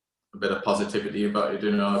a bit of positivity about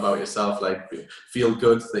about yourself, like feel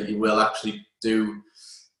good that you will actually do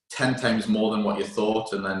 10 times more than what you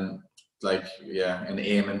thought, and then like and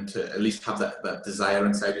aiming to at least have that desire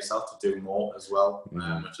inside yourself to do more as well,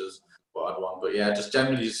 which is what I'd want. But yeah, just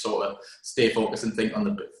generally just sort of stay focused and think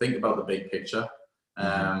about the big picture,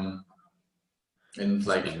 and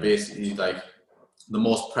like basically like the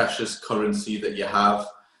most precious currency that you have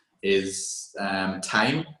is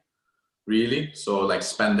time, really. So like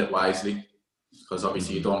spend it wisely, because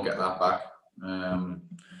obviously you don't get that back. I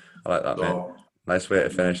like that, mate. Nice way to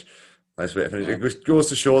finish. It goes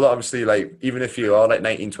to show that obviously, like, even if you are like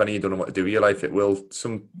 19, 20, you don't know what to do with your life,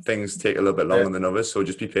 some things take a little bit longer than others. So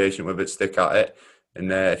just be patient with it, stick at it.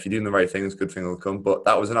 And if you're doing the right things, good things will come. But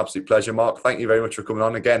that was an absolute pleasure, Mark. Thank you very much for coming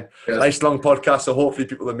on again. Yes. Nice long podcast. So hopefully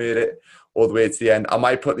people have made it all the way to the end. I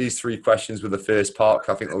might put these 3 questions with the first part,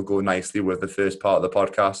 because I think it'll go nicely with the first part of the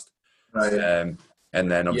podcast. Right.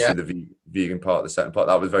 And then obviously the vegan part, the second part.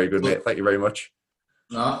 That was very good, mate. Thank you very much.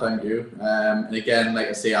 No, thank you. And again, like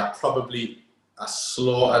I say, I slaughtered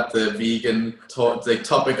the vegan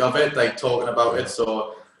topic of it, like talking about it.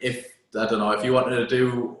 So if I don't know if you wanted to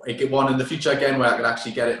do one in the future again where I could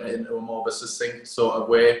actually get it into a more of a succinct sort of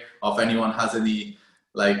way, or if anyone has any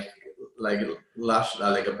like a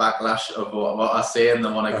backlash of what I say and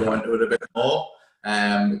they want to go into it a bit more.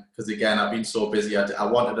 Because again, I've been so busy. I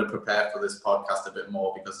wanted to prepare for this podcast a bit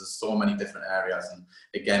more because there's so many different areas, and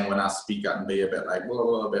again, when I speak, I can be a bit like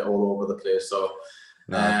a bit all over the place. So,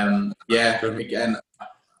 again,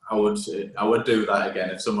 I would do that again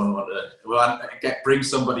if someone wanted to bring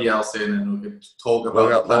somebody else in and we could talk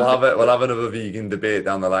about. We'll have another vegan debate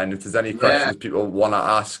down the line. If there's any questions people want to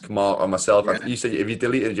ask Mark or myself, you said, have you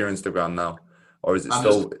deleted your Instagram now, or is it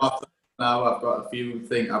still? Now I've got a few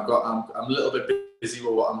things. I'm a little bit busy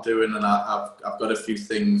with what I'm doing, and I've got a few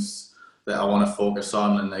things that I want to focus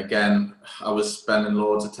on. And again, I was spending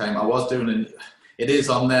loads of time. I was doing it is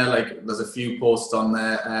on there. Like there's a few posts on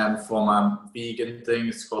there for my vegan thing.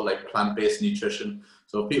 It's called like plant-based nutrition.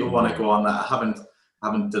 So if people want to go on that, I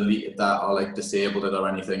haven't deleted that or like disabled it or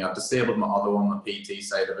anything. I've disabled my other one, the PT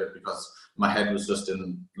side of it, because my head was just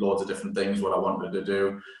in loads of different things what I wanted to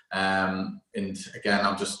do. And again,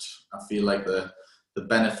 I feel like the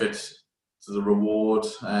benefit to the reward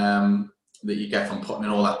that you get from putting in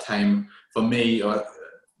all that time. For me,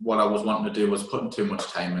 what I was wanting to do was putting too much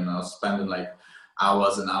time in. I was spending like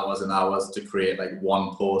hours and hours and hours to create like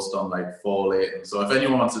one post on like folate. And so if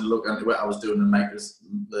anyone wants to look into it, I was doing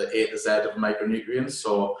the A to Z of micronutrients.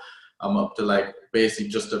 So I'm up to like basically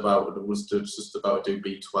just about to do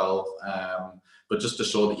B12, but just to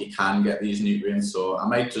show that you can get these nutrients. So I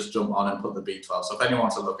might just jump on and put the B12. So if anyone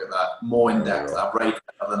wants to look at that more in depth, I write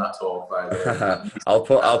better than I talk, by the way. I'll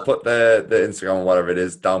put the Instagram or whatever it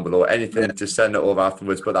is down below. Anything, just send it over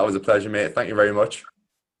afterwards. But that was a pleasure, mate. Thank you very much.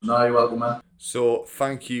 No, you're welcome, man. So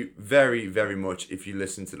thank you very, very much if you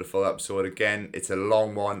listened to the full episode. Again, it's a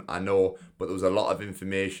long one, I know, but there was a lot of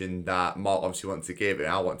information that Mark obviously wanted to give and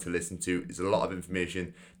I want to listen to. There's a lot of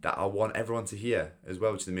information that I want everyone to hear as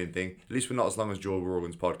well, which is the main thing. At least we're not as long as Joe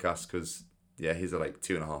Rogan's podcast, because, yeah, he's like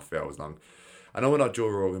 2.5, 3 hours long. I know we're not Joe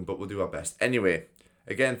Rogan, but we'll do our best. Anyway,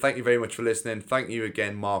 again, thank you very much for listening. Thank you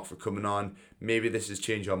again, Mark, for coming on. Maybe this has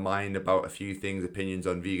changed your mind about a few things, opinions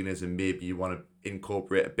on veganism. Maybe you want to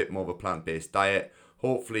incorporate a bit more of a plant-based diet.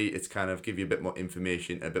 Hopefully it's kind of give you a bit more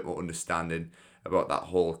information and a bit more understanding about that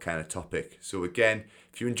whole kind of topic. So again,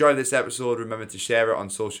 if you enjoyed this episode, remember to share it on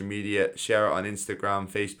social media, share it on Instagram,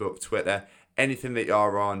 Facebook, Twitter, anything that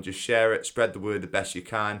you're on, just share it, spread the word the best you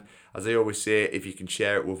can. As I always say, if you can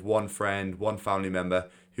share it with one friend, one family member,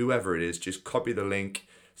 whoever it is, just copy the link,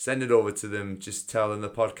 send it over to them, just tell them the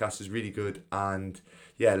podcast is really good, and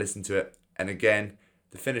yeah, listen to it. And again,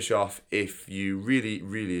 to finish off, if you really,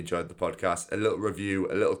 really enjoyed the podcast, a little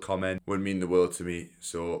review, a little comment would mean the world to me.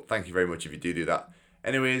 So thank you very much if you do that.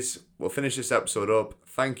 Anyways, we'll finish this episode up.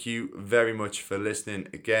 Thank you very much for listening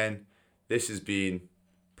again. This has been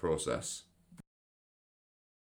Process.